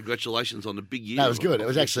show. Congratulations on the big year. No, it was good. It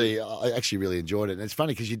was actually. I actually really enjoyed it, and it's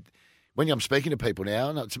funny because when I'm speaking to people now,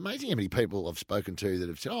 and it's amazing how many people I've spoken to that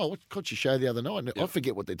have said, "Oh, what caught your show the other night?" And I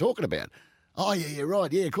forget what they're talking about. Oh, yeah,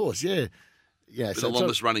 right, yeah, of course, yeah. It's the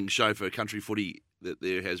longest running show for country footy that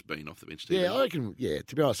there has been Off the Bench TV. Yeah, I reckon. Yeah,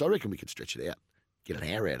 to be honest, I reckon we could stretch it out, get an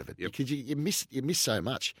hour out of it because you miss so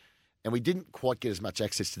much, and we didn't quite get as much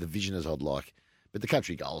access to the vision as I'd like. But the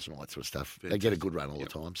country goals and all that sort of stuff, they get a good run all the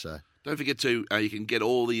time. So don't forget to you can get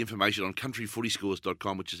all the information on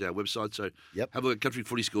countryfootyscores.com, which is our website. So have a look at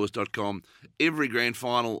countryfootyscores.com. Every grand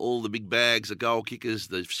final, all the big bags, the goal kickers,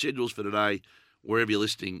 the schedules for today. Wherever you're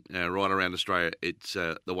listening, right around Australia, it's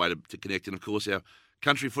the way to connect. And, of course, our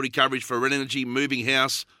country footy coverage for Red Energy Moving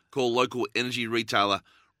House. Call local energy retailer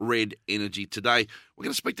Red Energy today. We're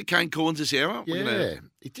going to speak to Kane Corns this hour.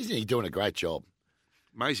 Isn't he doing a great job?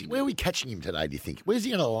 Amazing. Where are we catching him today, do you think? Where's he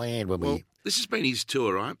going to land when we... This has been his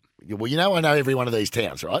tour, right? Well, I know every one of these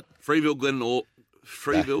towns, right? Freeville, Glen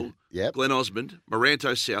Osmond,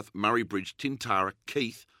 Moranto South, Murray Bridge, Tintara,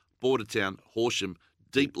 Keith, Bordertown, Horsham,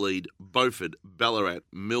 Deeplead, Beaufort, Ballarat,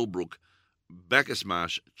 Millbrook, Bacchus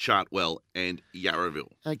Marsh, Chartwell, and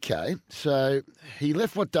Yarraville. Okay, so he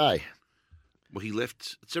left what day? Well, he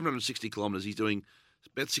left 760 kilometres. He's doing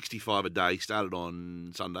about 65 a day. He started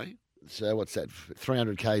on Sunday. So what's that,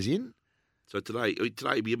 300 Ks in? So today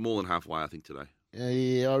he'd be more than halfway, I think, today.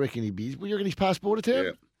 Yeah, I reckon he'd be. Well, you reckon he's past Bordertown?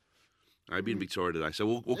 Yeah. No, he'd be in Victoria today.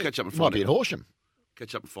 So we'll catch up and Might find be out. in Horsham.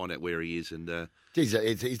 Catch up and find out where he is. And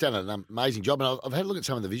he's done an amazing job. And I've had a look at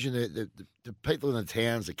some of the vision. The people in the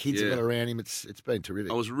towns, the kids that got around him, it's been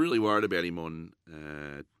terrific. I was really worried about him on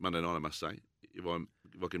Monday night, I must say, if I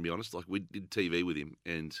can be honest. Like, we did TV with him,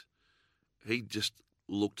 and he just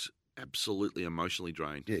looked absolutely emotionally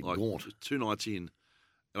drained. Yeah, like, gaunt. 2 nights in.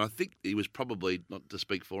 And I think he was probably, not to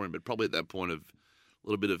speak for him, but probably at that point of a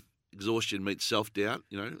little bit of exhaustion meets self-doubt.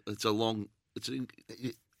 It's an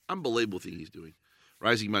unbelievable thing he's doing.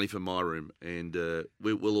 Raising money for My Room, and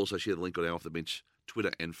we'll also share the link on our Off the Bench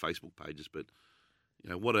Twitter and Facebook pages. But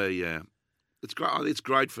it's great. It's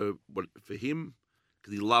great for him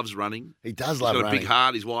because he loves running. He does He's love got running. a big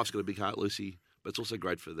heart. His wife's got a big heart, Lucy. But it's also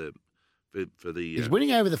great for the. He's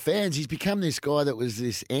winning over the fans. He's become this guy that was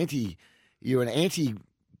this you're an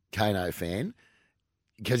anti-Kano fan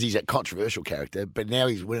because he's a controversial character, but now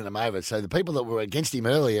he's winning them over. So the people that were against him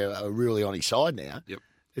earlier are really on his side now. Yep.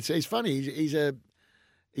 He's funny. He's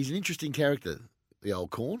an interesting character, the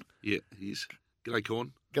old Corn. Yeah, he is. G'day,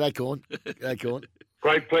 Corn. G'day, Corn. G'day, Corn.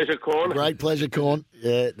 Great pleasure, Corn. Great pleasure, Corn.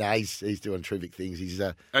 Yeah, no, he's doing terrific things. He's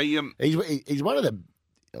one of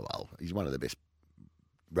the best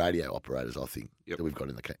radio operators, I think, that we've got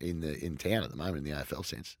in town at the moment in the AFL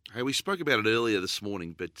sense. Hey, we spoke about it earlier this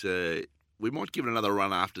morning, but we might give it another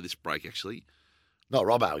run after this break. Actually, not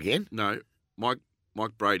Robbo again. No, Mike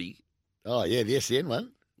Brady. Oh yeah, the SEN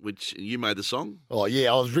one. Which you made the song. Oh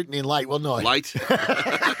yeah, I was written in late, wasn't I? Late. You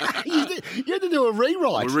had to do a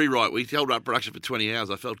rewrite. We held up production for 20 hours.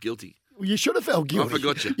 I felt guilty. Well, you should have felt guilty. I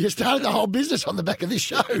forgot you. You started the whole business on the back of this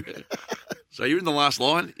show. So you're in the last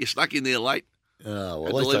line. You're stuck in there late. Oh, well,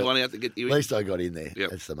 Had to leave one out to get you in. At least I got in there. Yep.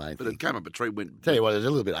 That's the main but thing. It came up a treat. Tell you what, it was a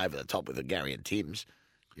little bit over the top with the Gary and Tim's.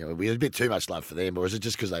 We had a bit too much love for them, or is it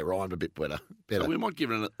just because they rhymed a bit better? So we might give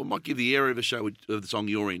the area of the show of the song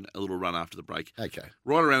you're in a little run after the break. Okay.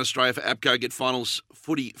 Right around Australia for APCO, get finals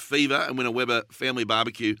footy fever and win a Weber family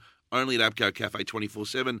barbecue only at APCO Cafe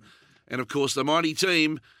 24/7. And of course, the mighty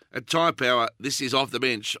team at Tyre Power. This is Off the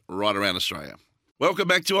Bench right around Australia. Welcome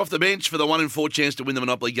back to Off the Bench for the 1 in 4 chance to win the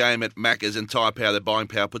Monopoly game at Macca's and Tyre Power. The buying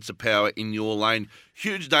power puts the power in your lane.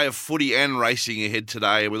 Huge day of footy and racing ahead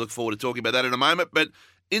today. We look forward to talking about that in a moment. But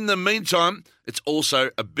in the meantime, it's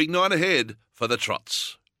also a big night ahead for the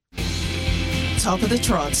Trots. Top of the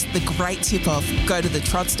Trots, the great tip-off. Go to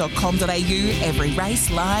thetrots.com.au, every race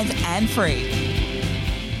live and free.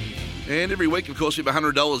 And every week, of course, we have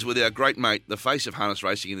 $100 with our great mate, the face of harness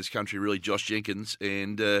racing in this country, really, Josh Jenkins.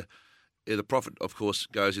 And the profit, of course,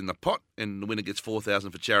 goes in the pot, and the winner gets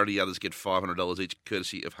 $4,000 for charity. Others get $500 each,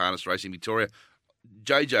 courtesy of Harness Racing Victoria.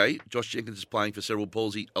 JJ, Josh Jenkins, is playing for Cerebral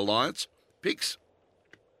Palsy Alliance. Picks.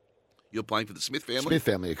 You're playing for the Smith family. Smith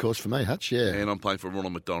family, of course, for me, Hutch, yeah. And I'm playing for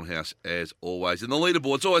Ronald McDonald House, as always. And the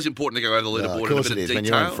leaderboard, it's always important to go over the leaderboard of course in a bit it of is,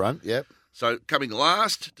 detail. when you're in front, yep. So coming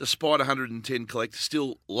last, despite 110 collect,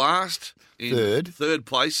 still last in third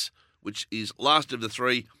place, which is last of the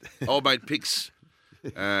three. Old mate Picks,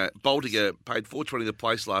 Baltinger paid $420 the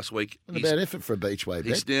place last week. Not a bad effort for a Beachway bet.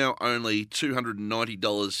 He's now only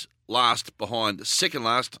 $290 last behind second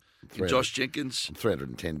last in Josh Jenkins. I'm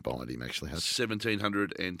 310 behind him, actually.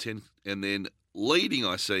 1,710. And then leading,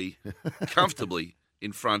 I see, comfortably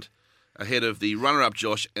in front, ahead of the runner-up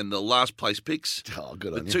Josh and the last place Picks. Oh,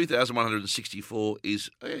 good on you. 2,164 is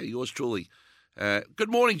yours truly. Good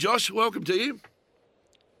morning, Josh. Welcome to you.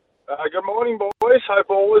 Good morning, boys. Hope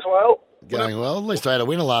all is well. Going well. At least I had a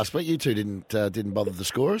winner last week. You two didn't bother to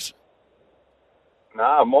score us. No,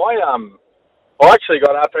 I actually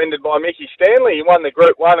got upended by Mickey Stanley. He won the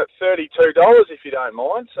Group 1 at $32, if you don't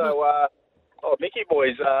mind. So, Mickey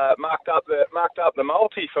boys marked up the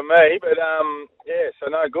multi for me, but so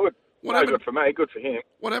no good. Good for me, good for him.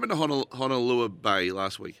 What happened to Honolulu Bay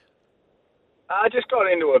last week? I just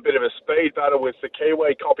got into a bit of a speed battle with the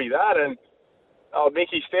Kiwi, copy that, and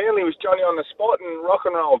Mickey Stanley was Johnny on the spot, and Rock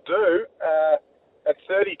and Roll Do at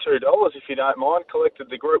 $32, if you don't mind, collected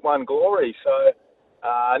the Group 1 glory. So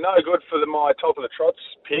no good for my top of the trots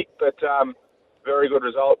pick, but very good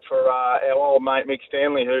result for our old mate Mick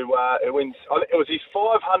Stanley, who wins. It was his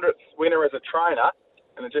 500th winner as a trainer,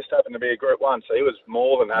 and it just happened to be a Group 1, so he was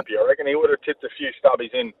more than happy. I reckon he would have tipped a few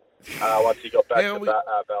stubbies in once he got back to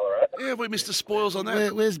Ballarat. Yeah, we missed the spoils on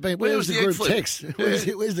that. Where's the group text?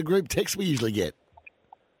 Where's the group text we usually get?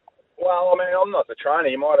 Well, I mean, I'm not the trainer.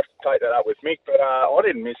 You might have to take that up with Mick, but I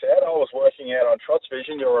didn't miss out. I was working out on Trots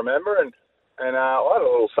Vision, you'll remember, and I had a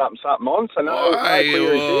little something on. So no,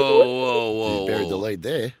 whoa. Buried the lead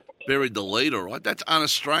there. Buried the lead, all right. That's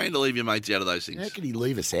un-Australian to leave your mates out of those things. How can he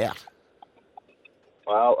leave us out?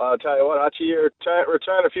 Well, I'll tell you what, Archie, you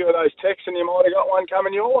return a few of those texts and you might have got one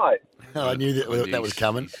coming your way. I knew that was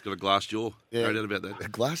coming. He's got a glass jaw. Yeah. No doubt about that. A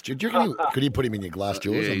glass jaw? Do you reckon could you put him in your glass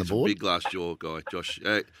jaws on the board? He's a big glass jaw guy, Josh.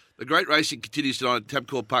 The great racing continues tonight at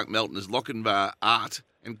Tabcorp Park, Melton, as Lochinvar Art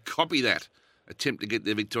and Copy That attempt to get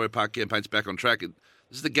their Victoria Park campaigns back on track. This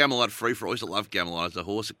is the Gamelot free-for-all. I used to love Gamelot as a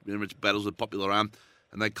horse. Remember its battles with Popular Arm.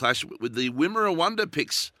 And they clash with the Wimmera Wonder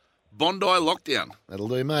Picks, Bondi Lockdown. That'll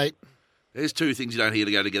do, mate. There's two things you don't hear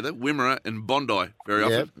to go together, Wimmera and Bondi, very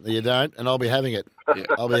often. Yeah, you don't, and I'll be having it. Yeah.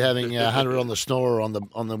 I'll be having 100 on the snorer on the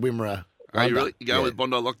Wimmera. Are you really? You go with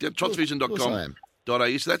Bondi Lockdown?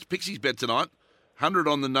 Trotsvision.com.au. So that's Pixie's bet tonight. 100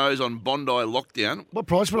 on the nose on Bondi Lockdown. What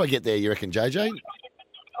price would I get there, you reckon, JJ?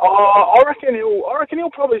 I reckon he'll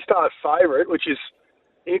probably start favourite, which is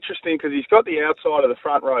interesting because he's got the outside of the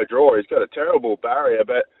front row draw. He's got a terrible barrier,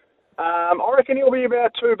 but I reckon he'll be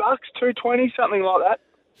about $2, $2.20, something like that.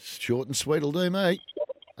 Short and sweet will do, mate.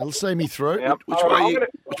 It'll see me through. Yep. Which way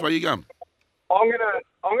are you going? I'm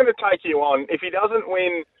gonna take you on. If he doesn't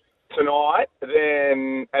win tonight,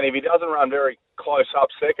 then and if he doesn't run very close up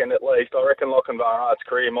second at least, I reckon Lochinvar Art's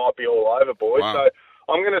career might be all over, boys. Wow. So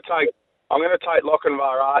I'm gonna take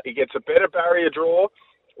Lochinvar Art. He gets a better barrier draw.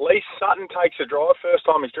 Lee Sutton takes a drive. First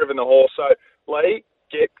time he's driven the horse. So Lee,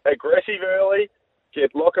 get aggressive early.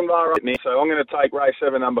 Get Lochinvar Art. So I'm going to take race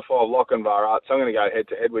 7, number 5, Lochinvar Art. So I'm going to go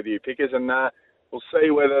head-to-head with you, Pickers, and we'll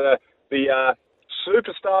see whether the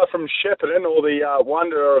superstar from Shepparton or the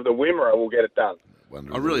wonder of the Wimmera will get it done.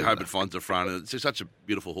 I really hope it finds the front. It's just such a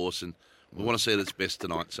beautiful horse, and we want to see it at its best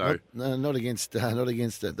tonight. So not against the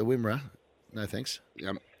Wimmera. No thanks.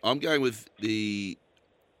 I'm going with the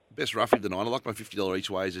best roughie of the night. I like my $50 each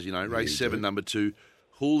ways, as you know. Race 7, number 2,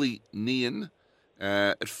 Hooli Nian.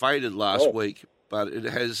 It faded last week, but it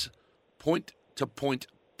has point-to-point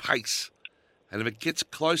pace. And if it gets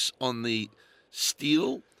close on the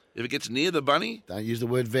steel, if it gets near the bunny... Don't use the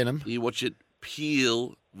word venom. You watch it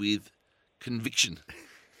peel with conviction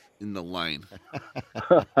in the lane.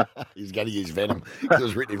 He's going to use venom because it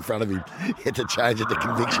was written in front of him. He had to change it to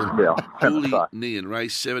conviction. Hooli Nian,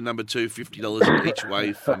 race 7, number 2, $50 each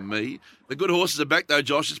way for me. The good horses are back, though,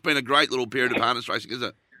 Josh. It's been a great little period of harness racing, isn't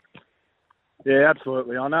it? Yeah,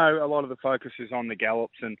 absolutely. I know a lot of the focus is on the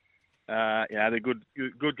gallops, and the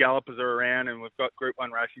good gallopers are around, and we've got Group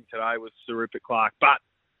 1 racing today with Sir Rupert Clark. But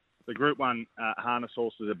the Group 1 harness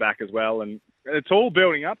horses are back as well. And it's all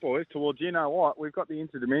building up, boys, towards, you know what, we've got the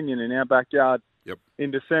Inter-Dominion in our backyard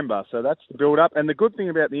in December. So that's the build-up. And the good thing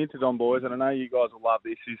about the Interdom, boys, and I know you guys will love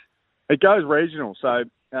this, is it goes regional. So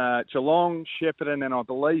Geelong, Shepparton, and I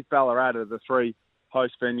believe Ballarat are the 3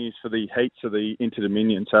 host venues for the heats of the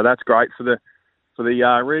Inter-Dominion. So that's great for the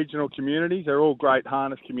regional communities. They're all great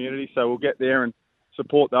harness communities, so we'll get there and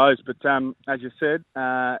support those. But as you said,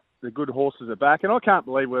 the good horses are back, and I can't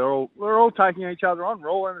believe we're all taking each other on.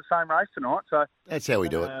 We're all in the same race tonight, so that's how we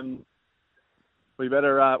do it. We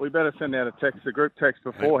better send out a group text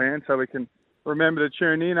beforehand, so we can remember to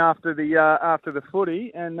tune in after the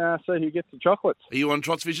footy and see who gets the chocolates. Are you on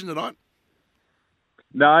Trots Vision tonight?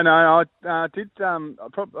 No, I did. I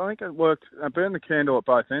think it worked. I burned the candle at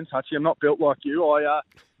both ends, Hutchie. I'm not built like you.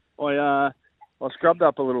 I scrubbed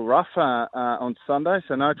up a little rough on Sunday,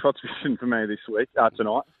 so no Trots Vision for me this week,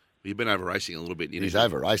 tonight. You've been over racing a little bit. He's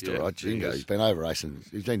over raced, all right. Jingo. He's been over racing.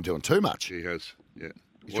 He's been doing too much. He has. Yeah.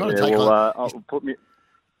 He's trying to take on. Put me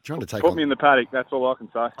on. in the paddock. That's all I can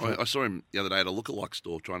say. I saw him the other day at a lookalike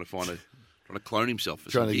store trying to clone himself.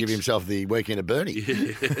 Trying to give himself the weekend of Bernie.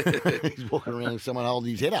 Yeah. He's walking around with someone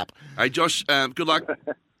holding his head up. Hey, Josh, good luck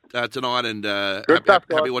tonight, and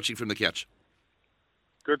happy watching from the couch.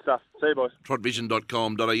 Good stuff. See you, boys.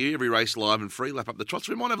 Trotvision.com.au. Every race live and free. Lap up the trots.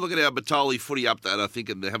 We might have a look at our Batoli footy update, I think,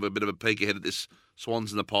 and have a bit of a peek ahead at this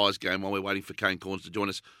Swans and the Pies game while we're waiting for Kane Corns to join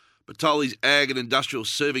us. Batoli's Ag and Industrial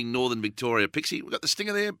serving Northern Victoria. Pixie, we've got the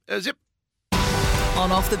stinger there. Zip.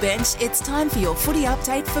 On Off the Bench, it's time for your footy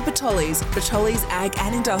update for Batoli's. Batoli's Ag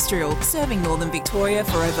and Industrial, serving Northern Victoria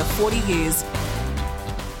for over 40 years.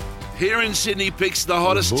 Here in Sydney, Picks, the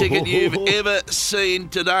hottest ticket you've ever seen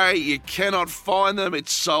today. You cannot find them.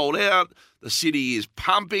 It's sold out. The city is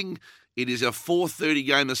pumping. It is a 4:30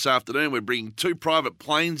 game this afternoon. We're bringing 2 private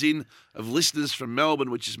planes in of listeners from Melbourne,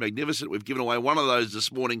 which is magnificent. We've given away one of those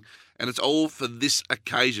this morning, and it's all for this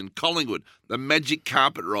occasion. Collingwood, the Magic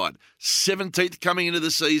Carpet Ride, 17th coming into the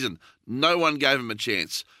season. No one gave him a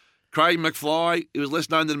chance. Craig McFly, he was less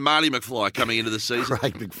known than Marty McFly coming into the season.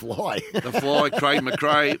 Craig McFly. The Fly, Craig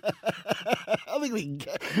McRae. I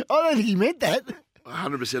don't think he meant that.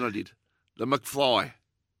 100% I did. The McFly.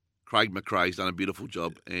 Craig McRae's done a beautiful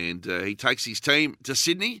job, and he takes his team to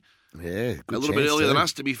Sydney. Yeah, good a little bit earlier too. than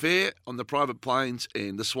us, to be fair, on the private planes,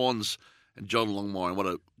 and the Swans and John Longmire. What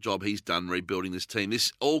a job he's done rebuilding this team.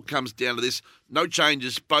 This all comes down to this. No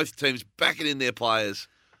changes. Both teams backing in their players.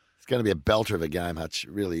 It's going to be a belter of a game, Hutch.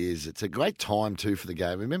 It really is. It's a great time, too, for the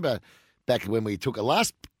game. Remember back when we took a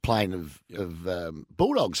last plane of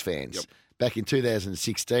Bulldogs fans back in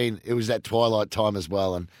 2016, it was that twilight time as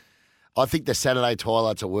well. And I think the Saturday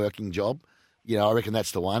twilight's a working job. You know, I reckon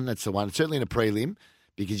that's the one. That's the one. Certainly in a prelim,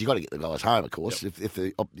 because you've got to get the guys home, of course. If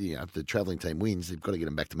the travelling team wins, they've got to get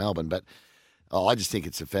them back to Melbourne. But I just think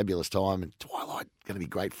it's a fabulous time. And twilight, going to be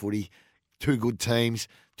great footy. 2 good teams,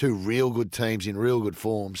 2 real good teams in real good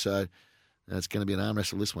form. So it's going to be an arm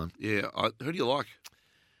wrestle, this one. Yeah. Who do you like?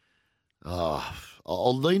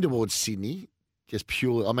 I'll lean towards Sydney, just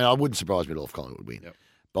purely. I mean, I wouldn't surprise me at all if Collingwood would win. Yep.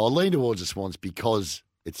 But I'll lean towards the Swans because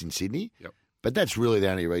it's in Sydney. Yep. But that's really the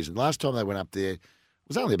only reason. Last time they went up there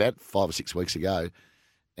was only about 5 or 6 weeks ago.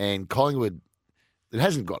 And Collingwood, it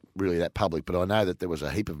hasn't got really that public, but I know that there was a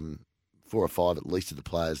heap of them, 4 or 5 at least of the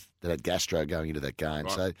players that had gastro going into that game.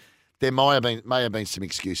 Right. So there may have been some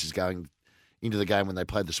excuses going into the game when they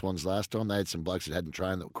played the Swans last time. They had some blokes that hadn't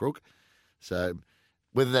trained that were crook. So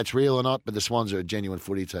whether that's real or not, but the Swans are a genuine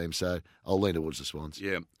footy team, so I'll lean towards the Swans.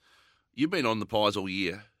 Yeah. You've been on the Pies all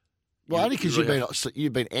year. Well, only because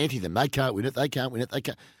you've been anti them. They can't win it. They can't win it.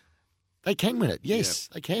 They can win it. Yes,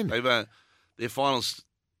 they can. Their finals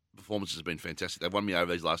performance has been fantastic. They've won me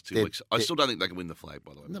over these last 2 weeks. I still don't think they can win the flag,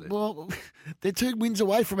 by the way. No, well, they're 2 wins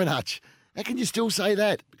away from it, Hutch. How can you still say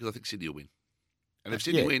that? Because I think Sydney will win. And if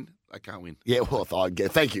Sydney win, they can't win. Yeah, well,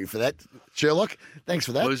 thank you for that, Sherlock. Thanks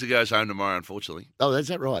for that. Loser goes home tomorrow, unfortunately. Oh, that's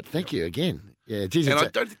that right. Thank you again. Yeah, geez, and I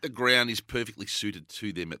don't think the ground is perfectly suited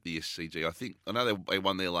to them at the SCG. I know they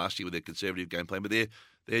won there last year with their conservative game plan, but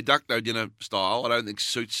their duck no dinner style I don't think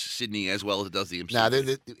suits Sydney as well as it does the MCG. No,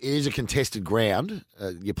 it is a contested ground.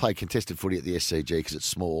 You play contested footy at the SCG because it's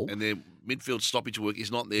small. And their midfield stoppage work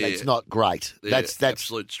is not there. It's not great. That's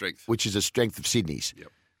absolute strength. Which is a strength of Sydney's. Yep.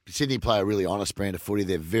 Sydney play a really honest brand of footy.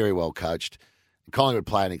 They're very well coached. Collingwood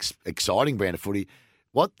play an exciting brand of footy.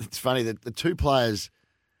 It's funny that the 2 players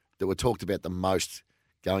that were talked about the most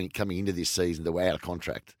coming into this season that were out of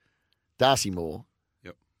contract, Darcy Moore,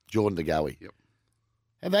 Jordan De Goey. Yep.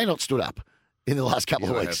 Have they not stood up in the last couple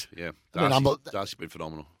of weeks? Yeah. Darcy's been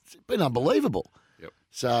phenomenal. It's been unbelievable. Yep.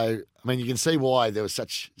 So, I mean, you can see why there was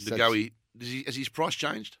such... De Goey, has his price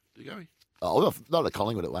changed? There you go. Oh, not at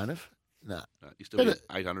Collingwood, it won't have. No. You still get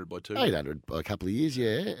 800 by 2. 800 by a couple of years,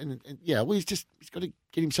 yeah. And yeah, well, he's got to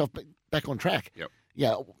get himself back on track. Yep.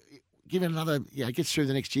 Yeah, give it another, gets through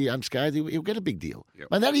the next year unscathed, he'll get a big deal. Yep.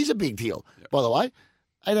 And that is a big deal, by the way.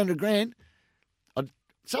 800 grand,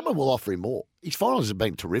 someone will offer him more. His finals have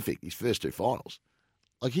been terrific, his first 2 finals.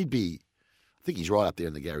 Like, I think he's right up there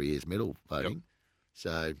in the Gary Ayres medal voting. Yep.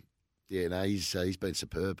 So, yeah, no, he's been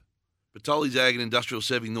superb. Bertoli's Ag and Industrial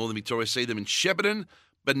serving Northern Victoria. See them in Shepparton,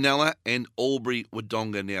 Benalla and Albury,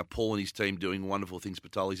 Wodonga. Now, Paul and his team doing wonderful things.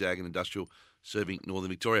 Bertoli's Ag and Industrial serving Northern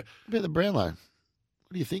Victoria. What about the Brownlow?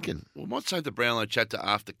 What are you thinking? Well, I might save the Brownlow chat to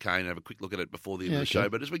after Kane and have a quick look at it before the end of the show.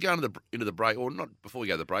 But as we go into the break, or not before we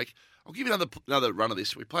go to the break, I'll give you another run of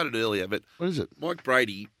this. We played it earlier, but what is it? Mike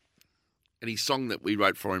Brady and his song that we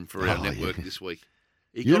wrote for him for our network this week.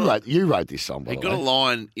 You wrote this song, by the way. He got a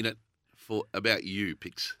line in it for about you,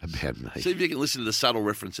 Pix. About me. See if you can listen to the subtle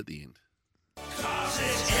reference at the end.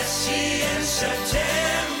 in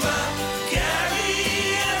September,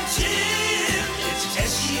 Gary and Tim. It's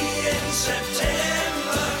Tessie in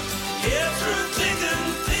September, here through thick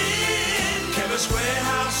and thin. Chemist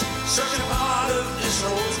Warehouse, such a part of this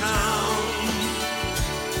old town.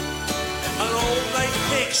 An old mate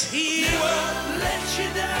Pix, he won't let you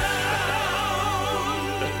down.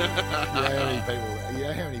 You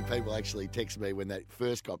know how many people actually text me when that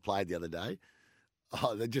first got played the other day?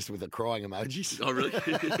 Oh, they're just with the crying emojis. Oh, really?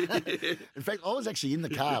 In fact, I was actually in the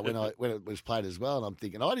car when it was played as well, and I'm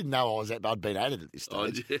thinking, I didn't know I'd been added at this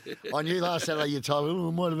stage. Oh, yeah. I knew last Saturday you told me,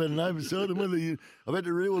 I might have had an oversight, and whether I've had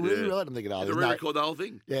to rewrite. I'm thinking, there's re-record the whole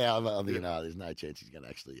thing. Yeah, I'm thinking, there's no chance she's going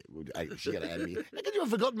to she's going to add me. How could you have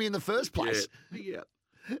forgotten me in the first place? Yeah.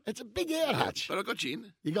 It's a big out, Hutch. But I got you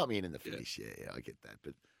in. You got me in the finish, yeah, I get that.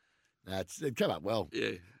 But it came up well.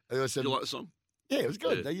 Yeah. There was you like the song? Yeah, it was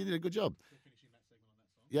good. You did a good job.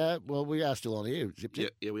 Yeah, well, we are still on air, Zip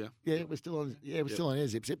Zip. Yeah, we are. Yeah, we're still on. Yeah, we're still on air,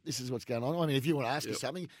 Zip Zip. This is what's going on. I mean, if you want to ask us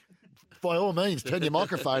something, by all means, turn your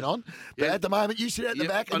microphone on. But at the moment, you sit at the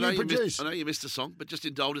back and you produce. I know you missed a song, but just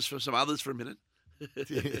indulge us for some others for a minute.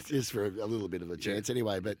 Just for a little bit of a chance,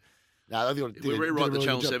 anyway. But no, I think we rewrite the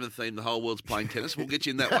Channel 7 theme. The whole world's playing tennis. We'll get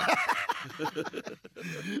you in that one.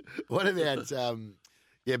 What about?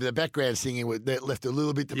 But the background singing that left a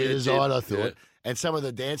little bit to be desired, I thought. Yeah. And some of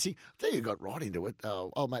the dancing, I think you got right into it.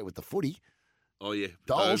 Old mate with the footy. Oh, yeah.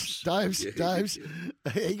 Doves.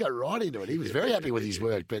 He got right into it. He was very happy with his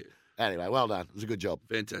work. But anyway, well done. It was a good job.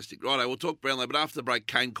 Fantastic. Righto, we'll talk Brownlow. But after the break,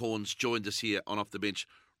 Kane Corns joined us here on Off the Bench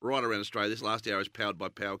right around Australia. This last hour is powered by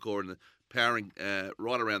Powercore and powering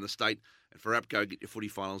right around the state. And for APCO, get your footy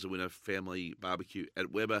finals and win a family barbecue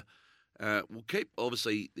at Weber. We'll keep,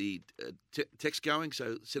 obviously, the text going,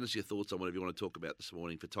 so send us your thoughts on whatever you want to talk about this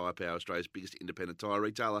morning for Tyre Power, Australia's biggest independent tyre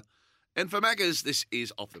retailer. And for Maccas, this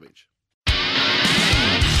is Off the Bench.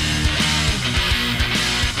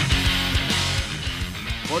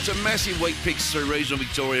 Well, it's a massive week picks through regional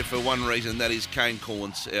Victoria for one reason, that is Kane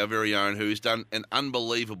Corns, our very own, who's done an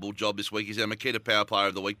unbelievable job this week. He's our Makita Power Player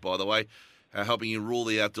of the Week, by the way, helping you rule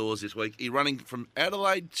the outdoors this week. He's running from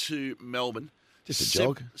Adelaide to Melbourne. Just a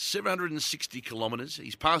jog. 760 kilometres.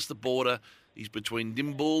 He's past the border. He's between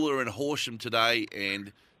Nimbula and Horsham today,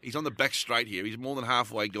 and he's on the back straight here. He's more than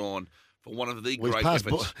halfway gone for one of the great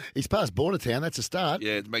efforts. He's past Bordertown. That's a start.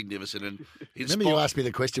 Yeah, it's magnificent. And remember you asked me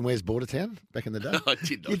the question, where's Bordertown, back in the day? I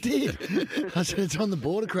did not. You did. I said, it's on the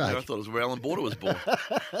border, Craig. Yeah, I thought it was where Alan Border was born.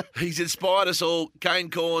 He's inspired us all. Kane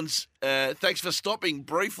Corns, thanks for stopping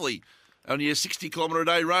briefly on your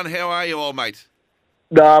 60-kilometre-a-day run. How are you, old mate?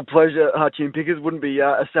 Pleasure, Hutchie and Pickers. Wouldn't be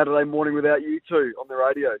a Saturday morning without you two on the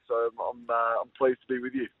radio, so I'm pleased to be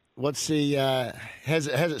with you. What's the has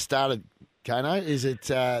it started, Kano? Is it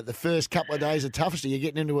the first couple of days are toughest? Are you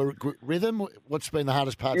getting into a rhythm? What's been the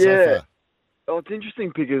hardest part so far? Oh, it's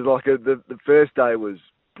interesting, Pickers. Like the first day was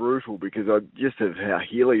brutal because just of how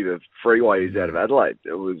hilly the freeway is out of Adelaide.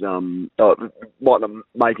 It was it might not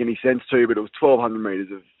make any sense to you, but it was 1,200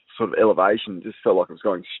 metres of sort of elevation. It just felt like it was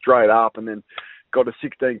going straight up, and then got to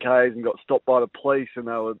 16 Ks and got stopped by the police, and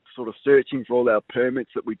they were sort of searching for all our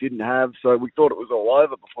permits that we didn't have. So we thought it was all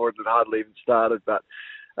over before it had hardly even started, but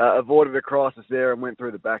avoided a crisis there and went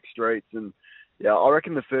through the back streets. And yeah, I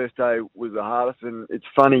reckon the first day was the hardest. And it's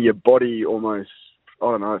funny, your body almost, I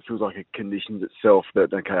don't know, it feels like it conditions itself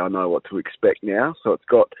that, okay, I know what to expect now. So it's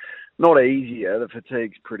got not easier. The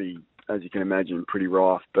fatigue's pretty, as you can imagine, pretty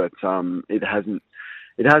rife, but it hasn't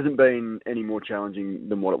been any more challenging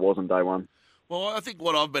than what it was on day one. Well, I think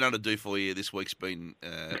what I've been able to do for you this week's been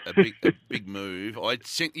a big move. I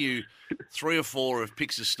sent you 3 or 4 of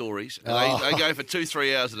Pix's stories. They go for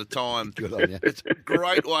 2-3 hours at a time. Good on you. It's a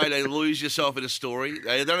great way to lose yourself in a story.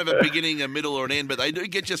 They don't have a beginning, a middle, or an end, but they do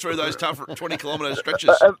get you through those tough 20-kilometre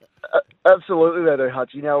stretches. Absolutely, they do,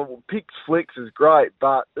 Hutchie. Now, Pix Flicks is great,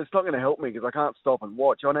 but it's not going to help me because I can't stop and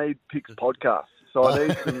watch. I need Pix podcasts. So I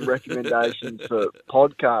need some recommendations for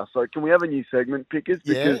podcasts. So can we have a new segment, Pickers?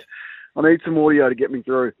 Because I need some audio to get me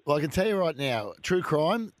through. Well, I can tell you right now, True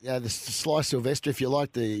Crime, the Sly Sylvester, if you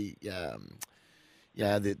like the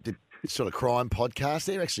sort of crime podcast,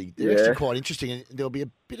 they're actually quite interesting. And there'll be a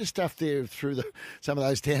bit of stuff there through some of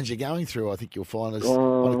those towns you're going through. I think you'll find us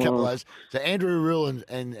on a couple of those. So Andrew Rule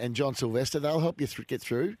and John Sylvester, they'll help you get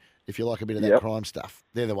through if you like a bit of that crime stuff.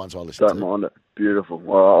 They're the ones I listen to. Don't mind it. Beautiful.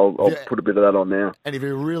 Well, I'll put a bit of that on now. And if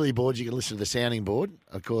you're really bored, you can listen to the sounding board.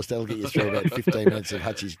 Of course, that'll get you through about 15 minutes of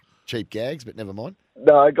Hutchie's cheap gags, but never mind.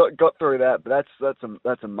 No, I got through that, but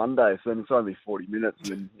that's a Monday, so then it's only 40 minutes,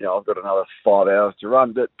 and then I've got another 5 hours to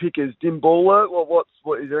run. But Pickers, Dimbulla, what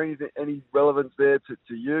is there any relevance there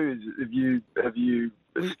to you? Have you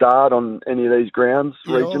starred on any of these grounds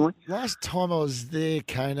regionally? Last time I was there,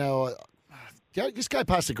 Kano, just go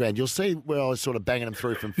past the ground. You'll see where I was sort of banging them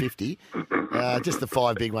through from 50. Just the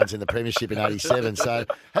 5 big ones in the Premiership in 87. So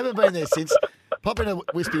haven't been there since. Pop into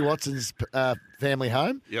Wispy Watson's family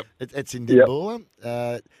home. Yep. It's in Dimbulla.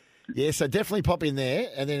 So definitely pop in there.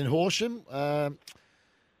 And then in Horsham,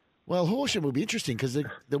 Horsham will be interesting because the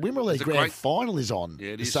Wimmera League Grand Final is on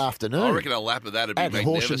this afternoon. I reckon a lap of that would be at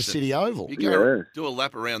magnificent. Horsham City Oval. You go do a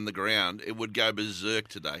lap around the ground, it would go berserk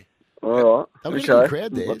today. All right. I've got a good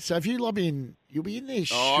crowd there. So if you lobby in, you'll be in there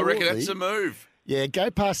shortly. I reckon that's a move. Yeah, go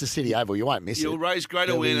past the City Oval. You won't miss it. You'll raise great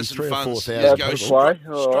There'll awareness be 3,000 and or funds. 4,000 Just go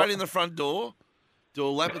people. straight in the front door, do a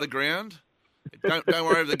lap of the ground. Don't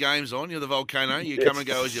worry if the game's on. You're the volcano. You come and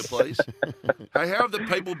go as you please. Hey, how have the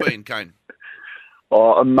people been, Kane?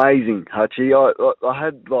 Oh, amazing, Hutchie. I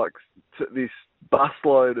had this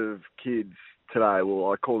busload of kids today.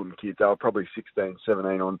 Well, I call them kids. They were probably 16,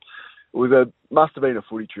 17 on. Must have been a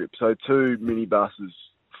footy trip. So 2 minibuses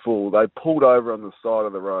full. They pulled over on the side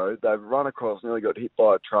of the road. They've run across, nearly got hit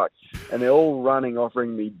by a truck, and they're all running,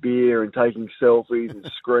 offering me beer and taking selfies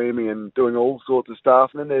and screaming and doing all sorts of stuff.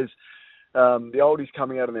 And then there's the oldies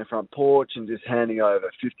coming out on their front porch and just handing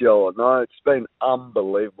over $50 notes. It's been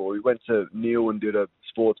unbelievable. We went to Neil and did a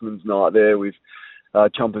sportsman's night there with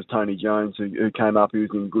Chompers Tony Jones, who came up. He was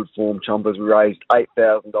in good form. Chompers, we raised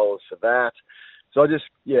 $8,000 for that. So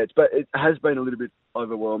it has been a little bit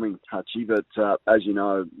overwhelming, Hutchie, but as you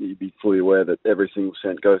know, you'd be fully aware that every single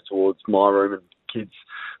cent goes towards my room and kids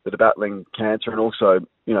that are battling cancer, and also,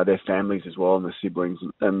 their families as well, and their siblings,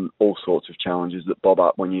 and all sorts of challenges that bob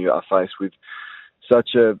up when you are faced with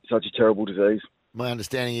such a terrible disease. My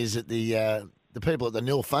understanding is that the people at the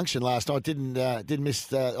nil function last night didn't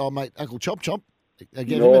miss old mate Uncle Chop Chomp. Gave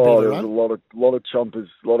him a bit of a run. There was a lot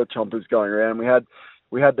of chompers going around.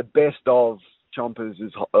 We had the best of Chompers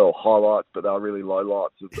as highlights, but they were really low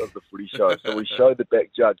lights of the footy show. So we showed the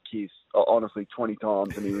Beck Judd kiss, honestly, 20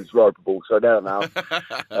 times, and he was ropeable, so I don't know.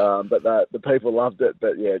 But the people loved it.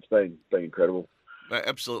 But, it's been incredible.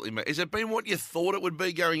 Absolutely, mate. Has it been what you thought it would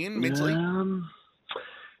be going in mentally?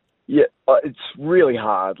 It's really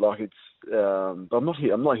hard. I'm not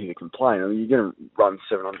here to complain. I mean, you're going to run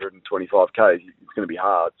 725 Ks. It's going to be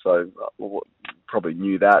hard. So probably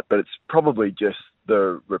knew that, but it's probably just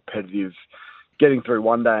the repetitive getting through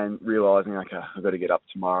one day and realising, okay, I've got to get up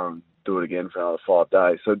tomorrow and do it again for another 5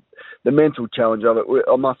 days. So the mental challenge of it,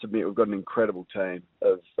 I must admit, we've got an incredible team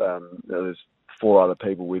of, there's 4 other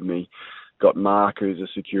people with me. Got Mark, who's a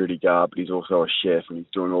security guard, but he's also a chef and he's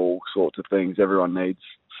doing all sorts of things. Everyone needs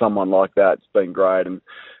someone like that. It's been great. And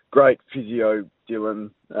great physio, Dylan,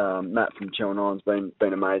 Matt from Channel 9's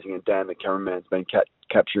been amazing, and Dan, the cameraman's been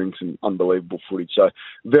capturing some unbelievable footage. So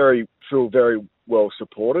feel very well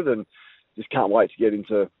supported, and just can't wait to get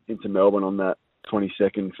into Melbourne on that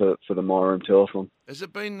 22nd for the My Room Telethon. Has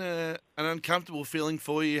it been an uncomfortable feeling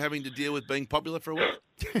for you having to deal with being popular for a while?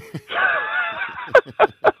 It's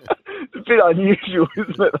a bit unusual,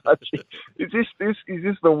 isn't it, Hutchie? Is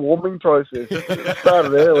this the warming process? It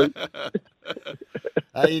started early.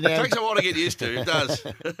 It takes a while to get used to. It does.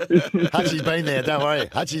 Hutchie's been there. Don't worry.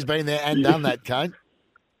 Hutchie's been there and done that, Kane.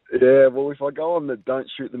 Yeah, well, if I go on the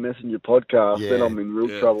Don't Shoot the Messenger podcast, then I'm in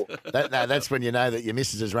real trouble. That's when you know that your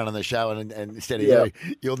missus is running the show, and instead of you,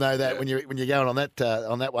 you'll know that when you're going on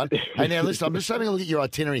that one. Hey, now listen, I'm just having a look at your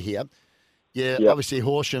itinerary here. Obviously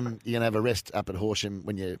Horsham. You're gonna have a rest up at Horsham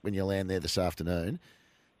when you land there this afternoon.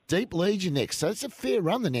 Deep Lead you next, so it's a fair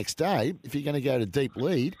run the next day if you're going to go to Deep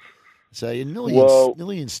Lead. So you're nearly,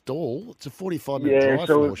 nearly installed. It's a 45-minute drive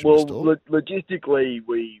from Horsham to Stall. Logistically,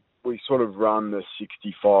 we sort of run the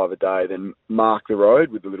 65 a day, then mark the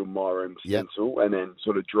road with a little My Room stencil, and then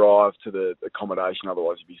sort of drive to the accommodation.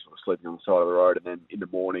 Otherwise, you'd be sort of sleeping on the side of the road, and then in the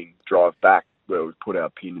morning drive back where we put our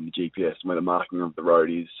pin in the GPS and where the marking of the road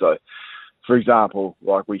is. So, for example,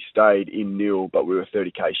 like we stayed in Nil, but we were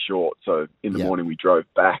 30k short. So in the morning we drove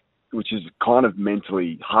back, which is kind of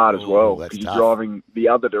mentally hard as well, because you're driving the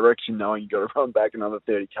other direction knowing you've got to run back another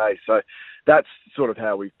 30k. So that's sort of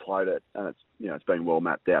how we've played it, and it's been well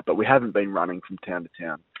mapped out. But we haven't been running from town to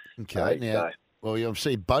town. Okay, now, well, you'll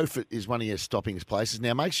see Beaufort is one of your stopping places.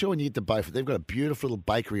 Now, make sure when you get to Beaufort, they've got a beautiful little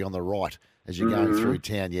bakery on the right as you're going through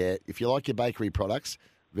town. Yeah, if you like your bakery products,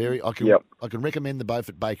 I can recommend the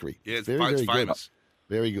Beaufort Bakery. Yeah, it's very famous.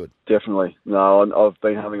 Good. Very good. Definitely. No, I've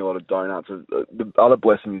been having a lot of donuts. The other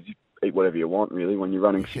blessing is you eat whatever you want, really. When you're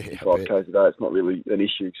running 65 k's a day, it's not really an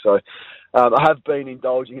issue. So I have been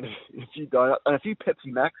indulging in a few donuts and a few Pepsi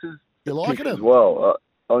Maxes. You liking them as well?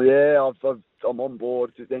 I'm on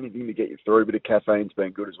board. Just anything to get you through. A bit of caffeine's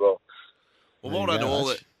been good as well. Well, well done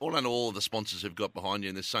to all of the sponsors who've got behind you,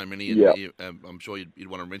 and there's so many. And I'm sure you'd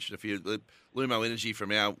want to mention a few. Lumo Energy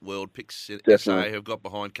from our world, Pix SA, who've got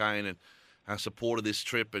behind Kane and supported this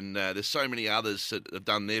trip, and there's so many others that have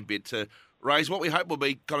done their bit to raise what we hope will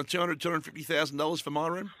be kind of $250,000 for My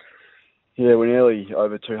Room. Yeah, we're nearly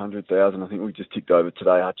over 200,000. I think we just ticked over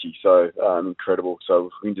today, Hutchie. So incredible. So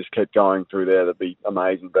if we can just keep going through there, that'd be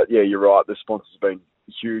amazing. But yeah, you're right. The sponsors have been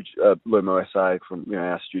huge. Lumo SA from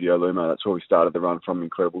our studio Lumo. That's where we started the run from.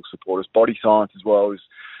 Incredible supporters. Body Science as well is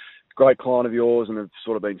a great client of yours, and have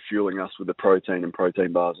sort of been fueling us with the protein and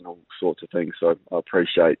protein bars and all sorts of things. So I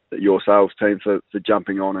appreciate your sales team for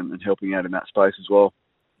jumping on and helping out in that space as well.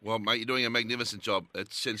 Well, mate, you're doing a magnificent job.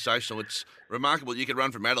 It's sensational. It's remarkable. You can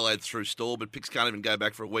run from Adelaide through Stawell, but Pix can't even go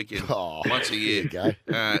back for a weekend once a year.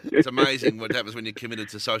 It's amazing what happens when you're committed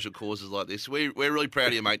to social causes like this. We're really proud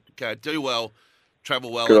of you, mate. Do well,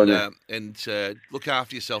 travel well, and look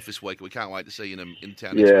after yourself this week. We can't wait to see you in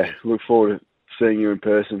town next week. Look forward to seeing you in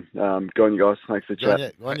person. Go on, you guys. Thanks for the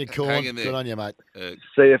chat. Go on, you corn. Good on you, mate.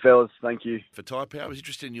 See you, fellas. Thank you. For Tyre Power, I was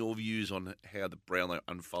interested in your views on how the Brownlow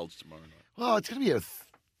unfolds tomorrow night. Well, it's going to be a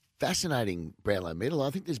fascinating Brownlow medal.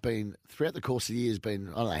 I think there's been, throughout the course of the year, I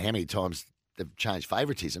don't know how many times they've changed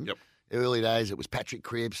favouritism. Yep. Early days, it was Patrick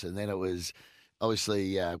Cripps, and then it was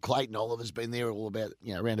obviously Clayton Oliver's been there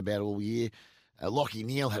around about all year. Lachie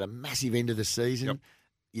Neale had a massive end of the season. Yep.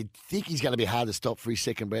 You'd think he's going to be hard to stop for his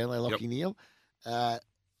second Brownlow, Lachie Neale. I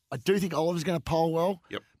do think Oliver's going to pole well.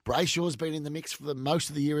 Yep. Brayshaw's been in the mix for most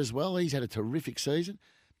of the year as well. He's had a terrific season.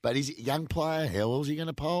 But he's a young player. How well is he going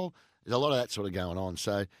to pole? There's a lot of that sort of going on.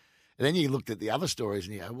 So, and then you looked at the other stories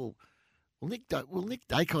and you go, will Nick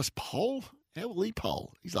Dacos pole? How will he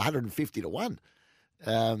pole? He's 150 to 1.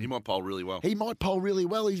 He might pole really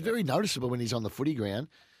well. He's very noticeable when he's on the footy ground.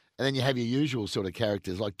 And then you have your usual sort of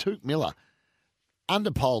characters like Touk Miller,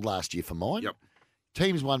 underpoled last year for mine. Yep.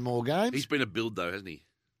 Teams won more games. He's been a build though, hasn't he?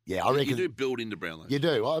 Yeah, I reckon. You do build into Brownlow. You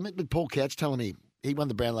do. I met with Paul Couch telling me he won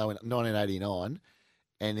the Brownlow in 1989,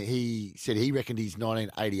 and he said he reckoned his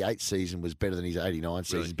 1988 season was better than his 89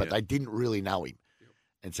 season, but they didn't really know him. Yep.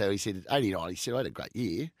 And so he said, 89, he said, I had a great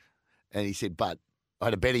year. And he said, but I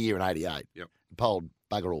had a better year in 88. Yep. Polled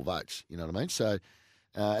bugger all votes, you know what I mean? So,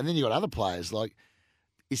 and then you got other players like,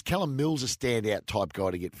 is Callum Mills a standout type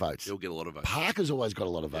guy to get votes? He'll get a lot of votes. Parker's always got a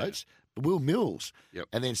lot of votes. But Will Mills. Yep.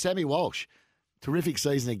 And then Sammy Walsh. Terrific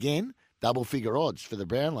season again. Double figure odds for the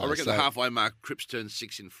Brownlow. I reckon the halfway mark, Cripps turns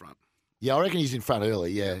 6 in front. Yeah, I reckon he's in front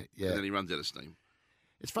early, yeah. And then he runs out of steam.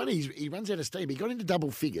 It's funny, he runs out of steam. He got into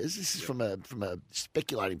double figures. This is from a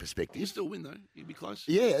speculating perspective. He'll still win, though. He'd be close.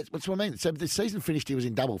 Yeah, that's what I mean. So the season finished, he was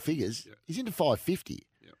in double figures. Yeah. He's into 550.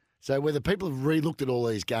 Yeah. So whether people have re-looked at all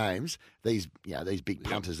these games, these big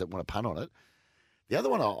punters that want to punt on it, the other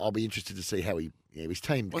one I'll be interested to see how his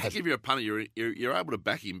team. Well, I think if you're a punter, you're able to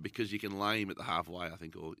back him because you can lay him at the halfway. I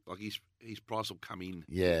think, or like his price will come in.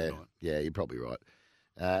 Yeah, you're probably right.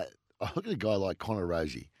 I look at a guy like Connor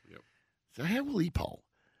Rosie. Yep. So how will he poll?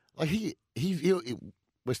 Like he'll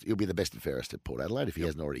be the best and fairest at Port Adelaide if he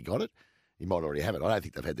hasn't already got it. He might already have it. I don't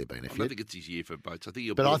think they've had their BNF yet. I don't think it's his year for boats. I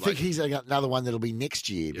think I think he's another one that'll be next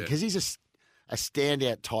year because he's a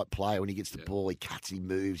standout type player. When he gets the ball, he cuts, he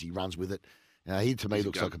moves, he runs with it. He, to me,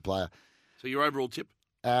 looks like a player. So your overall tip?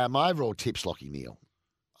 My overall tip's Lachie Neale.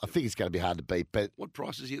 I think it's going to be hard to beat. But what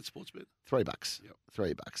price is he at Sportsbet? $3. Yep.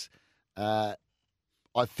 $3.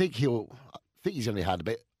 I think he's going to be hard to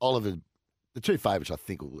beat. Oliver, the two favourites, I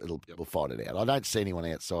think will fight it out. I don't see anyone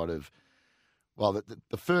outside of, well,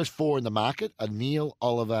 the first four in the market are Neale,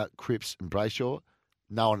 Oliver, Cripps, and Brayshaw.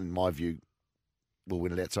 no one, in my view, will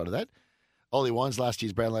win it outside of that. Ollie Wines, last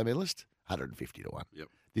year's Brownlow medalist, 150 to 1. Yep.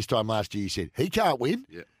 This time last year, you said he can't win,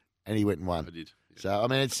 and he went and won. I did. Yeah. So I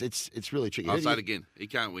mean, it's really tricky. I'll say it again. He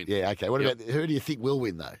can't win. Yeah. Okay. What about who do you think will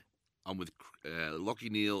win though? I'm with Lockie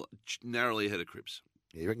Neal, narrowly ahead of Cripps.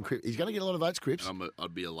 Yeah, you reckon he's going to get a lot of votes, Cripps?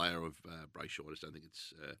 I'd be a layer of Brayshaw. I just don't think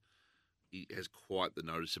it's. He has quite the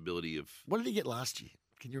noticeability of. What did he get last year?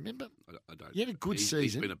 Can you remember? I don't. He had a good season.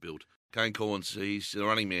 He's been a build. Kane Corns, he's the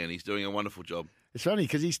running man. He's doing a wonderful job. It's funny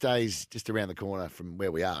because he stays just around the corner from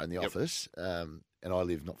where we are in the office, and I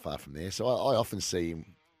live not far from there. So I often see him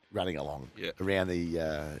running along around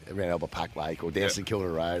around Albert Park Lake or down St Kilda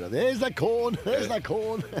Road. There's that corn. There's that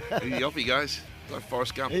corn. Off he goes. Like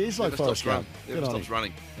Forrest Gump. He is like Forrest Gump. Never stops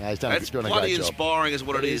running. No, he's That's doing a bloody great job. inspiring is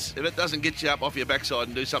what it is. If it doesn't get you up off your backside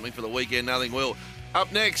and do something for the weekend, nothing will.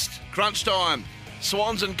 Up next, crunch time.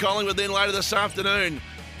 Swans and Collingwood then later this afternoon.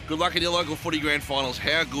 Good luck in your local footy grand finals.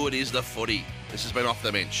 How good is the footy? This has been Off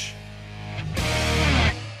the Bench.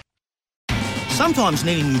 Sometimes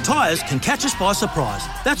needing new tyres can catch us by surprise.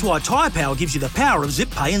 That's why Tyre Power gives you the power of Zip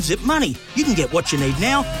Pay and Zip Money. You can get what you need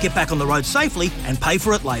now, get back on the road safely and pay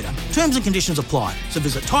for it later. Terms and conditions apply. So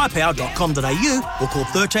visit tyrepower.com.au or call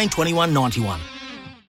 13 21 91.